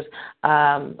pastors,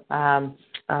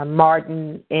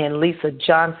 Martin and Lisa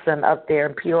Johnson up there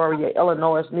in Peoria,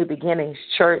 Illinois, New Beginnings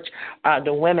Church.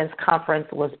 The women's conference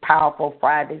was powerful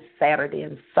Friday, Saturday,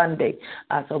 and Sunday.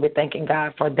 So we're thanking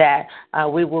God for that.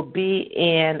 We will be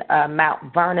in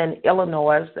Mount Vernon,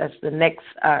 Illinois. That's the next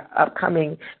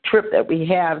upcoming trip that we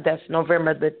have. That's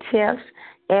November the 10th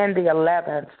and the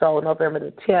 11th. So November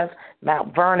the 10th,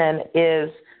 Mount Vernon is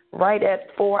right at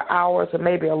 4 hours or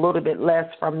maybe a little bit less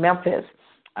from Memphis.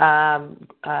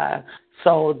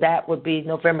 So that would be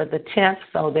November the 10th.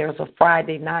 So there's a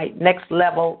Friday night, Next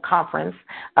Level Conference,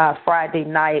 Friday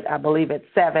night, I believe at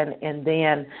 7. And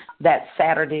then that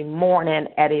Saturday morning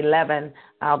at 11,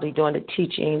 I'll be doing the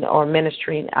teaching or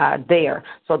ministering there.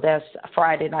 So that's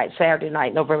Friday night, Saturday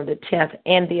night, November the 10th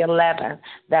and the 11th.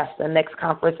 That's the next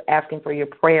conference. Asking for your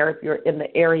prayer. If you're in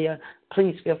the area,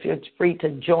 please feel free to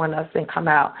join us and come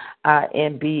out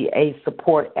and be a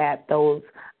support at those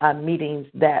meetings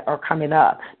that are coming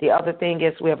up. The other thing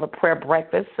is we have a prayer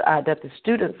breakfast that the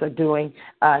students are doing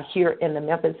here in the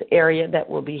Memphis area that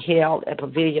will be held at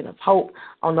Pavilion of Hope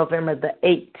on November the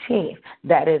 18th.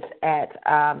 That is at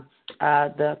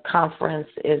the conference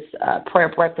is prayer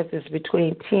breakfast is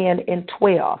between 10 and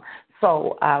 12.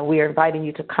 So we are inviting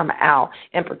you to come out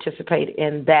and participate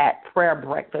in that prayer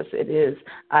breakfast. It is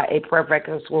a prayer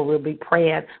breakfast where we'll be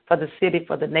praying for the city,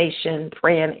 for the nation,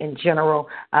 praying in general,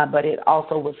 but it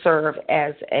also will serve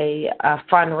as a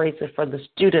fundraiser for the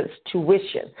students'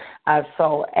 tuition.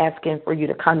 So asking for you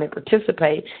to come and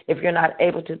participate. If you're not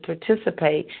able to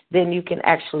participate, then you can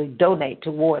actually donate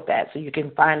toward that. So you can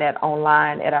find that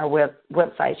online at our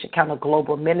website,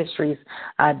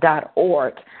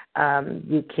 ChicagoGlobalMinistries.org.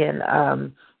 You can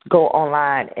go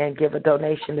online and give a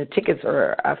donation. The tickets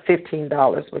are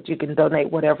 $15, but you can donate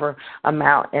whatever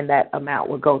amount, and that amount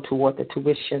will go toward the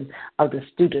tuition of the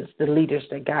students, the leaders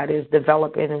that God is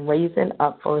developing and raising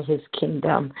up for his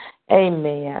kingdom.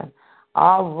 Amen.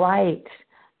 All right.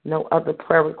 No other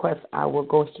prayer requests. I will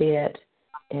go ahead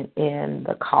and end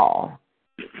the call.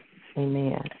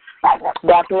 Amen.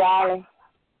 Dr. Riley?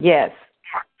 Yes.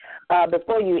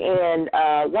 Before you end,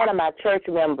 one of my church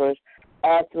members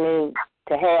asked me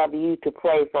to have you to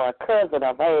pray for a cousin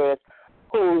of hers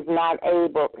who's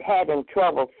having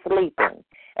trouble sleeping.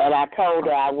 And I told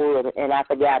her I would, and I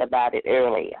forgot about it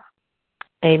earlier.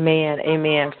 Amen.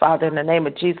 Amen. Father, in the name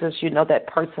of Jesus, you know that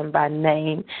person by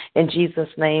name. In Jesus'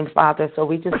 name, Father. So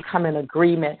we just come in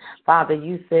agreement. Father,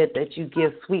 you said that you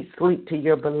give sweet sleep to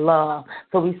your beloved.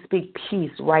 So we speak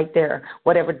peace right there.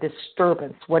 Whatever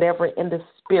disturbance, whatever in the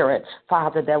spirit,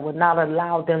 Father, that will not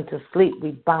allow them to sleep,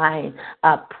 we bind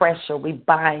pressure, we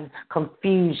bind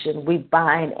confusion, we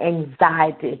bind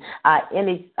anxiety,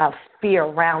 any fear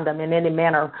around them in any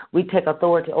manner. We take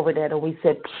authority over that, and we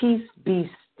said, peace be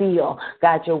still.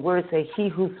 God, your word says, he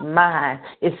whose mind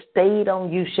is stayed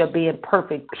on you shall be in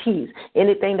perfect peace.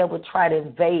 Anything that would try to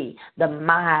invade the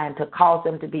mind to cause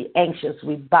them to be anxious,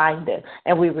 we bind it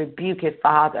and we rebuke it,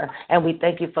 Father. And we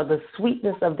thank you for the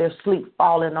sweetness of their sleep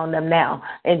falling on them now.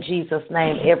 In Jesus'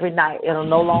 name, every night, it'll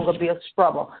no longer be a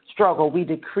struggle. We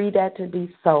decree that to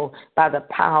be so by the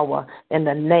power in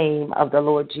the name of the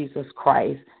Lord Jesus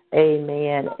Christ.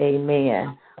 Amen.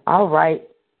 Amen. All right.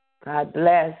 God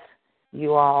bless.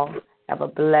 You all have a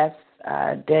blessed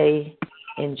day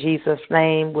in Jesus'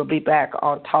 name. We'll be back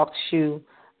on Talk Shoe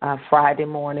Friday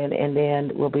morning, and then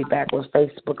we'll be back with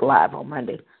Facebook Live on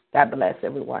Monday. God bless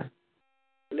everyone.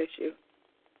 Bless you.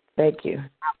 Thank you.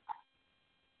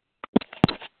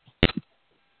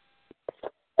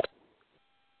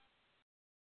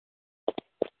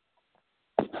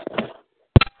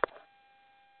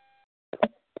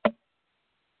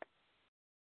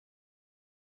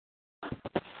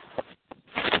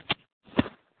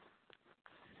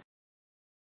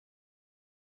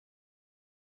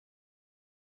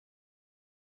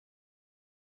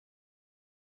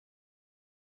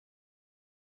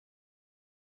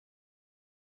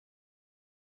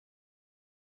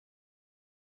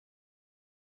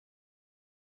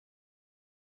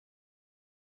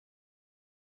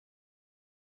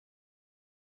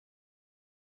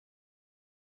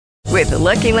 With the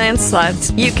Lucky Land Slots,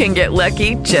 you can get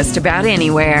lucky just about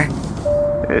anywhere.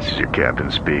 This is your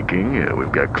captain speaking.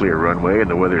 We've got clear runway and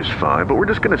the weather's fine, but we're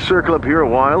just going to circle up here a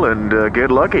while and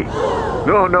get lucky.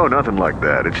 No, nothing like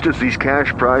that. It's just these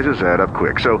cash prizes add up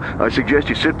quick. So I suggest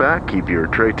you sit back, keep your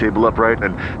tray table upright,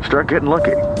 and start getting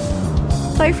lucky.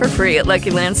 Play for free at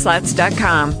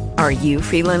LuckyLandSlots.com. Are you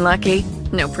feeling lucky?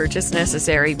 No purchase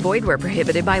necessary. Void where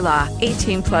prohibited by law.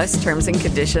 18+ terms and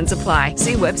conditions apply.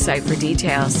 See website for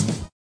details.